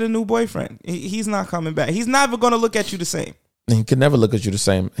have to get a new boyfriend. He's not coming back. He's never going to look at you the same. He can never look at you the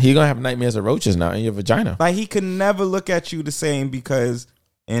same. He's going to have nightmares of roaches now in your vagina. Like, he can never look at you the same because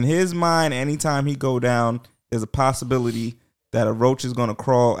in his mind, anytime he go down, there's a possibility that a roach is going to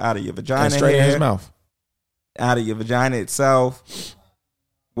crawl out of your vagina. And straight in his mouth. Out of your vagina itself.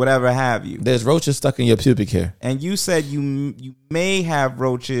 Whatever have you. There's roaches stuck in your pubic hair. And you said you may have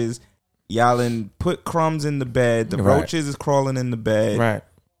roaches. Y'all put crumbs in the bed. The roaches is crawling in the bed. Right.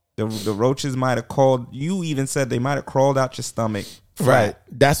 The roaches might have crawled. You even said they might have crawled out your stomach. Right.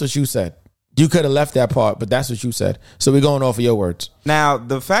 That's what you said. You could have left that part, but that's what you said. So we're going off of your words. Now,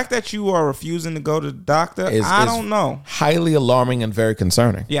 the fact that you are refusing to go to the doctor, I don't know. Highly alarming and very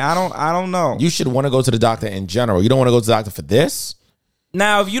concerning. Yeah, I don't know. You should want to go to the doctor in general. You don't want to go to the doctor for this?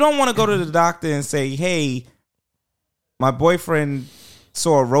 Now, if you don't want to go to the doctor and say, hey, my boyfriend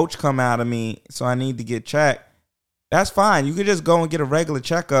saw a roach come out of me, so I need to get checked, that's fine. You could just go and get a regular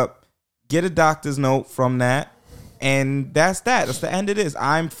checkup, get a doctor's note from that, and that's that. That's the end of this.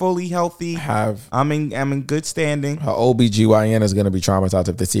 I'm fully healthy. I'm in good standing. Her OBGYN is going to be traumatized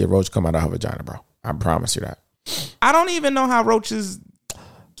if they see a roach come out of her vagina, bro. I promise you that. I don't even know how roaches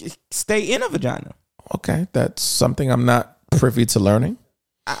stay in a vagina. Okay, that's something I'm not privy to learning.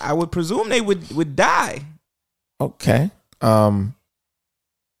 I would presume they would die. Okay.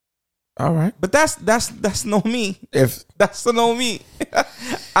 All right, but that's no me. If that's no me,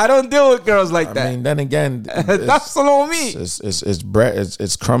 I don't deal with girls like that. I mean, then again, that's no me. It's bread.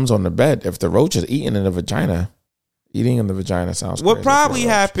 It's crumbs on the bed. If the roach is eating in the vagina sounds. What probably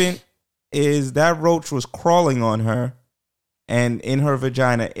happened is that roach was crawling on her, and in her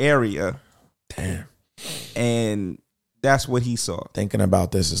vagina area. Damn. And that's what he saw. Thinking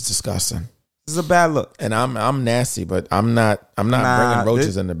about this is disgusting. This is a bad look. And I'm nasty, but I'm not bringing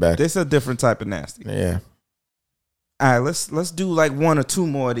roaches in the bed. This is a different type of nasty. Yeah. All right, let's do like one or two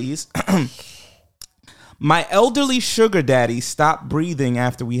more of these. My elderly sugar daddy stopped breathing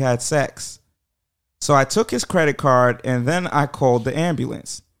after we had sex. So I took his credit card and then I called the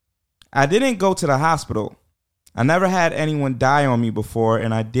ambulance. I didn't go to the hospital. I never had anyone die on me before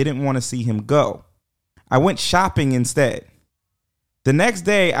and I didn't want to see him go. I went shopping instead. The next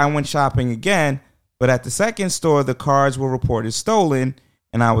day, I went shopping again, but at the second store, the cards were reported stolen,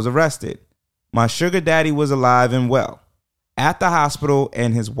 and I was arrested. My sugar daddy was alive and well at the hospital,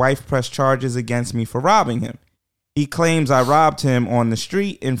 and his wife pressed charges against me for robbing him. He claims I robbed him on the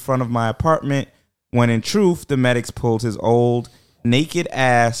street in front of my apartment, when in truth, the medics pulled his old, naked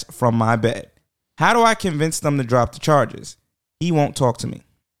ass from my bed. How do I convince them to drop the charges? He won't talk to me.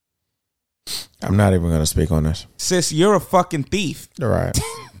 I'm not even going to speak on this. Sis, you're a fucking thief. All right.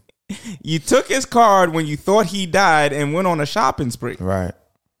 You took his card when you thought he died and went on a shopping spree. Right.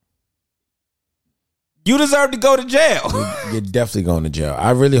 You deserve to go to jail. You're definitely going to jail.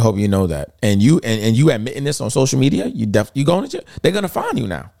 I really hope you know that. And you admitting this on social media, you going to jail. They're going to find you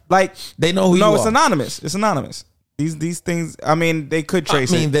now. Like, they know who you are. No, it's anonymous. It's anonymous. These things, I mean, they could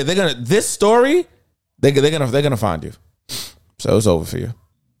trace it. I mean, they're going to, this story, they're going to find you. So it's over for you.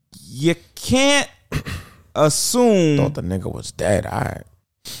 You can't assume thought the nigga was dead. All right.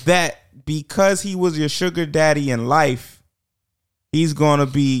 That because he was your sugar daddy in life, he's gonna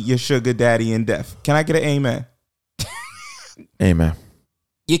be your sugar daddy in death. Can I get an amen? Amen.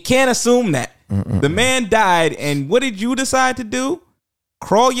 You can't assume that. The man died, and what did you decide to do?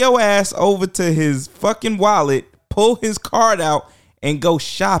 Crawl your ass over to his fucking wallet, pull his card out, and go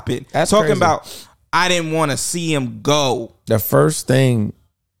shopping. That's talking crazy. about I didn't want to see him go. The first thing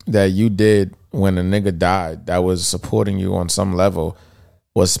that you did when a nigga died that was supporting you on some level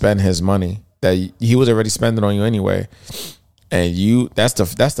was spend his money that he was already spending on you anyway, and that's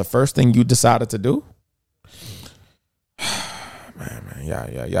the first thing you decided to do. man,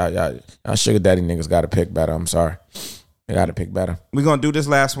 yeah. Our sugar daddy niggas got to pick better. I'm sorry, they got to pick better. We're gonna do this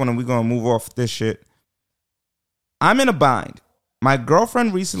last one and we're gonna move off this shit. I'm in a bind. My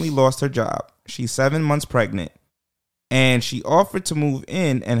girlfriend recently lost her job. She's 7 months pregnant, and she offered to move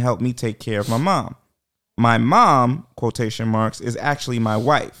in and help me take care of my mom. My mom, quotation marks, is actually my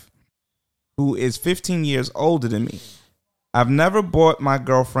wife, who is 15 years older than me. I've never brought my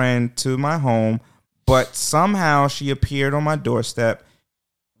girlfriend to my home, but somehow she appeared on my doorstep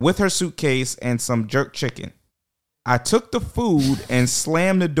with her suitcase and some jerk chicken. I took the food and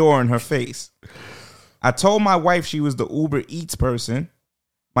slammed the door in her face. I told my wife she was the Uber Eats person.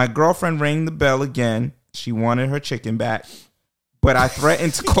 My girlfriend rang the bell again. She wanted her chicken back, but I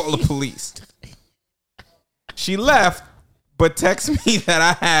threatened to call the police. She left, but texted me that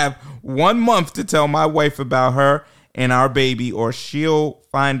I have 1 month to tell my wife about her and our baby, or she'll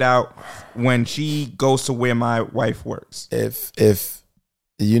find out when she goes to where my wife works. If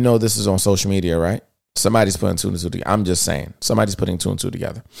you know this is on social media, right? Somebody's putting 2 and 2 together. I'm just saying. Somebody's putting 2 and 2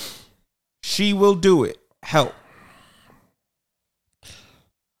 together. She will do it. Help.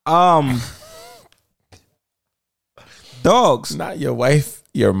 Dogs. Not your wife,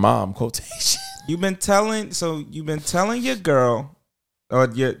 your mom, quotation. You've been telling your girl, or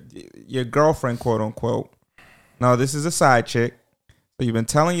your girlfriend, quote unquote. No, this is a side chick. So you've been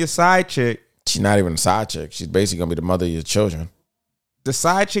telling your side chick. She's not even a side chick. She's basically gonna be the mother of your children. The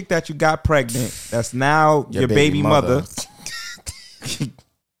side chick that you got pregnant, that's now your baby mother.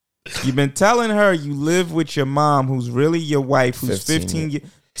 You've been telling her you live with your mom, who's really your wife, who's 15 years.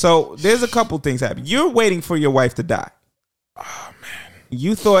 So there's a couple things happening. You're waiting for your wife to die. Oh, man.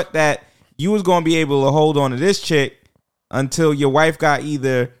 You thought that you was going to be able to hold on to this chick until your wife got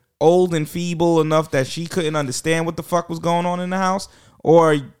either old and feeble enough that she couldn't understand what the fuck was going on in the house,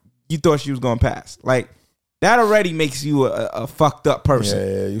 or you thought she was going to pass. Like, that already makes you a fucked up person.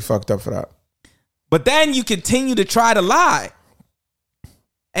 Yeah, you fucked up for that. But then you continue to try to lie.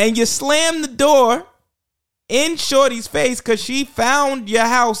 And you slam the door in Shorty's face because she found your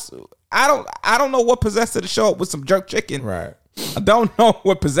house. I don't know what possessed her to show up with some jerk chicken. Right. I don't know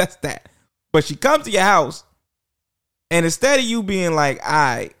what possessed that. But she comes to your house, and instead of you being like, all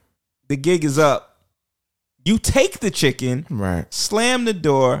right, the gig is up, you take the chicken, right, slam the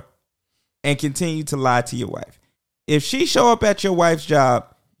door, and continue to lie to your wife. If she show up at your wife's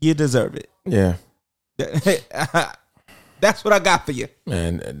job, you deserve it. Yeah. That's what I got for you.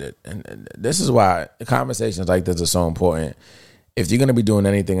 And this is why conversations like this are so important. If you're going to be doing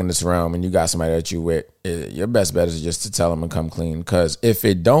anything in this realm and you got somebody that you with, your best bet is just to tell them and come clean. Because if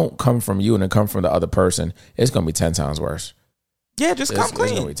it don't come from you and it come from the other person, it's going to be 10 times worse. Yeah, just come clean.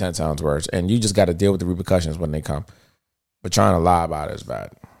 It's going to be 10 times worse. And you just got to deal with the repercussions when they come. But trying to lie about it is bad.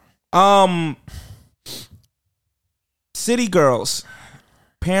 City Girls.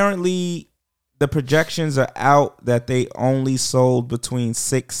 Apparently, the projections are out that they only sold between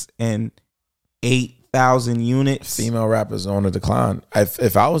 6,000 and 8,000 units. Female rappers on the decline.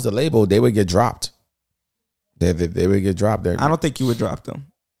 If I was the label, they would get dropped. They would get dropped there. I don't think you would drop them.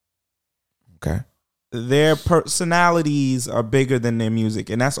 Okay. Their personalities are bigger than their music,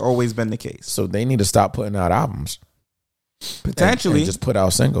 and that's always been the case. So they need to stop putting out albums. Potentially. And just put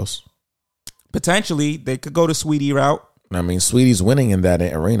out singles. Potentially. They could go the Sweetie route. I mean, Sweetie's winning in that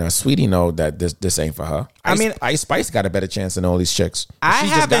arena. Sweetie know that this ain't for her. Ice Spice got a better chance than all these chicks. I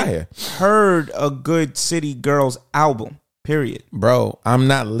haven't heard a good City Girls album, period. Bro, I'm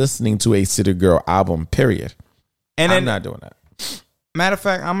not listening to a City Girl album, period. And I'm not doing that. Matter of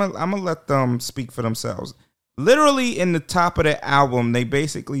fact, I'm gonna let them speak for themselves. Literally in the top of the album, they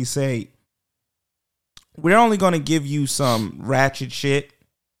basically say, we're only going to give you some ratchet shit.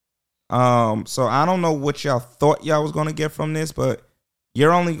 So I don't know what y'all thought y'all was going to get from this, but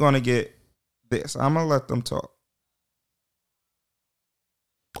you're only going to get this. I'm going to let them talk.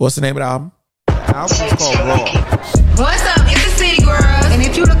 What's the name of the album? The album is called Raw. What's up? It's the City Girls. And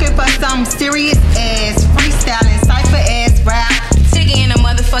if you're looking for some serious ass, freestyling, cypher ass rap, sitting in a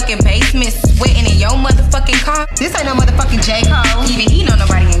motherfucking basement, sweating in your motherfucking car. This ain't no motherfucking J. Cole. Even he know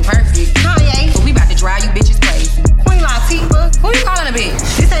nobody ain't perfect. Kanye. But we about to drive you bitches crazy. Queen Latifah. Who you calling a bitch?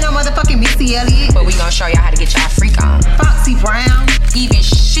 This ain't no motherfucking Missy Elliott. But we gonna show y'all how to get y'all freak on. Foxy Brown. Even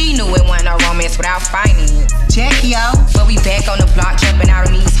she knew it wasn't no romance without finance. Jackie, yo. But we back on the block, jumping out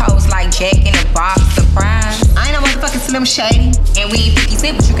of these hoes like Jack in a box. Surprise. I ain't no motherfucking Slim Shady. And we ain't 50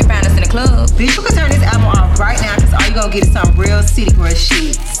 Cent, but you can find us in the club. Bitch, you can turn this album off right now, cause all you gonna get is some real City Girl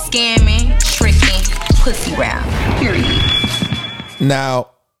shit. Scamming, tricking, pussy rap. Period. Now,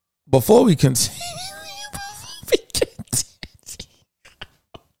 before we continue,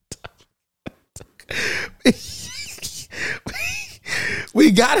 we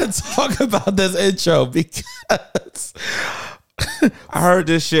gotta talk about this intro because I heard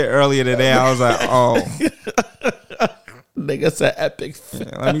this shit earlier today. I was like, oh, nigga said epic.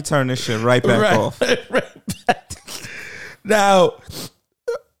 Let me turn this shit right back off. Right back. Now,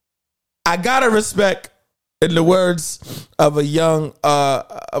 I gotta respect, in the words of a young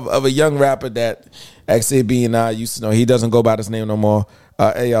rapper that X.A.B and I used to know. He doesn't go by this name no more.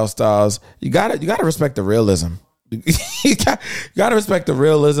 AL Styles. You gotta respect the realism. you gotta respect the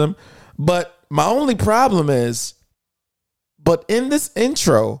realism. But my only problem is, but in this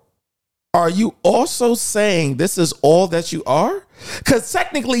intro, are you also saying this is all that you are? Because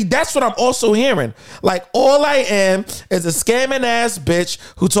technically, that's what I'm also hearing. Like, all I am is a scamming ass bitch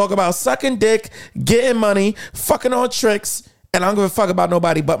who talk about sucking dick, getting money, fucking on tricks, and I don't give a fuck about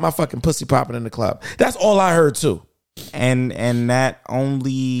nobody but my fucking pussy popping in the club. That's all I heard too. And that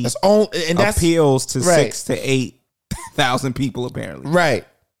only appeals to 6,000 to 8,000 people apparently. Right.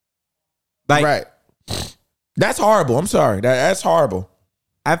 Like, right. That's horrible. I'm sorry. That's horrible.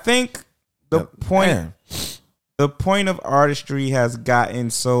 I think the point of artistry has gotten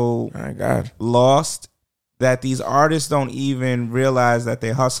so lost that these artists don't even realize that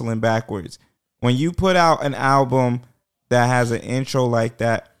they're hustling backwards. When you put out an album that has an intro like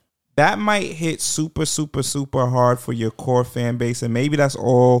that, that might hit super, super, super hard for your core fan base, and maybe that's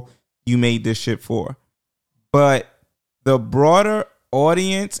all you made this shit for. But the broader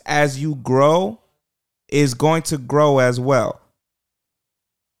audience, as you grow, is going to grow as well.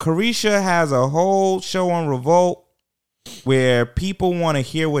 Carisha has a whole show on Revolt where people want to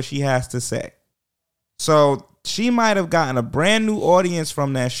hear what she has to say. So she might have gotten a brand new audience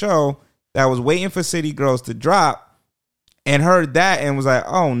from that show that was waiting for City Girls to drop and heard that and was like,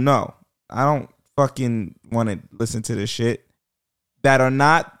 oh no, I don't fucking want to listen to this shit. That are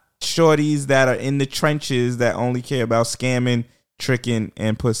not shorties that are in the trenches that only care about scamming, tricking,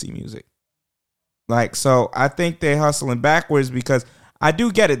 and pussy music. Like, so I think they're hustling backwards because I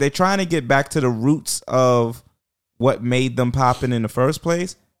do get it. They're trying to get back to the roots of what made them popping in the first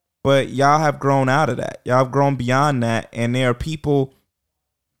place. But y'all have grown out of that. Y'all have grown beyond that. And there are people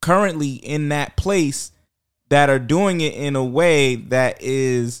currently in that place that are doing it in a way that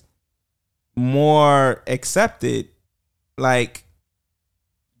is more accepted. Like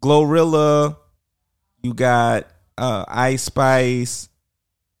Glorilla, you got Ice Spice,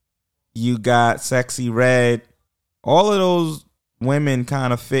 you got Sexy Red. All of those women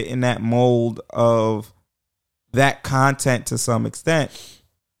kind of fit in that mold of that content to some extent.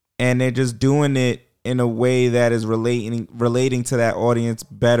 And they're just doing it in a way that is relating to that audience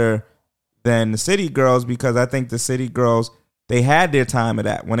better than the City Girls, because I think the City Girls, they had their time of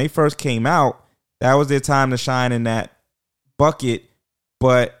that. When they first came out, that was their time to shine in that bucket.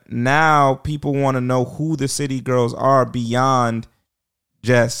 But now people want to know who the City Girls are beyond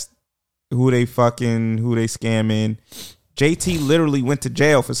just who they scamming. JT literally went to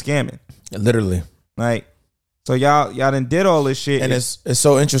jail for scamming. Literally. Like, so y'all done did all this shit. And it's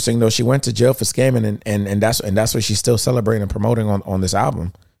so interesting though. She went to jail for scamming and that's what she's still celebrating and promoting on this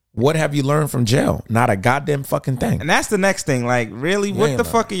album. What have you learned from jail? Not a goddamn fucking thing. And that's the next thing. Like, really, what the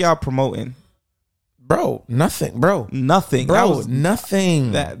fuck are y'all promoting? Bro, nothing, bro. Nothing. Bro,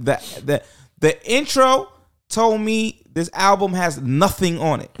 nothing. The intro told me this album has nothing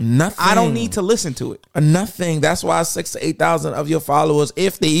on it. Nothing. I don't need to listen to it. Nothing. That's why 6,000 to 8,000 of your followers,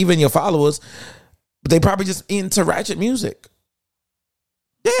 if they even your followers, they probably just into ratchet music.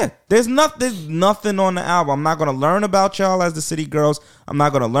 Yeah, there's nothing on the album. I'm not going to learn about y'all as the City Girls. I'm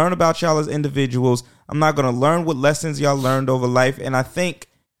not going to learn about y'all as individuals. I'm not going to learn what lessons y'all learned over life. And I think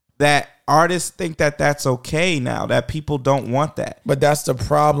that artists think that that's okay now, that people don't want that. But that's the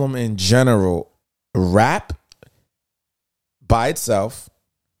problem in general. Rap by itself,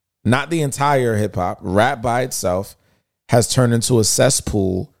 not the entire hip hop, rap by itself has turned into a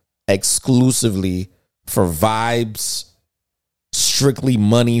cesspool exclusively for vibes, strictly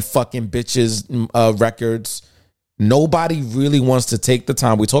money, fucking bitches, records. Nobody really wants to take the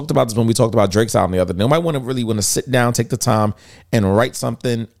time. We talked about this when we talked about Drake's album the other day. Nobody really want to sit down, take the time and write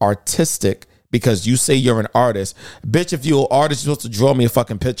something artistic because you say you're an artist. Bitch, if you're an artist, you're supposed to draw me a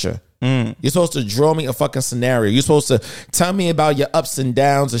fucking picture. You're supposed to draw me a fucking scenario. You're supposed to tell me about your ups and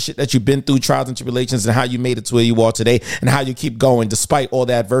downs, the shit that you've been through, trials and tribulations, and how you made it to where you are today, and how you keep going despite all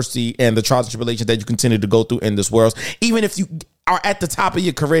the adversity and the trials and tribulations that you continue to go through in this world. Even if you are at the top of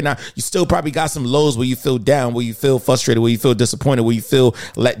your career now, you still probably got some lows where you feel down, where you feel frustrated, where you feel disappointed, where you feel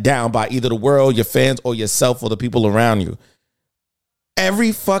let down by either the world, your fans, or yourself, or the people around you.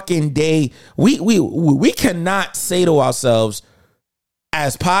 every fucking day. We cannot say to ourselves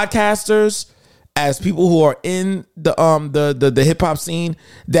as podcasters, as people who are in the hip hop scene,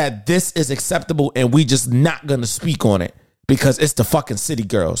 that this is acceptable and we just not gonna speak on it because it's the fucking city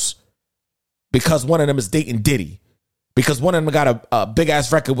girls. Because one of them is dating Diddy. Because one of them got a big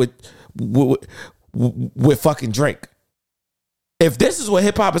ass record with fucking Drake. If this is what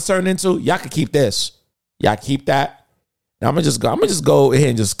hip hop is turned into, y'all can keep this. Y'all keep that. Now I'm gonna just go ahead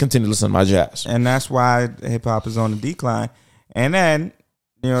and just continue listening to my jazz. And that's why hip hop is on the decline. And then,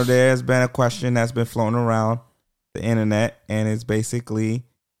 there's been a question that's been floating around the internet, and it's basically,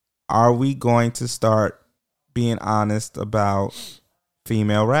 are we going to start being honest about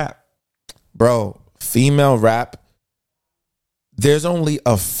female rap? Bro, female rap, there's only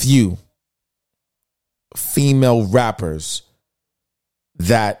a few female rappers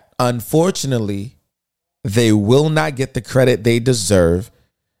that unfortunately they will not get the credit they deserve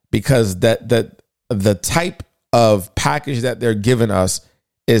because the type of package that they're giving us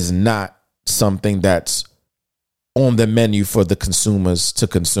is not something that's on the menu for the consumers to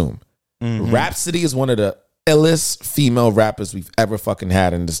consume. Mm-hmm. Rhapsody is one of the illest female rappers we've ever fucking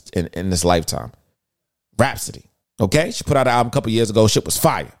had in this lifetime. Rhapsody. Okay? She put out an album a couple years ago. Shit was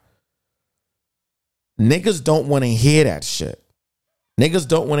fire. Niggas don't want to hear that shit. Niggas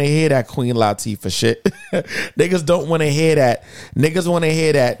don't want to hear that Queen Latifah shit. Niggas don't want to hear that. Niggas want to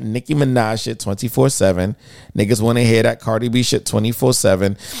hear that Nicki Minaj shit 24/7. Niggas want to hear that Cardi B shit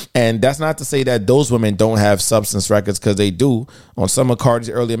 24/7. And that's not to say that those women don't have substance records, because they do. On some of Cardi's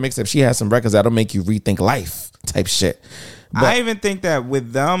earlier mixtapes, she has some records that'll make you rethink life type shit. But I even think that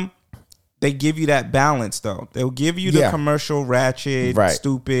with them, they give you that balance, though. They'll give you the commercial, ratchet,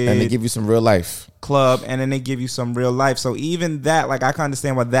 stupid. And they give you some real life. Club, and then they give you some real life. So even that, like, I can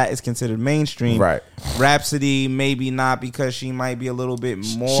understand why that is considered mainstream. Right. Rhapsody, maybe not, because she might be a little bit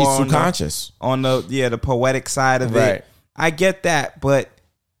more. She's too conscious. On the poetic side of it. I get that, but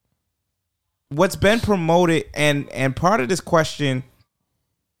what's been promoted, and part of this question,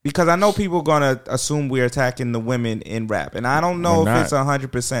 because I know people are going to assume we're attacking the women in rap. And I don't know if it's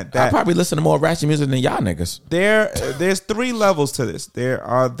 100% that. I probably listen to more ratchet music than y'all niggas. There's 3 levels to this. There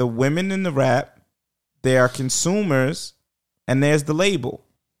are the women in the rap, there are consumers, and there's the label.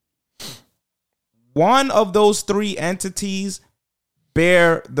 One of those 3 entities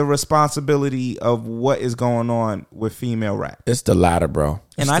bear the responsibility of what is going on with female rap. It's the latter, bro.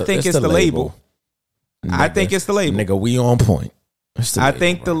 And I think it's the label. I think it's the label. Nigga, we on point. I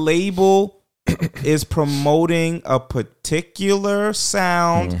think the label is promoting a particular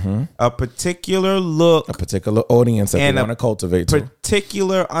sound, a particular look, a particular audience that they want to cultivate,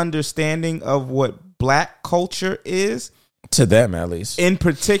 particular understanding of what black culture is to them, at least. In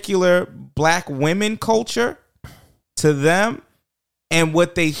particular, black women culture to them, and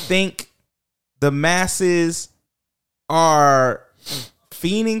what they think the masses are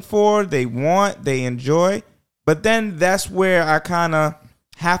fiending for, they want, they enjoy. But then that's where I kind of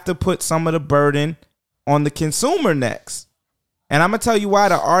have to put some of the burden on the consumer next. And I'm going to tell you why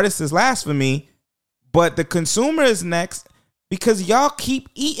the artist is last for me, but the consumer is next, because y'all keep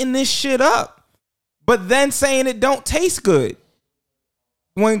eating this shit up, but then saying it don't taste good.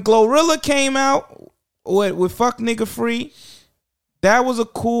 When Glorilla came out with Fuck Nigga Free, that was a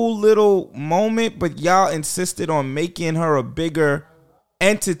cool little moment, but y'all insisted on making her a bigger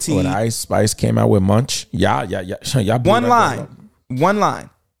entity. When Ice Spice came out with Munch, y'all one line.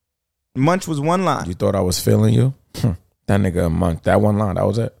 Munch was one line. You thought I was feeling you? That nigga Munch, that one line, that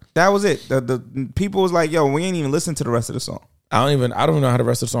was it. That was it. The people was like, yo, we ain't even listen to the rest of the song. I don't even know how the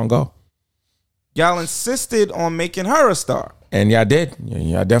rest of the song go. Y'all insisted on making her a star. And y'all did.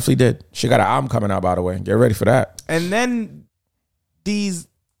 Y'all definitely did. She got an album coming out, by the way. Get ready for that. And then these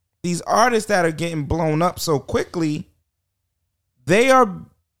artists that are getting blown up so quickly, they're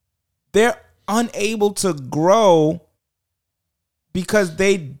unable to grow because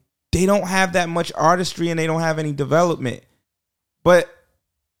they don't have that much artistry and they don't have any development. But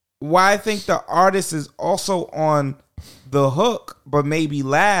why I think the artist is also on the hook, but maybe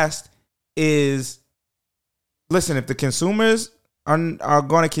last, is, listen, if the consumers are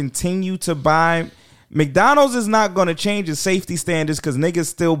going to continue to buy, McDonald's is not going to change its safety standards because niggas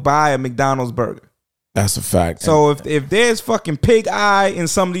still buy a McDonald's burger. That's a fact. So if there's fucking pig eye in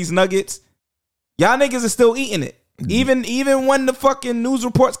some of these nuggets, y'all niggas are still eating it. Even when the fucking news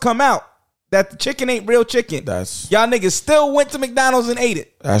reports come out, that the chicken ain't real chicken. Y'all niggas still went to McDonald's and ate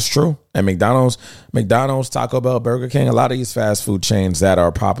it. That's true. And McDonald's, Taco Bell, Burger King, a lot of these fast food chains that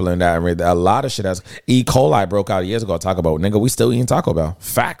are popular in that area, a lot of shit has. E. coli broke out years ago. Taco Bell, nigga, we still eating Taco Bell.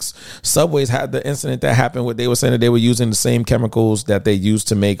 Facts. Subway's had the incident that happened where they were saying that they were using the same chemicals that they used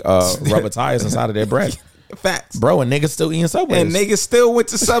to make rubber tires inside of their bread. Facts. Bro, and niggas still eating Subway. And niggas still went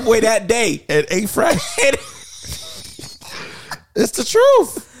to Subway that day. It ain't fresh. It's the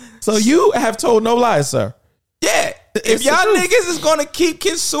truth. So you have told no lies, sir. Yeah. If y'all niggas is gonna keep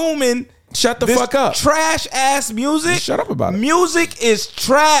consuming shut the fuck up. Trash ass music. Just shut up about it. Music is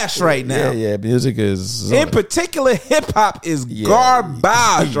trash right now. Yeah, music is in particular hip hop is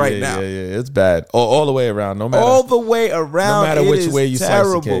garbage right now. Yeah, it's bad. All the way around. No matter No matter which way you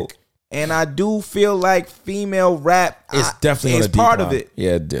terrible. slice the cake. And I do feel like female rap is definitely on a decline. part of it.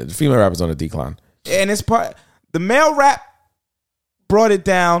 Yeah, the female rap is on a decline. And it's part the male rap brought it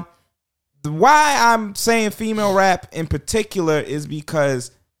down. Why I'm saying female rap in particular is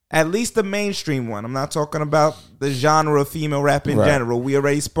because at least the mainstream one, I'm not talking about the genre of female rap in general. We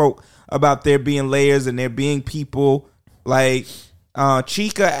already spoke about there being layers and there being people like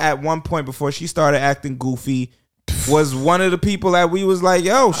Chica at one point before she started acting goofy was one of the people that we was like,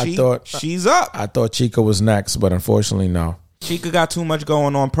 yo, she's up. I thought Chica was next, but unfortunately, no. Chica got too much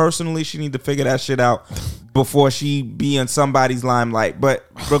going on personally. She need to figure that shit out before she be in somebody's limelight. But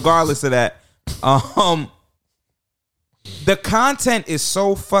regardless of that, the content is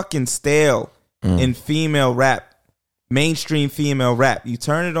so fucking stale in female rap, mainstream female rap. You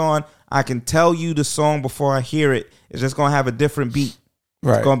turn it on, I can tell you the song before I hear it. It's just gonna have a different beat.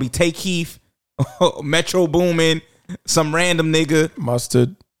 Right. It's gonna be Take Keith, Metro Boomin, some random nigga,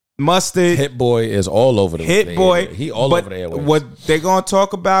 Mustard. Hit Boy is all over the Hit Boy. He all over the airwaves. What they're gonna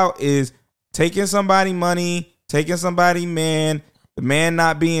talk about is taking somebody money, taking somebody man, the man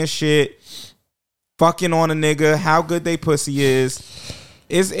not being shit, fucking on a nigga, how good they pussy is.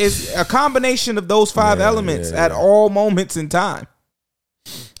 It's a combination of those five elements at all moments in time.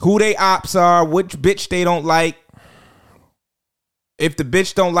 Who they ops are, which bitch they don't like. If the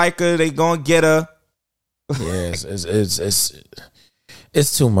bitch don't like her, they gonna get her. Yes,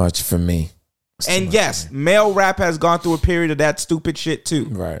 it's too much for me. And yes, male rap has gone through a period of that stupid shit too.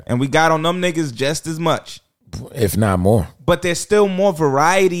 Right. And we got on them niggas just as much. If not more. But there's still more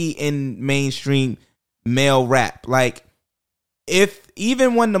variety in mainstream male rap. Like,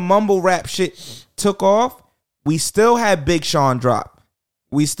 even when the mumble rap shit took off, we still had Big Sean drop.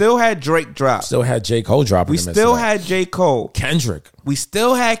 We still had Drake drop. Still had J. Cole dropping. We still had J. Cole. Kendrick. We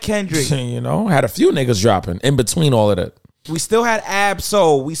still had Kendrick. Had a few niggas dropping in between all of that. We still had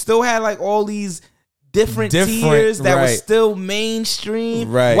Ab-Soul. We still had like all these different tiers that was still mainstream.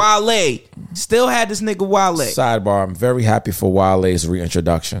 Right. Wale. Still had this nigga Wale. Sidebar, I'm very happy for Wale's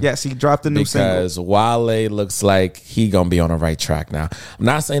reintroduction. Yes, he dropped a new single. Because Wale looks like he gonna be on the right track now. I'm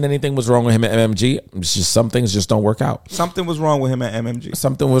not saying anything was wrong with him at MMG. It's just some things just don't work out. Something was wrong with him at MMG.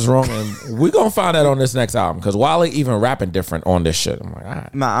 Something was wrong, and we're gonna find out on this next album. Because Wale even rapping different on this shit. I'm like, all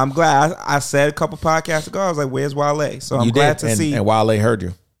right. Nah, I'm glad. I said a couple podcasts ago, I was like, where's Wale? So I'm glad to see. And Wale heard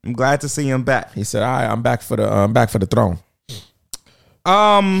you. I'm glad to see him back. He said, all right, I'm back for the throne.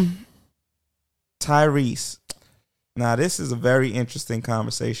 Tyrese. Now, this is a very interesting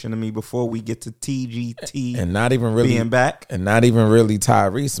conversation to me before we get to TGT and not even really being back. And not even really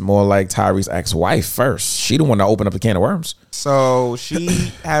Tyrese, more like Tyrese's ex-wife first. She the one that opened up the can of worms. So she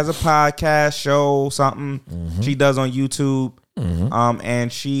has a podcast show, something she does on YouTube.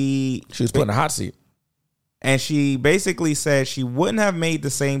 And she was put in a hot seat. And she basically said she wouldn't have made the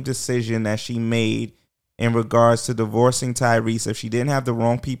same decision that she made in regards to divorcing Tyrese if she didn't have the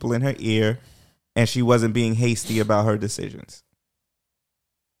wrong people in her ear and she wasn't being hasty about her decisions.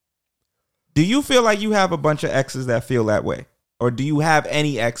 Do you feel like you have a bunch of exes that feel that way? Or do you have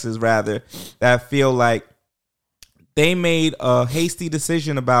any exes, rather, that feel like they made a hasty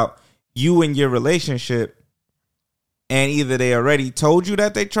decision about you and your relationship, and either they already told you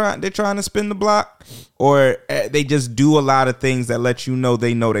that they're trying to spin the block, or they just do a lot of things that let you know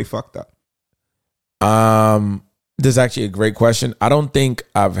they fucked up? This is actually a great question. I don't think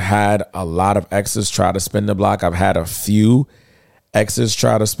I've had a lot of exes try to spin the block. I've had a few exes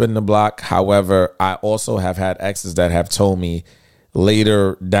try to spin the block. However, I also have had exes that have told me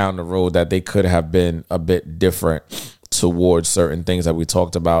later down the road that they could have been a bit different towards certain things that we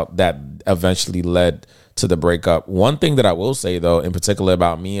talked about that eventually led to the breakup. One thing that I will say, though, in particular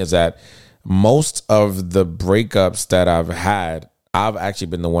about me, is that most of the breakups that I've had, I've actually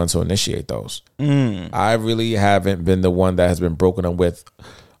been the one to initiate those. I really haven't been the one that has been broken up with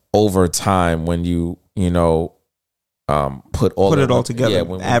over time when you put it all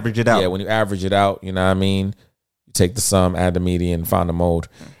together, average it out. Yeah, when you average it out, you know what I mean? You take the sum, add the median, find the mode.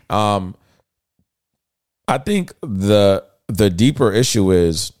 I think the deeper issue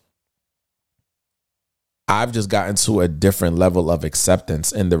is I've just gotten to a different level of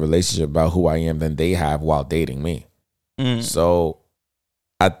acceptance in the relationship about who I am than they have while dating me. So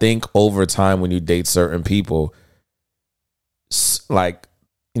I think over time when you date certain people, like,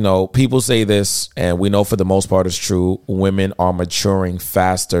 you know, people say this, and we know for the most part it's true. Women are maturing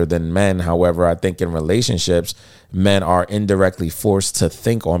faster than men. However, I think in relationships, men are indirectly forced to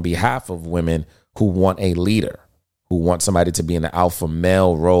think on behalf of women who want a leader, who want somebody to be in the alpha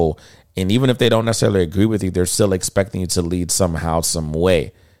male role. And even if they don't necessarily agree with you, they're still expecting you to lead somehow, some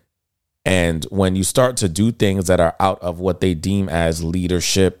way. And when you start to do things that are out of what they deem as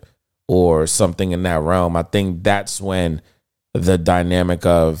leadership or something in that realm, I think that's when the dynamic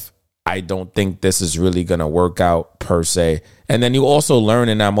of, I don't think this is really going to work out per se. And then you also learn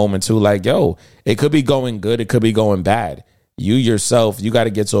in that moment too, like, yo, it could be going good. It could be going bad. You yourself, you got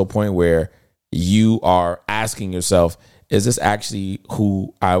to get to a point where you are asking yourself, is this actually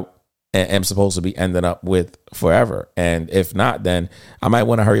who I am supposed to be ending up with forever? And if not, then I might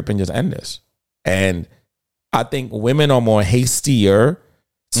want to hurry up and just end this. And I think women are more hastier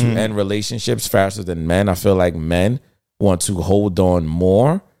to end relationships faster than men. I feel like men want to hold on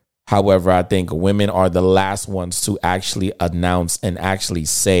more. However, I think women are the last ones to actually announce and actually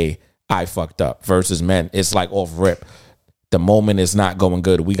say, I fucked up, versus men. It's like off rip. The moment it's not going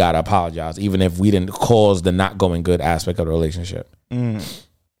good, we got to apologize, even if we didn't cause the not going good aspect of the relationship.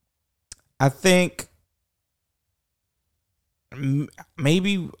 I think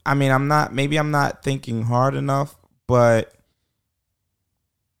maybe I'm not thinking hard enough, but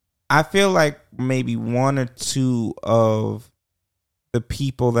I feel like maybe one or two of the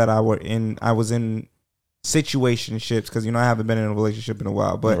people that I was in situationships, because, you know, I haven't been in a relationship in a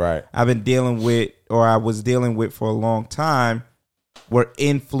while, but right. I was dealing with for a long time, were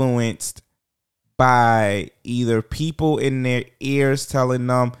influenced by either people in their ears telling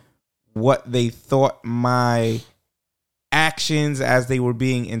them what they thought my actions as they were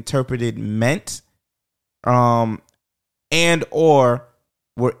being interpreted meant, and or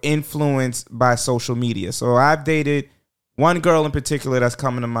were influenced by social media. So I've dated one girl in particular that's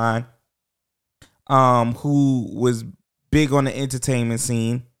coming to mind, who was big on the entertainment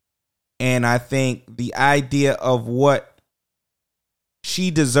scene. And I think the idea of what she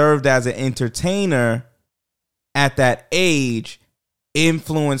deserved as an entertainer at that age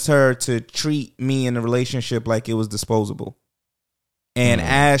influenced her to treat me in a relationship like it was disposable. And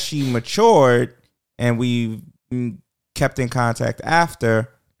as she matured and we kept in contact after,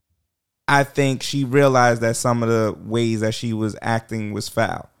 I think she realized that some of the ways that she was acting was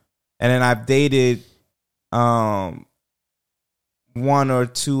foul. And then I've dated one or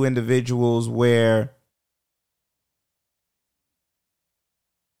two individuals where,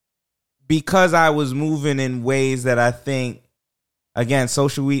 because I was moving in ways that I think, again,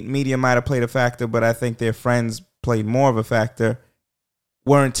 social media might have played a factor, but I think their friends played more of a factor,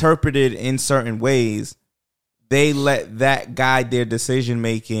 were interpreted in certain ways. They let that guide their decision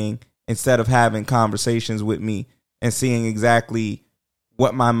making instead of having conversations with me and seeing exactly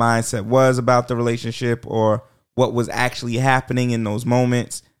what my mindset was about the relationship or what was actually happening in those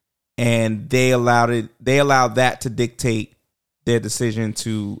moments. And they allowed that to dictate their decision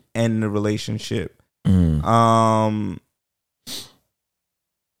to end the relationship.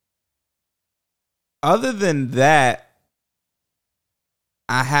 Other than that,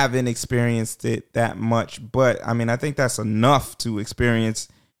 I haven't experienced it that much, but I mean, I think that's enough to experience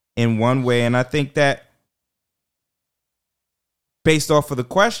in one way. And I think that based off of the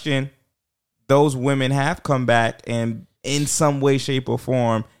question, those women have come back and in some way, shape, or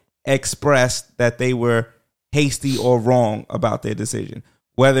form expressed that they were hasty or wrong about their decision.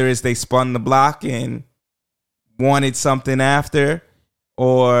 Whether it's they spun the block and wanted something after,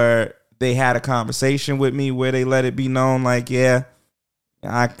 or they had a conversation with me where they let it be known, like, yeah,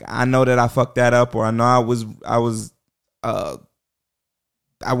 I know that I fucked that up, or I know I wasn't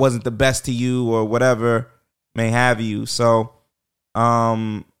the best to you, or whatever may have you. So,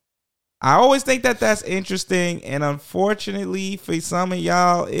 I always think that that's interesting, and unfortunately for some of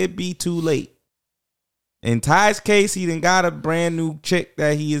y'all, it be too late. In Ty's case, he done got a brand new chick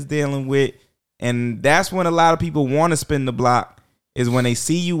that he is dealing with, and that's when a lot of people want to spin the block, is when they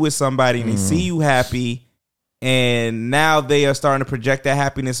see you with somebody and they see you happy, and now they are starting to project that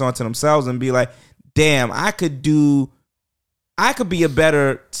happiness onto themselves and be like, damn, I could be a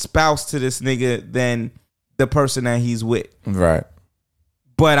better spouse to this nigga than the person that he's with. Right.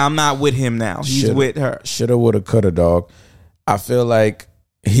 But I'm not with him now. He's with her. Shoulda, woulda, coulda, dog. I feel like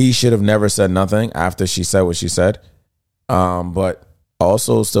he should have never said nothing after she said what she said. But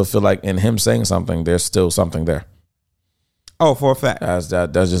also still feel like in him saying something, there's still something there. Oh, for a fact. That's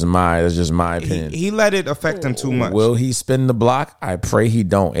just my opinion. He let it affect him too much. Will he spin the block? I pray he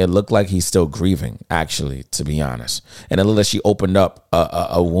don't. It looked like he's still grieving, actually, to be honest. And it looked like she opened up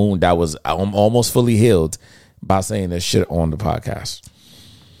a wound that was almost fully healed by saying this shit on the podcast.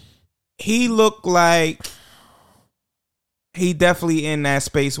 He looked like he definitely in that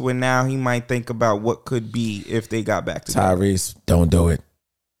space where now he might think about what could be if they got back together. Tyrese, don't do it.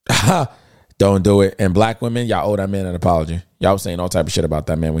 Don't do it. And black women, y'all owe that man an apology. Y'all was saying all type of shit about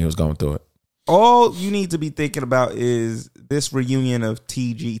that man when he was going through it. All you need to be thinking about is this reunion of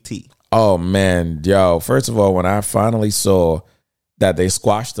TGT. Oh man, yo! First of all, when I finally saw that they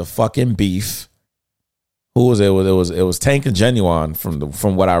squashed the fucking beef, who was it? It was Tank and Genuine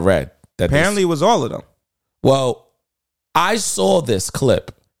from what I read. That apparently it was all of them. Well, I saw this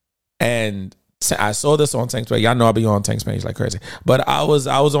clip and I saw this on Tank's page. Y'all know I be on Tank's page like crazy. But I was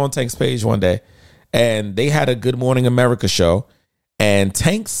on Tank's page one day and they had a Good Morning America show. And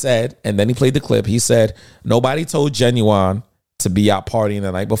Tank said, and then he played the clip. He said, nobody told Genuine to be out partying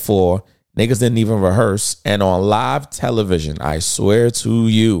the night before. Niggas didn't even rehearse. And on live television, I swear to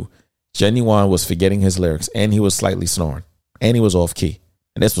you, Genuine was forgetting his lyrics and he was slightly snoring and he was off key.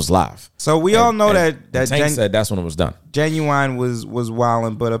 And this was live. So we all know that Tank said that's when it was done. Genuine was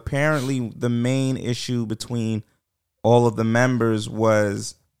wilding, but apparently the main issue between all of the members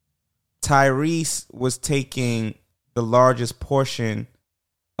was Tyrese was taking the largest portion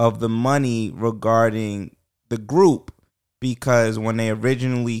of the money regarding the group because when they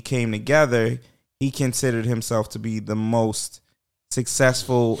originally came together, he considered himself to be the most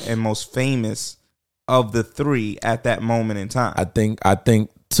successful and most famous of the three at that moment in time. I think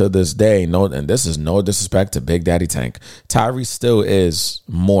to this day, and this is no disrespect to Big Daddy Tank, Tyrese still is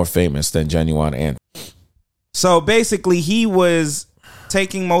more famous than Genuine and. So basically he was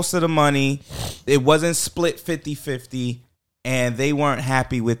taking most of the money. It wasn't split 50-50 and they weren't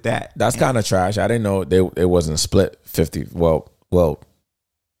happy with that. That's kind of trash. I didn't know it wasn't split 50. Well,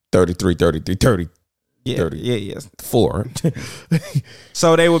 33, 30. Yeah, 4.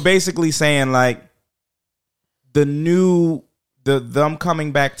 So they were basically saying like them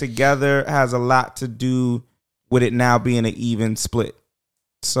coming back together has a lot to do with it now being an even split.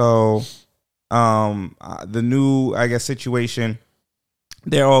 So the new, I guess, situation,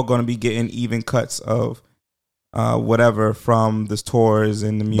 they're all going to be getting even cuts of whatever from the tours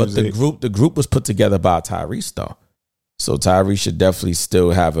and the music. But the group was put together by Tyrese though. So Tyrese should definitely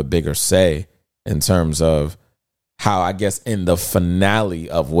still have a bigger say in terms of how, I guess, in the finale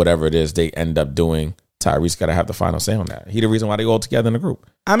of whatever it is they end up doing, Tyrese got to have the final say on that. He the reason why they all together in the group.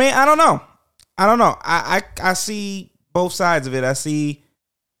 I mean, I don't know. I see both sides of it. I see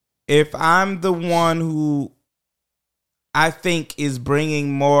if I'm the one who I think is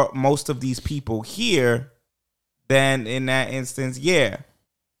bringing most of these people here, then in that instance, yeah,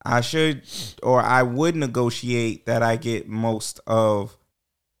 I should or I would negotiate that I get most of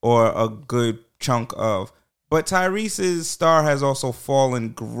or a good chunk of. But Tyrese's star has also fallen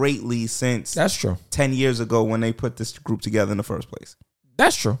greatly since that's true 10 years ago when they put this group together in the first place.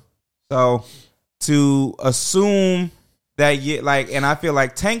 That's true. So to assume that and I feel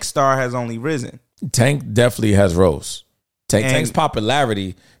like Tank's star has only risen. Tank definitely has rose. Tank's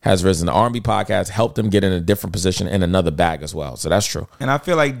popularity has risen. The R&B podcast helped him get in a different position in another bag as well. So that's true. And I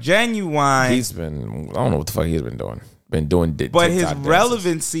feel like Genuine, I don't know what the fuck he's been doing. But his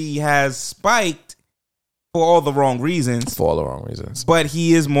relevancy has spiked for all the wrong reasons. But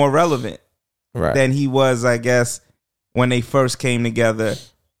he is more relevant than he was, I guess, when they first came together.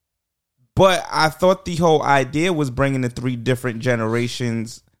 But I thought the whole idea was bringing the three different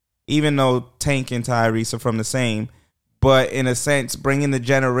generations, even though Tank and Tyrese are from the same. But in a sense, bringing the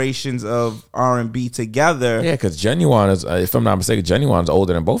generations of R&B together. Yeah, because Genuine is, if I'm not mistaken, Genuine's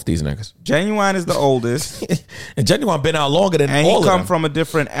older than both these niggas. Genuine is the oldest. And Genuine been out longer than all of them. And he come from a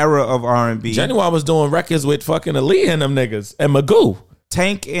different era of R&B. Genuine was doing records with fucking Aaliyah and them niggas. And Magoo.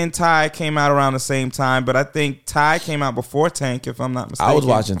 Tank and Ty came out around the same time, but I think Ty came out before Tank, if I'm not mistaken. I was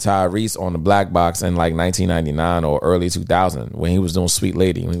watching Tyrese on the Black Box in like 1999 or early 2000 when he was doing Sweet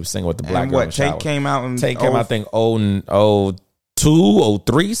Lady, when he was singing with the black girl. And Tank came out in... Tank came out, I think, 02,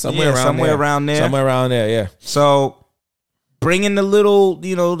 03, somewhere around there. Somewhere around there, yeah. So, bringing the little,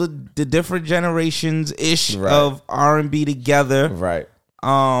 the different generations-ish of R&B together. Right.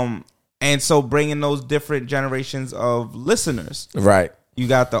 And so bringing those different generations of listeners. Right. You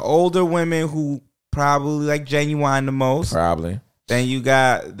got the older women who probably like Genuine the most. Probably. Then you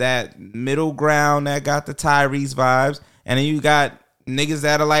got that middle ground that got the Tyrese vibes. And then you got niggas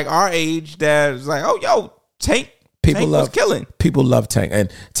that are like our age that's like, oh, yo, Tank. Tank was killing. People love Tank.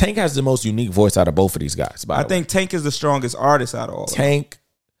 And Tank has the most unique voice out of both of these guys. I think Tank is the strongest artist out of all Tank.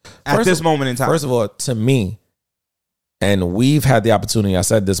 At this moment in time. First of all, to me, and we've had the opportunity, I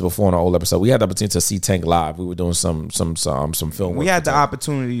said this before in an old episode, we had the opportunity to see Tank live. We were doing some film work. We had the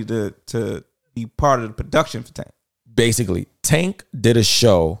opportunity to be part of the production for Tank. Basically, Tank did a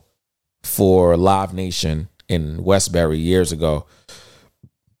show for Live Nation in Westbury years ago.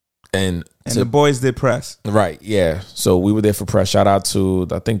 And the boys did press. Right, yeah. So we were there for press. Shout out to,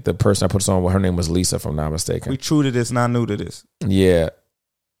 I think the person I put us on, her name was Lisa, if I'm not mistaken. We true to this, not new to this. Yeah.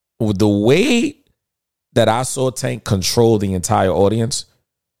 The way that I saw Tank control the entire audience,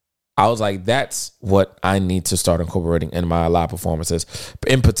 I was like, that's what I need to start incorporating in my live performances,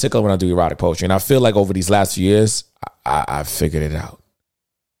 in particular when I do erotic poetry. And I feel like over these last few years, I figured it out.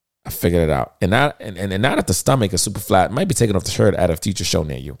 And now that the stomach is super flat, might be taking off the shirt at a future show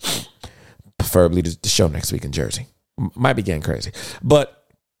near you. Preferably the show next week in Jersey. Might be getting crazy. But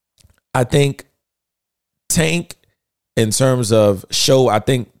I think Tank, in terms of show, I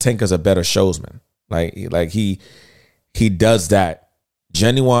think Tank is a better showsman. Like he does that.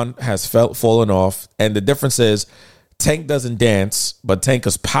 Genuine has fallen off. And the difference is Tank doesn't dance, but Tank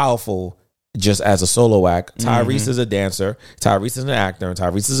is powerful just as a solo act. Tyrese is a dancer. Tyrese is an actor. And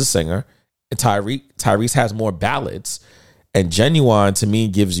Tyrese is a singer. And Tyrese has more ballads. And Genuine, to me,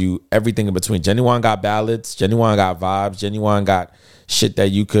 gives you everything in between. Genuine got ballads. Genuine got vibes. Genuine got shit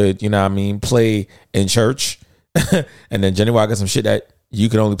that you could, play in church. And then Genuine got some shit that you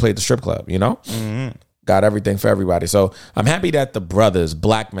could only play at the strip club, Got everything for everybody. So I'm happy that the brothers,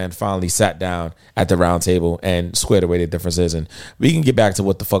 black men, finally sat down at the round table and squared away their differences. And we can get back to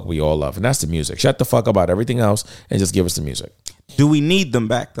what the fuck we all love. And that's the music. Shut the fuck up about everything else and just give us the music. Do we need them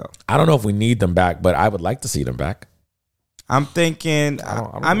back, though? I don't know if we need them back, but I would like to see them back. I'm thinking,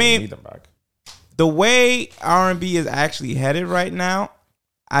 I mean, need them back. The way R&B is actually headed right now,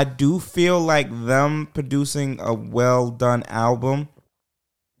 I do feel like them producing a well-done album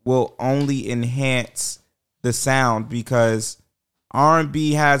will only enhance the sound, because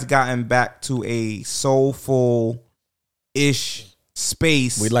R&B has gotten back to a soulful-ish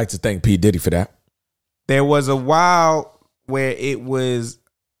space. We'd like to thank P. Diddy for that. There was a while where it was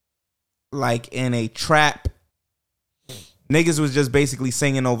like in a trap. Niggas was just basically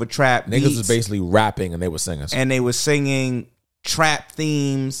singing over trap beats. Niggas was basically rapping and they were singers. And they were singing trap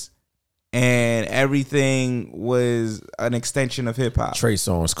themes. And everything was an extension of hip hop. Trey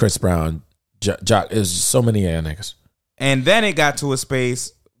Songz, Chris Brown, Jock. There's so many niggas. And then it got to a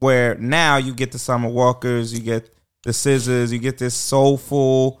space where now you get the Summer Walkers, you get the Scissors, you get this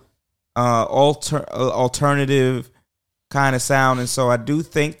soulful, alternative kind of sound. And so I do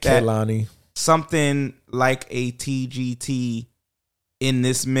think that Kehlani, something like a TGT in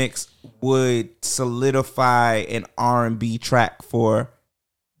this mix would solidify an R&B track for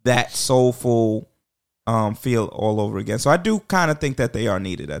that soulful feel all over again. So I do kind of think that they are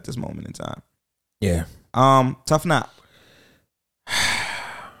needed at this moment in time. Yeah. Tough Knot.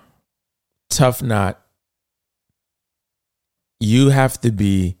 Tough Knot. You have to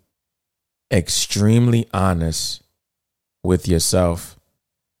be extremely honest with yourself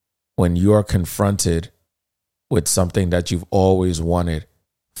when you are confronted with something that you've always wanted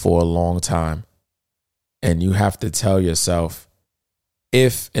for a long time. And you have to tell yourself,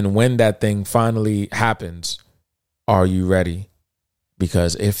 if and when that thing finally happens, are you ready?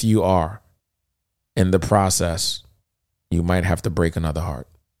 Because if you are, in the process, you might have to break another heart.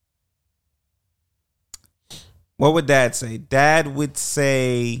 What would Dad say? Dad would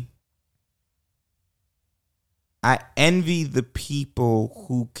say, I envy the people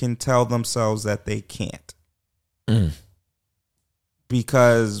who can tell themselves that they can't.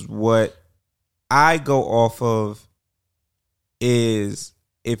 Because what I go off of is,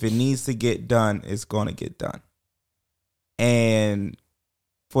 if it needs to get done, it's going to get done. And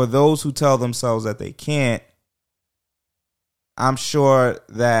for those who tell themselves that they can't, I'm sure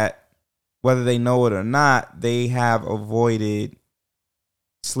that whether they know it or not, they have avoided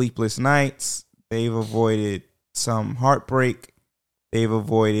sleepless nights. They've avoided some heartbreak. They've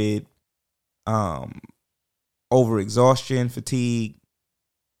avoided overexhaustion, fatigue.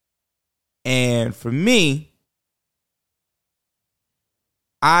 And for me,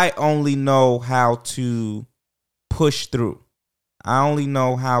 I only know how to push through. I only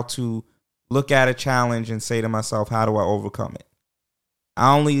know how to look at a challenge and say to myself, how do I overcome it?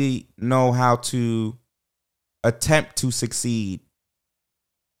 I only know how to attempt to succeed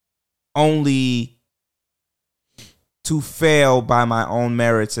only to fail by my own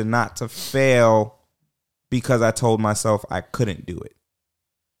merits and not to fail because I told myself I couldn't do it.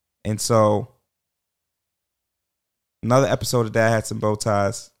 And so, another episode of Dad Hats and Bow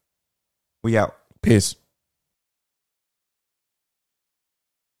Ties. We out. Peace.